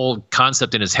had this whole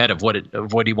concept in his head of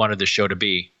what he wanted the show to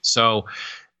be. So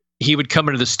he would come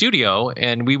into the studio,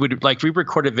 and we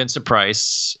recorded Vincent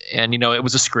Price, and it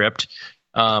was a script.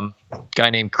 guy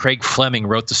named Craig Fleming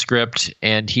wrote the script,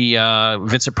 and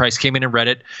Vincent Price came in and read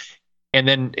it, and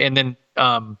then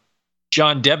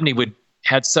John Debney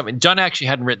had something. John actually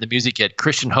hadn't written the music yet.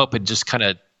 Christian Hope had just kind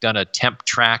of done a temp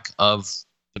track of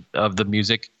the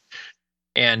music,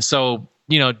 and so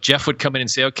Jeff would come in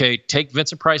and say, "Okay, take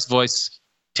Vincent Price's voice,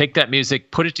 take that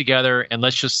music, put it together, and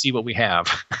let's just see what we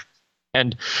have."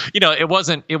 And it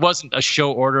wasn't a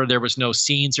show order. There was no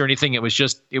scenes or anything. It was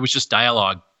just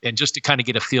dialogue, and just to kind of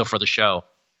get a feel for the show.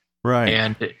 Right.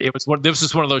 And this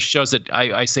was one of those shows that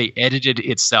I say edited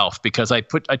itself, because I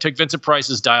took Vincent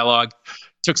Price's dialogue,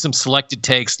 took some selected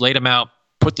takes, laid them out,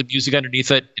 put the music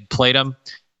underneath it, and played them,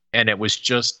 and it was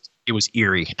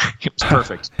eerie. It was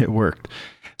perfect. It worked.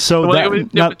 So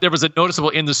there was a noticeable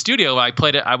in the studio. I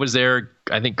played it. I was there.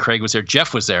 I think Craig was there.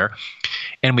 Jeff was there,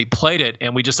 and we played it.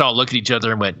 And we just all looked at each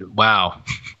other and went, "Wow,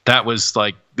 that was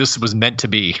like this was meant to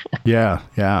be." Yeah,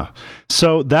 yeah.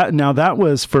 So that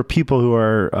was for people who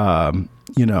are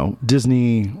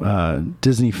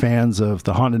Disney fans of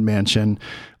the Haunted Mansion.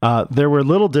 There were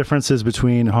little differences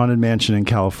between Haunted Mansion in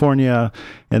California,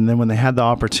 and then when they had the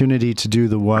opportunity to do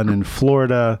the one in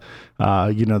Florida,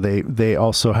 they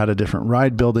also had a different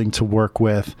ride building to work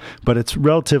with, but it's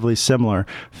relatively similar.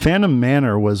 Phantom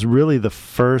Manor was really the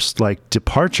first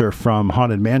departure from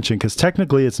Haunted Mansion, because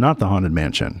technically it's not the Haunted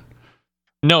Mansion.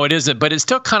 No, it isn't, but it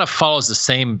still kind of follows the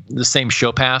same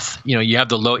show path. You have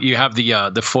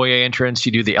the foyer entrance,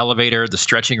 you do the elevator, the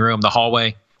stretching room, the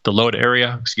hallway, the load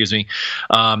area, excuse me,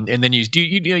 and then you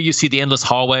see the endless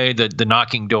hallway, the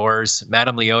knocking doors,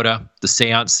 Madame Leota, the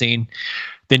seance scene.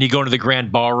 Then you go into the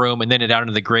grand ballroom, and then out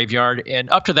into the graveyard. And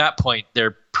up to that point,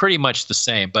 they're pretty much the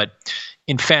same. But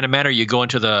in Phantom Manor, you go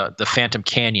into the Phantom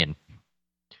Canyon,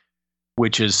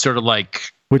 which is sort of like...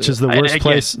 Which is the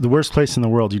worst place in the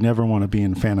world. You never want to be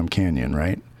in Phantom Canyon,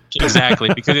 right?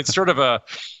 Exactly, because it's sort of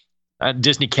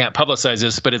Disney can't publicize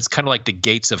this, but it's kind of like the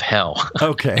gates of hell.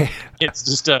 Okay. It's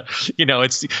just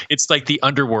it's like the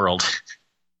underworld.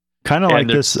 Kind of like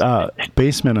this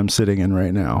basement I'm sitting in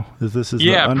right now. This is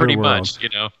the underworld. Pretty much.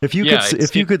 If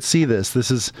you could see this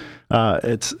is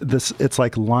it's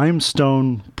like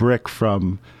limestone brick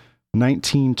from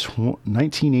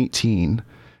 1918,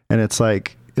 and it's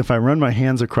like, if I run my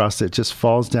hands across it, it just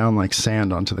falls down like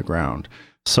sand onto the ground.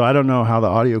 So I don't know how the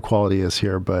audio quality is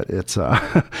here, but it's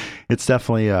it's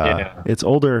definitely it's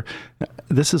older.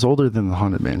 This is older than the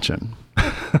Haunted Mansion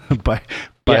by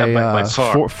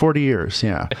far. 40 years.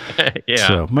 Yeah. Yeah.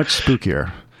 So much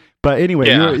spookier. But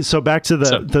anyway, so back to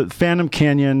the Phantom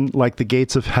Canyon, like the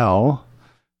gates of hell.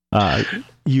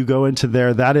 You go into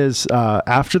there. That is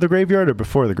after the graveyard or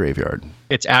before the graveyard?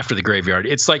 It's after the graveyard.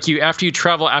 It's like after you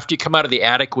come out of the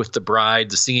attic with the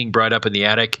singing bride up in the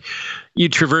attic, you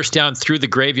traverse down through the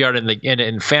graveyard, and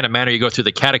in Phantom Manor, you go through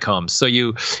the catacombs. So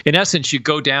in essence, you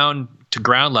go down to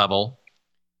ground level,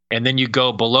 and then you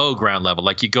go below ground level,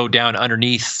 like you go down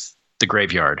underneath the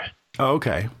graveyard. Oh,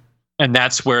 okay. And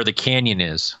that's where the canyon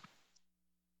is.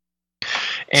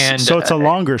 And so it's a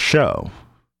longer show.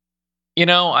 I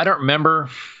don't remember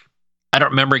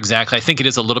exactly. I think it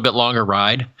is a little bit longer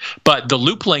ride, but the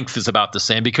loop length is about the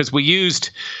same, because we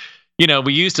used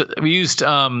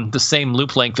the same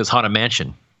loop length as Haunted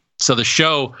Mansion. So the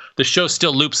show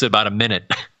still loops at about a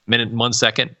minute and 1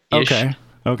 second. Okay.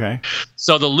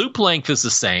 So the loop length is the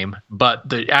same, but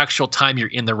the actual time you're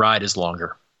in the ride is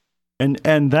longer.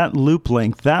 And that loop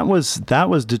length, that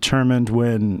was determined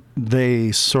when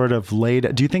they sort of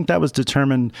laid. Do you think that was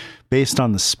determined based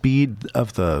on the speed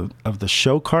of the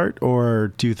show cart,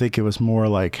 or do you think it was more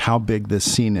like how big this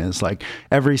scene is? Like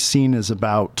every scene is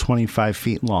about 25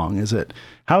 feet long.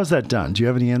 How is that done? Do you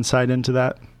have any insight into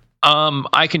that?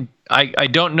 I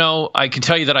don't know. I can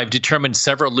tell you that I've determined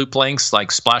several loop lengths,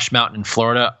 like Splash Mountain in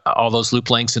Florida, all those loop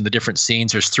lengths in the different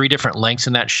scenes. There's 3 different lengths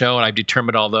in that show, and I've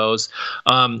determined all those.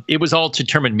 It was all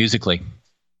determined musically.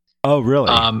 Oh,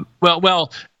 really?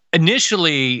 Well,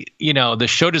 initially, the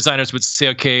show designers would say,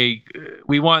 okay,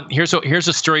 here's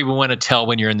a story we want to tell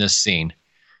when you're in this scene.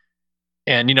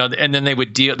 And, and then they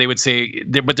would say,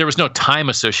 but there was no time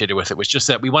associated with it. It was just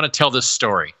that we want to tell this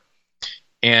story.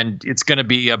 And it's going to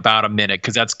be about a minute,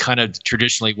 because that's kind of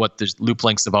traditionally what the loop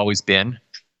lengths have always been.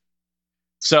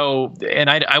 So, and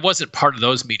I wasn't part of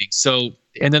those meetings. So,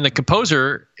 and then the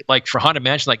composer, like for Haunted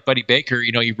Mansion, like Buddy Baker,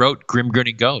 he wrote Grim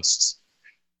Grinning Ghosts,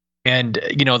 and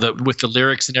with the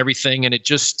lyrics and everything, and it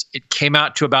came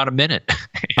out to about a minute.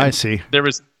 I see. There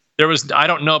was I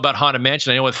don't know about Haunted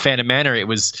Mansion. I know with Phantom Manor, it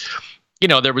was,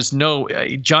 there was no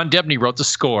John Debney wrote the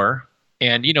score.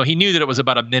 And, he knew that it was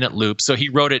about a minute loop. So he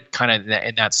wrote it kind of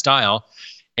in that style.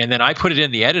 And then I put it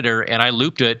in the editor and I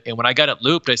looped it. And when I got it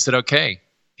looped, I said, okay,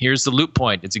 Here's the loop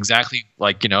point. It's exactly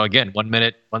like, again, 1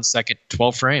 minute, 1 second,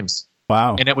 12 frames.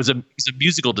 Wow. And it was a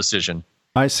musical decision.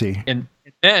 I see. And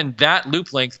then that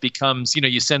loop length becomes,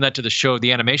 you send that to the show,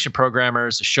 the animation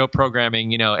programmers, the show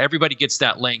programming, everybody gets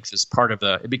that length as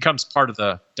it becomes part of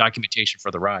the documentation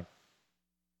for the ride.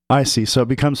 I see. So it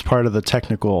becomes part of the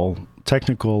technical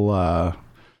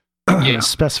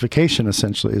specification,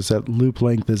 essentially, is that loop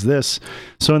length is this.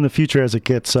 So in the future, as it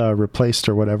gets replaced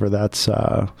or whatever, that's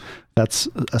a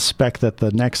spec that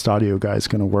the next audio guy is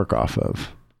going to work off of.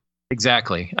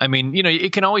 Exactly. I mean,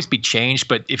 it can always be changed,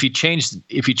 but if you change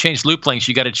loop lengths,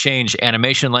 you got to change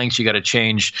animation lengths, you got to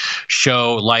change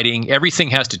show lighting. Everything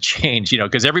has to change,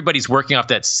 because everybody's working off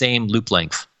that same loop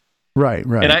length. Right.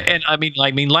 And I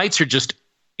mean, lights are just,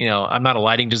 I'm not a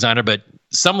lighting designer, but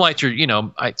some lights are,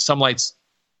 some lights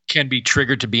can be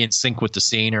triggered to be in sync with the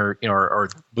scene or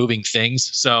moving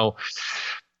things. So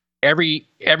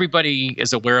everybody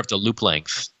is aware of the loop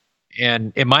length.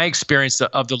 And in my experience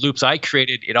of the loops I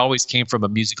created, it always came from a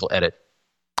musical edit.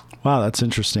 Wow, that's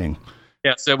interesting.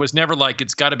 Yeah, so it was never like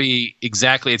it's got to be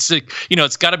exactly. It's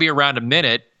it's got to be around a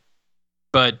minute,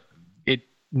 but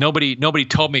nobody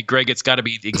told me, Greg, it's got to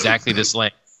be exactly this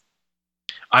length.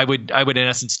 I would in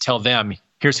essence tell them,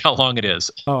 here's how long it is.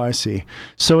 Oh, I see.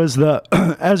 So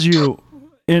as you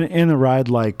in a ride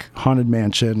like Haunted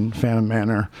Mansion, Phantom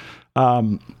Manor,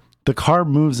 the car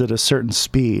moves at a certain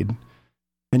speed.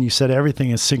 And you said everything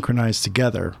is synchronized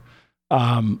together.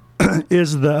 Are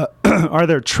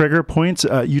there trigger points?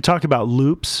 You talk about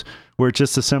loops where it's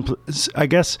just a simple, I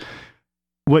guess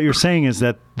what you're saying is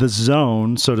that the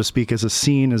zone, so to speak, as a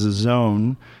scene, as a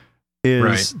zone,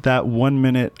 is right. That 1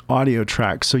 minute audio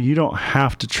track. So you don't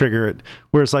have to trigger it.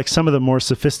 Whereas like some of the more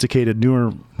sophisticated,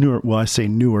 newer, well, I say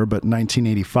newer, but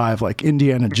 1985, like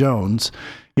Indiana Jones,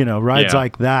 rides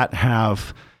like that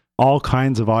have all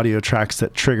kinds of audio tracks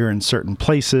that trigger in certain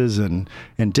places and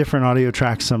different audio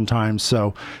tracks sometimes.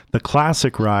 So the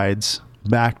classic rides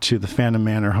back to the Phantom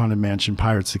Manor, Haunted Mansion,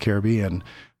 Pirates of the Caribbean,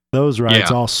 those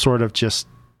rides all sort of just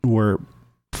were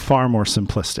far more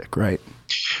simplistic, right?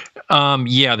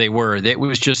 Yeah, they were. It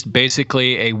was just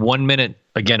basically a 1 minute,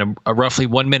 again, a roughly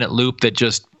 1 minute loop that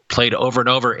just played over and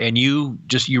over, and you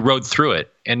rode through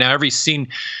it. And now every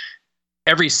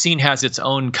scene has its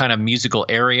own kind of musical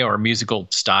area or musical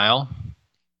style,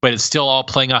 but it's still all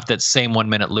playing off that same 1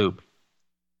 minute loop.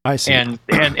 I see. And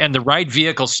the ride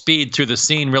vehicle speed through the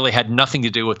scene really had nothing to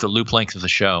do with the loop length of the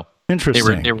show.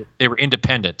 Interesting. They were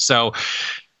independent. So,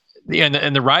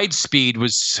 and the ride speed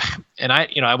was, and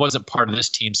I wasn't part of this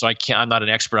team, so I'm not an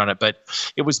expert on it, but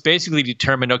it was basically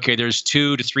determined, okay, there's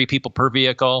 2 to 3 people per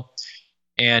vehicle.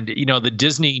 And, the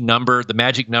Disney number, the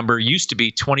magic number used to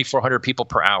be 2,400 people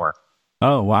per hour.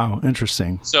 Oh, wow.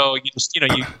 Interesting. So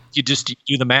you just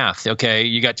do the math. Okay.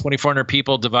 You got 2,400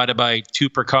 people divided by 2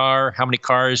 per car. How many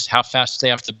cars, how fast do they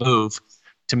have to move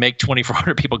to make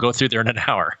 2,400 people go through there in an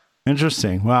hour?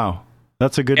 Interesting. Wow.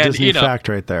 That's a good Disney fact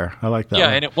right there. I like that. Yeah.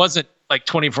 one. And it wasn't like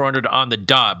 2,400 on the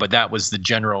dot, but that was the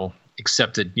general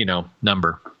accepted,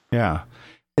 number. Yeah.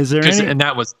 Is there any, and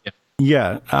that was,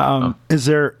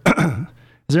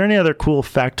 Is there any other cool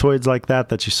factoids like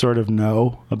that you sort of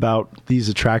know about these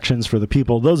attractions for the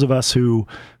people, those of us who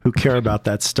care about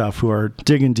that stuff, who are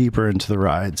digging deeper into the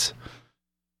rides?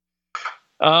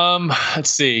 Let's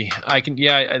see.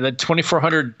 The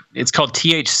 2,400, it's called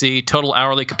THC, total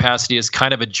hourly capacity, is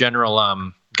kind of a general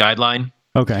guideline.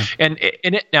 Okay. And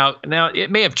it now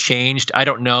it may have changed. I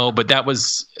don't know, but that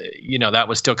was, that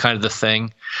was still kind of the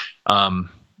thing.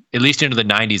 At least into the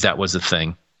 90s, that was the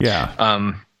thing.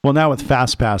 Yeah. Well, now with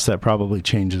FastPass, that probably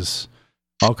changes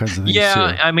all kinds of things. Yeah, too.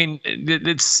 I mean,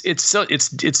 it's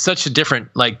such a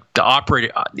different, like the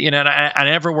operator. And I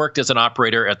never worked as an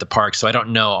operator at the park, so I don't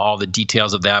know all the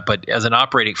details of that. But as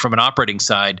from an operating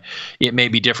side, it may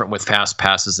be different with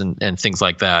FastPasses and things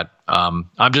like that. I'm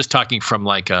just talking from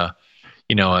like a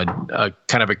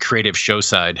kind of a creative show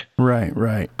side.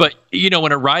 Right. But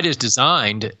when a ride is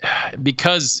designed,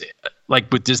 because like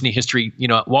with Disney history,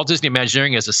 Walt Disney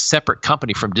Imagineering is a separate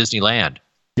company from Disneyland.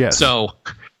 Yes. So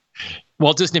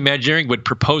Walt Disney Imagineering would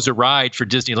propose a ride for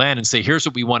Disneyland and say, here's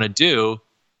what we want to do.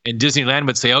 And Disneyland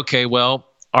would say, okay, well,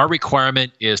 our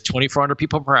requirement is 2,400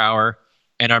 people per hour,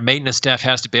 and our maintenance staff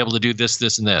has to be able to do this,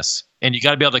 this, and this. And you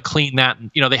got to be able to clean that.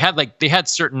 And, they had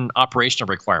certain operational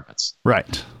requirements.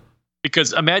 Right.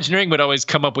 Because Imagineering would always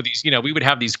come up with these, we would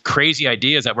have these crazy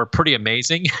ideas that were pretty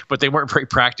amazing, but they weren't very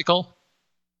practical.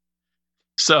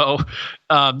 So,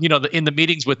 in the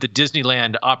meetings with the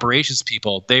Disneyland operations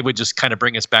people, they would just kind of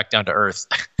bring us back down to earth.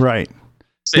 Right.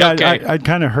 Okay. I'd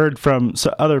kind of heard from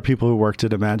other people who worked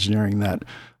at Imagineering that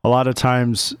a lot of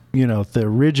times, the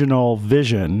original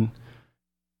vision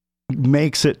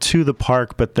makes it to the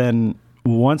park, but then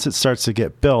once it starts to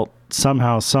get built,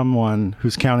 somehow someone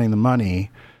who's counting the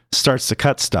money starts to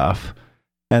cut stuff,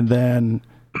 and then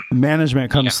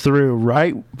management comes through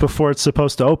right before it's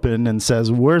supposed to open and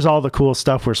says, where's all the cool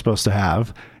stuff we're supposed to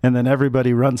have? And then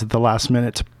everybody runs at the last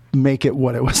minute to make it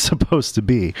what it was supposed to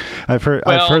be. I've heard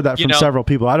that from several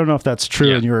people. I don't know if that's true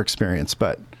in your experience,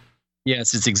 but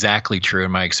yes, it's exactly true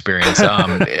in my experience.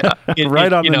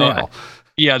 Right on the nail.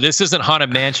 Yeah, this isn't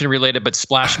Haunted Mansion related, but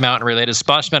Splash Mountain related.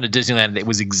 Splash Mountain at Disneyland, it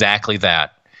was exactly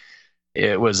that.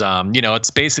 It was,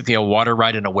 it's basically a water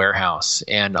ride in a warehouse,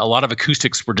 and a lot of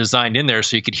acoustics were designed in there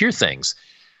so you could hear things.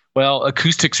 Well,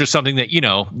 acoustics are something that,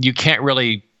 you can't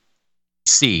really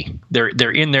see. They're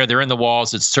in there, they're in the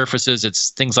walls, it's surfaces, it's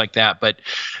things like that, but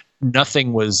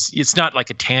it's not like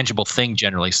a tangible thing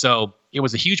generally. So it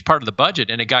was a huge part of the budget,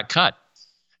 and it got cut.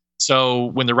 So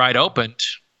when the ride opened,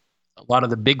 a lot of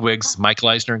the bigwigs, Michael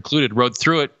Eisner included, rode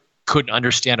through it, couldn't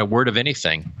understand a word of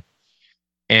anything.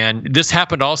 And this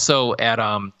happened also at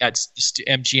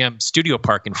MGM Studio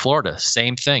Park in Florida.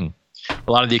 Same thing.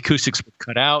 A lot of the acoustics were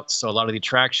cut out, so a lot of the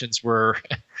attractions were,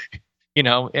 I'm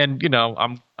not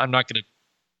going to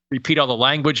repeat all the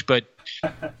language, but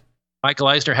Michael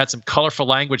Eisner had some colorful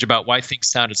language about why things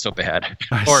sounded so bad.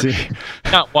 I see.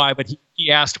 Not why, but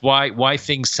he asked why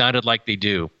things sounded like they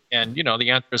do, and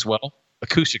the answer is, well,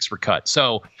 acoustics were cut.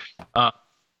 So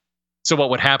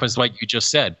what would happen is, like you just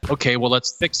said, okay, well,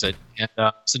 let's fix it. And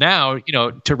so now,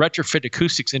 to retrofit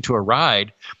acoustics into a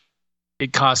ride,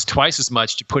 it costs twice as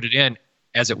much to put it in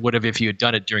as it would have if you had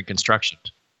done it during construction.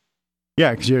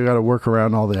 Yeah, because you got to work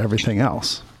around everything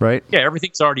else, right? Yeah,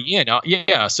 everything's already in.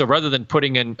 Yeah, so rather than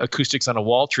putting in acoustics on a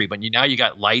wall treatment, now you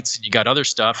got lights and you got other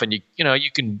stuff, and you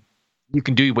can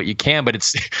do what you can, but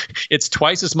it's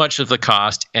twice as much of the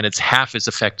cost, and it's half as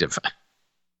effective.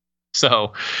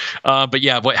 So, but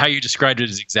yeah, how you described it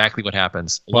is exactly what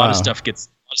happens. A lot of stuff gets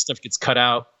cut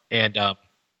out, and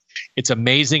it's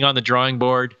amazing on the drawing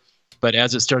board. But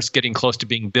as it starts getting close to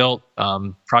being built,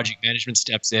 project management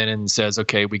steps in and says,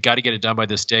 "Okay, we got to get it done by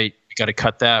this date. We got to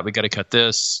cut that. We got to cut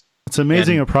this." It's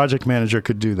amazing a project manager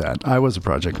could do that. I was a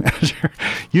project manager.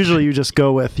 Usually, you just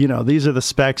go with, these are the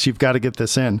specs. You've got to get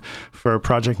this in. For a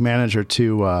project manager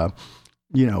to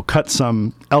cut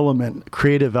some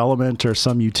creative element or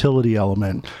some utility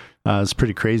element is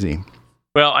pretty crazy.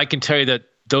 Well, I can tell you that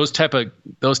those type of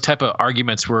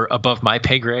arguments were above my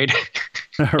pay grade.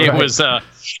 Right.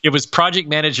 It was project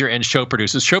manager and show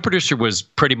producer. Show producer was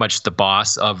pretty much the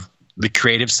boss of the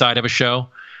creative side of a show,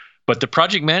 but the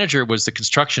project manager was the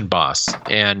construction boss,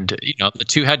 and the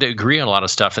two had to agree on a lot of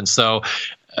stuff. And so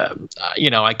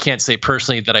I can't say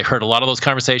personally that I heard a lot of those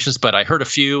conversations, but I heard a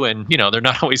few, and they're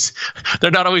not always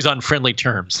on friendly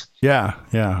terms. Yeah,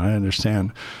 I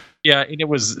understand. Yeah, and it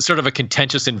was sort of a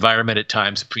contentious environment at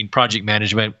times between project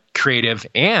management, creative,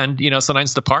 and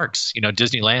sometimes the parks,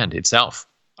 Disneyland itself,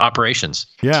 operations.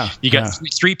 Yeah, you got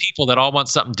three people that all want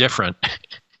something different,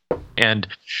 and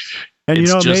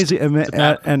amazing.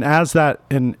 And as that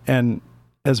and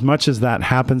as much as that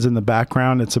happens in the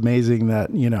background, it's amazing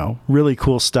that, really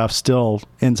cool stuff still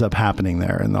ends up happening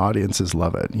there, and the audiences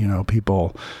love it.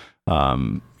 People,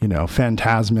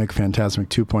 Phantasmic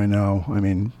 2.0. I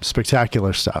mean,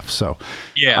 spectacular stuff. So,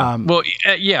 yeah.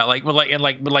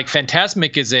 Like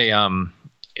Phantasmic is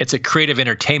it's a creative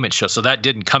entertainment show. So that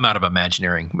didn't come out of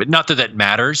Imagineering, but not that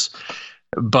matters.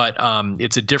 But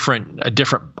it's a different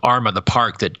arm of the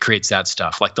park that creates that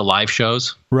stuff, like the live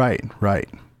shows. Right.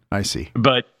 I see.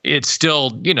 But it's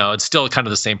still, it's still kind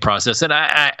of the same process. And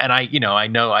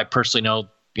I personally know,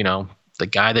 the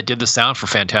guy that did the sound for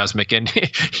Phantasmic, and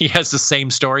he has the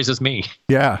same stories as me.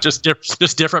 Yeah. Just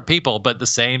different people, but the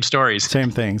same stories.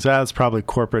 Same things. That's probably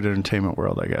corporate entertainment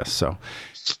world, I guess. So,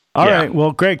 all right.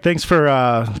 Well, Greg, thanks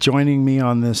for joining me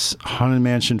on this Haunted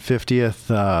Mansion 50th.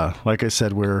 Like I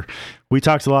said, we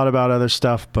talked a lot about other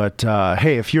stuff, but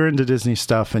hey, if you're into Disney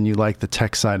stuff and you like the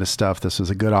tech side of stuff, this was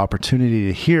a good opportunity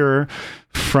to hear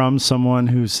from someone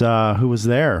who was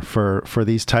there for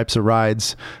these types of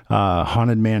rides.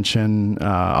 Haunted Mansion,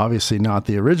 obviously not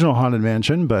the original Haunted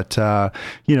Mansion, but to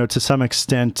some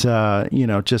extent,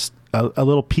 just a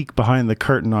little peek behind the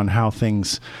curtain on how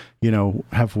things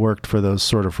have worked for those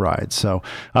sort of rides. So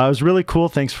it was really cool.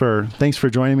 Thanks for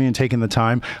joining me and taking the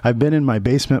time. I've been in my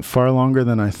basement far longer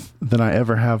than I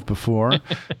ever have before.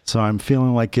 So I'm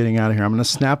feeling like getting out of here. I'm going to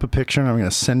snap a picture and I'm going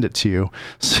to send it to you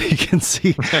so you can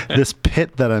see this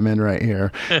pit that I'm in right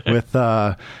here with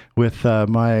my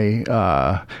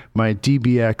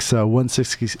DBX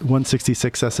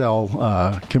 166 SL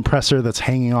compressor that's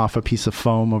hanging off a piece of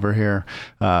foam over here.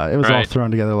 It was all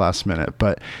thrown together last minute,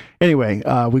 but anyway,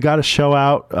 we got a show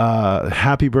out.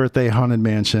 Happy birthday, Haunted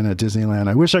Mansion at Disneyland.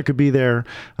 I wish I could be there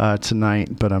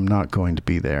tonight, but I'm not going to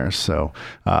be there. So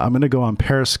I'm going to go on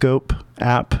Periscope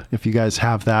app. If you guys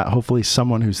have that, hopefully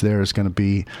someone who's there is going to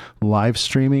be live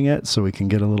streaming it so we can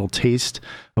get a little taste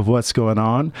of what's going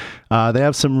on. They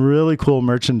have some really cool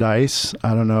merchandise.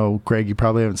 I don't know, Greg, you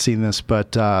probably haven't seen this,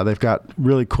 but they've got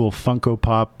really cool Funko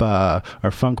Pop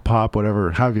or Funk Pop,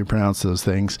 whatever, however you pronounce those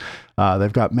things.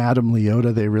 They've got Madame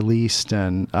Leota they released,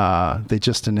 and they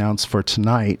just announced for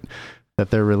tonight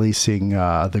that they're releasing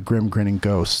the Grim Grinning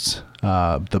Ghosts,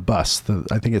 the bus.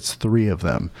 I think it's 3 of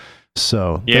them.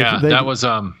 So that was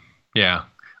yeah.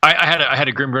 I had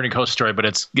a Grim Grinning Ghost story, but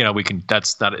it's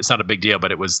it's not a big deal,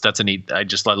 but that's a neat. I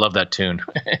love that tune.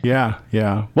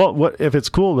 yeah. Well, what if it's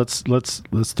cool? Let's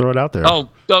throw it out there.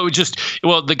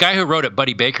 The guy who wrote it,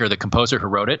 Buddy Baker, the composer who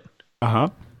wrote it.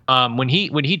 When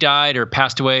he died or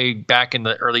passed away back in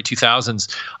the early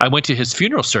 2000s, I went to his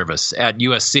funeral service at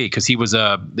USC because he was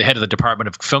the head of the Department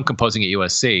of Film Composing at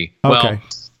USC. Okay. Well,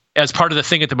 as part of the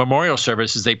thing at the memorial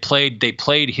services, they played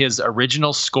his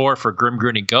original score for Grim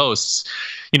Grinning Ghosts,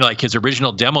 like his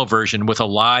original demo version with a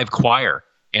live choir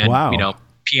and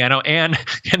piano, and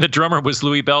the drummer was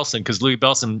Louis Belson, because Louis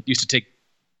Belson used to take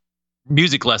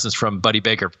music lessons from Buddy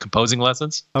Baker, composing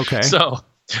lessons. Okay. So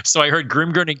I heard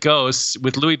Grim Grinning Ghosts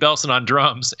with Louis Belson on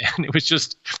drums, and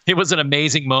it was an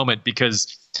amazing moment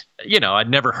because, I'd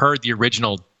never heard the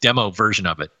original demo version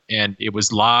of it, and it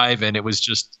was live, and it was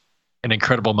just an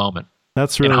incredible moment.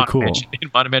 That's really cool. In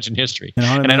Haunted Mansion history.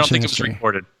 And I don't think it was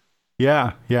recorded.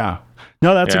 Yeah.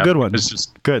 No, that's a good one. It's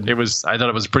just good. I thought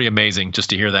it was pretty amazing just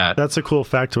to hear that. That's a cool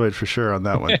factoid for sure on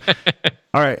that one.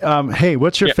 All right. Hey,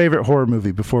 what's your favorite horror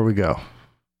movie before we go?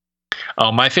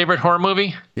 Oh, my favorite horror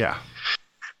movie? Yeah.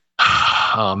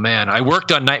 Oh man, I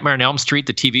worked on Nightmare on Elm Street,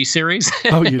 the TV series.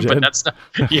 Oh, you did? But that's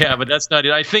not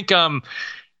it. I think I'm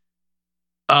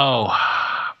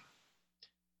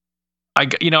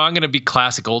going to be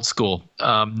classic, old school.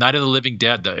 Night of the Living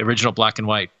Dead, the original black and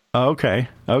white. Okay.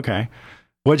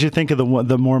 What'd you think of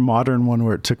the more modern one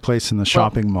where it took place in the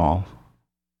shopping mall?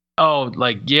 Oh,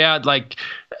 I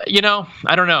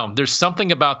don't know. There's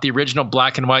something about the original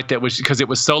black and white that was, because it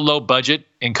was so low budget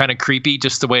and kind of creepy,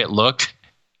 just the way it looked.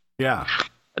 Yeah.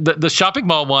 The shopping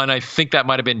mall one, I think that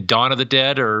might have been Dawn of the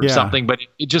Dead or something, but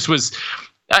it just was.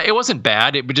 It wasn't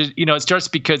bad. It just,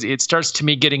 it starts to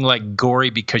me getting like gory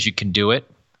because you can do it.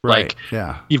 Right.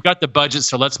 Like, you've got the budget,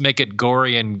 so let's make it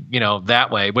gory and that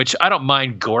way. Which I don't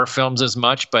mind gore films as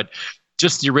much, but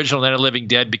just the original Night of the Living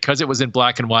Dead, because it was in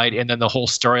black and white, and then the whole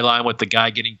storyline with the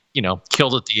guy getting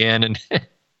killed at the end, and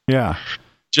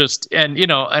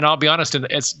and I'll be honest, and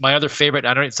it's my other favorite.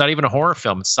 It's not even a horror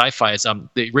film; it's sci-fi. It's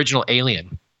the original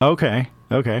Alien. Okay.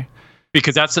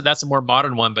 Because that's a more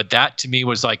modern one, but that to me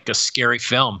was like a scary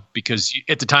film because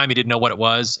at the time you didn't know what it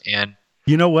was, and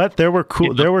you know what? There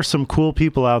were some cool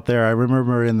people out there. I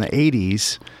remember in the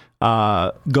 80s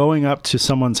going up to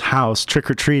someone's house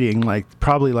trick or treating,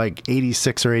 probably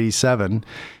 86 or 87,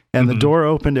 and the door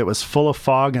opened. It was full of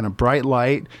fog and a bright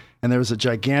light, and there was a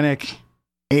gigantic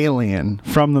alien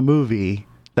from the movie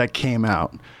that came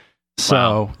out.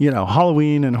 So,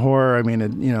 Halloween and horror, I mean,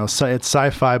 it's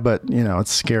sci-fi, but,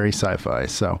 it's scary sci-fi.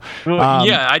 So,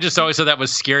 I just always thought that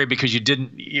was scary because for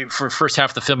the first half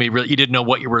of the film, you didn't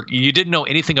know you didn't know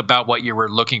anything about what you were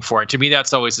looking for. And to me,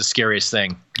 that's always the scariest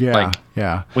thing.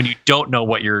 Yeah. When you don't know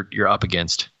what you're up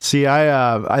against. See,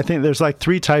 I think there's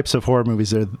 3 types of horror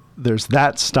movies. There's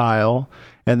that style.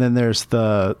 And then there's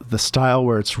the style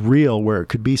where it's real, where it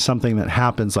could be something that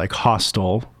happens like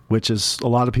Hostel, which is, a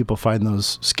lot of people find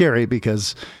those scary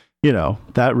because,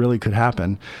 that really could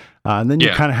happen. And then you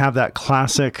kind of have that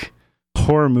classic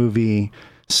horror movie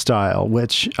style,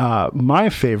 which my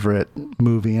favorite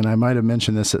movie, and I might have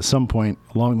mentioned this at some point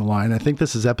along the line, I think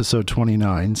this is episode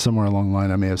 29, somewhere along the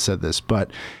line I may have said this,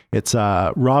 but it's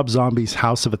Rob Zombie's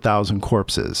House of a Thousand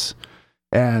Corpses.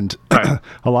 And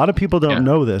a lot of people don't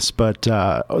know this, but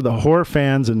the horror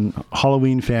fans and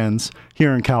Halloween fans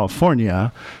here in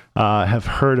California have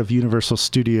heard of Universal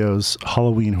Studios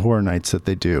Halloween Horror Nights that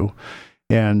they do.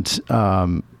 And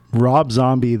Rob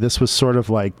Zombie, this was sort of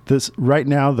like this right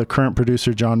now, the current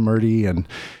producer, John Murdy and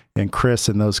Chris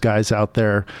and those guys out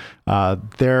there,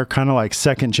 they're kind of like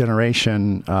second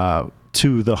generation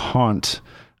to the haunt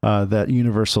that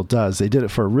Universal does. They did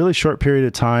it for a really short period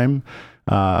of time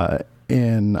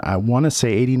in, I want to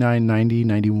say 89, 90,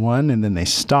 91, and then they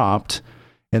stopped.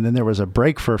 And then there was a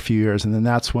break for a few years, and then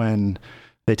that's when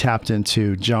they tapped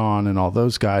into John and all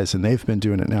those guys, and they've been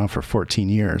doing it now for 14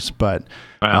 years. But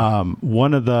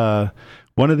one of the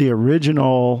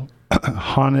original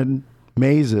Haunted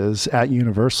mazes at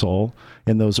Universal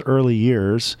in those early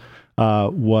years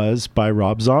was by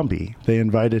Rob Zombie. They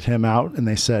invited him out and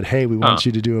they said, hey, we want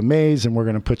you to do a maze and we're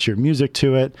going to put your music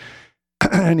to it.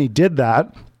 And he did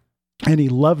that and he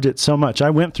loved it so much. I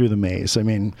went through the maze. I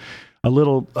mean, a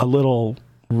little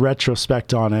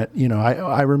retrospect on it. You know,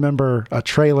 I remember a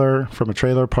trailer from a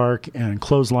trailer park and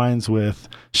clotheslines with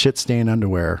shit stained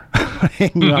underwear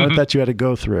hanging out that you had to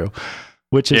go through,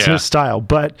 which is his style.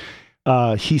 But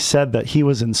he said that he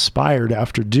was inspired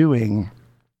after doing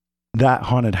that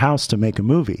haunted house to make a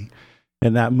movie.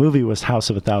 And that movie was House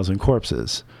of a Thousand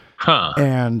Corpses. Huh.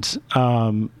 And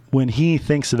when he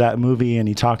thinks of that movie and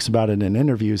he talks about it in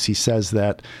interviews, he says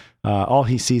that all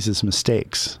he sees is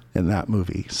mistakes in that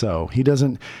movie. So he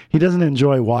doesn't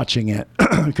enjoy watching it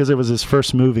because it was his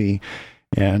first movie.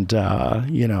 And,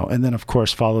 and then of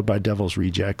course, followed by Devil's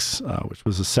Rejects, which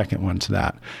was the second one to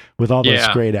that, with all those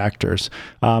great actors.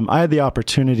 I had the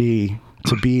opportunity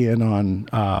to be in on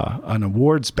an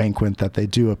awards banquet that they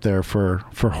do up there for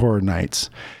horror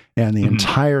nights. And the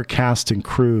entire cast and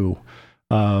crew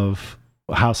of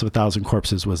House of a Thousand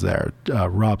Corpses was there.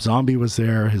 Rob Zombie was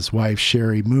there. His wife,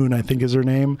 Sherry Moon, I think is her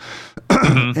name.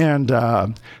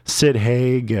 And Sid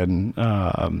Haig and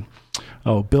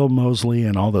Bill Moseley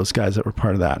and all those guys that were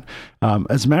part of that.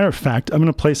 As a matter of fact, I'm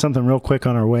going to play something real quick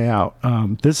on our way out.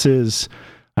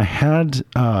 I had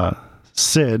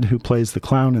Sid, who plays the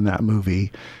clown in that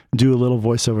movie, do a little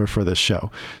voiceover for this show.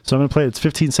 So I'm going to play it. It's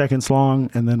 15 seconds long,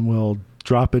 and then we'll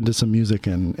drop into some music,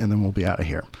 and then we'll be out of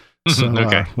here. So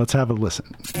let's have a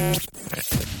listen.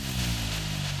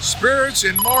 Spirits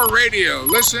and More Radio.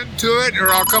 Listen to it, or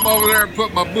I'll come over there and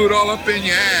put my boot all up in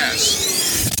your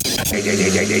ass.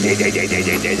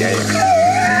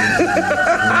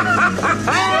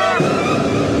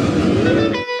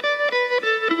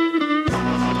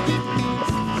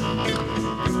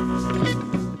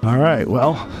 All right,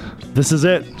 well, this is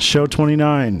it. Show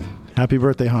 29. Happy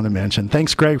birthday, Haunted Mansion.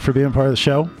 Thanks, Greg, for being part of the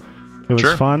show. It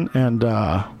was fun, and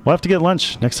we'll have to get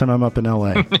lunch next time I'm up in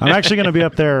LA. I'm actually going to be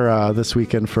up there this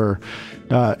weekend for,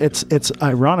 it's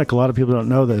ironic, a lot of people don't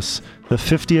know this, the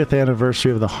 50th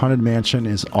anniversary of the Haunted Mansion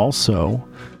is also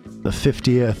the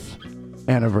 50th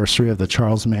anniversary of the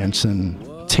Charles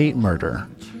Manson Tate murder.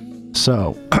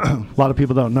 So a lot of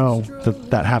people don't know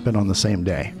that happened on the same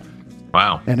day.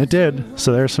 Wow. And it did.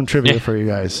 So there's some trivia for you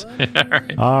guys.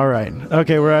 All right.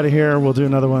 Okay, we're out of here. We'll do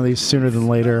another one of these sooner than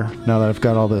later, now that I've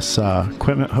got all this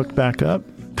equipment hooked back up.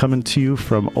 Coming to you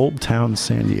from Old Town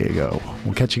San Diego.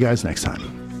 We'll catch you guys next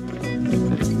time.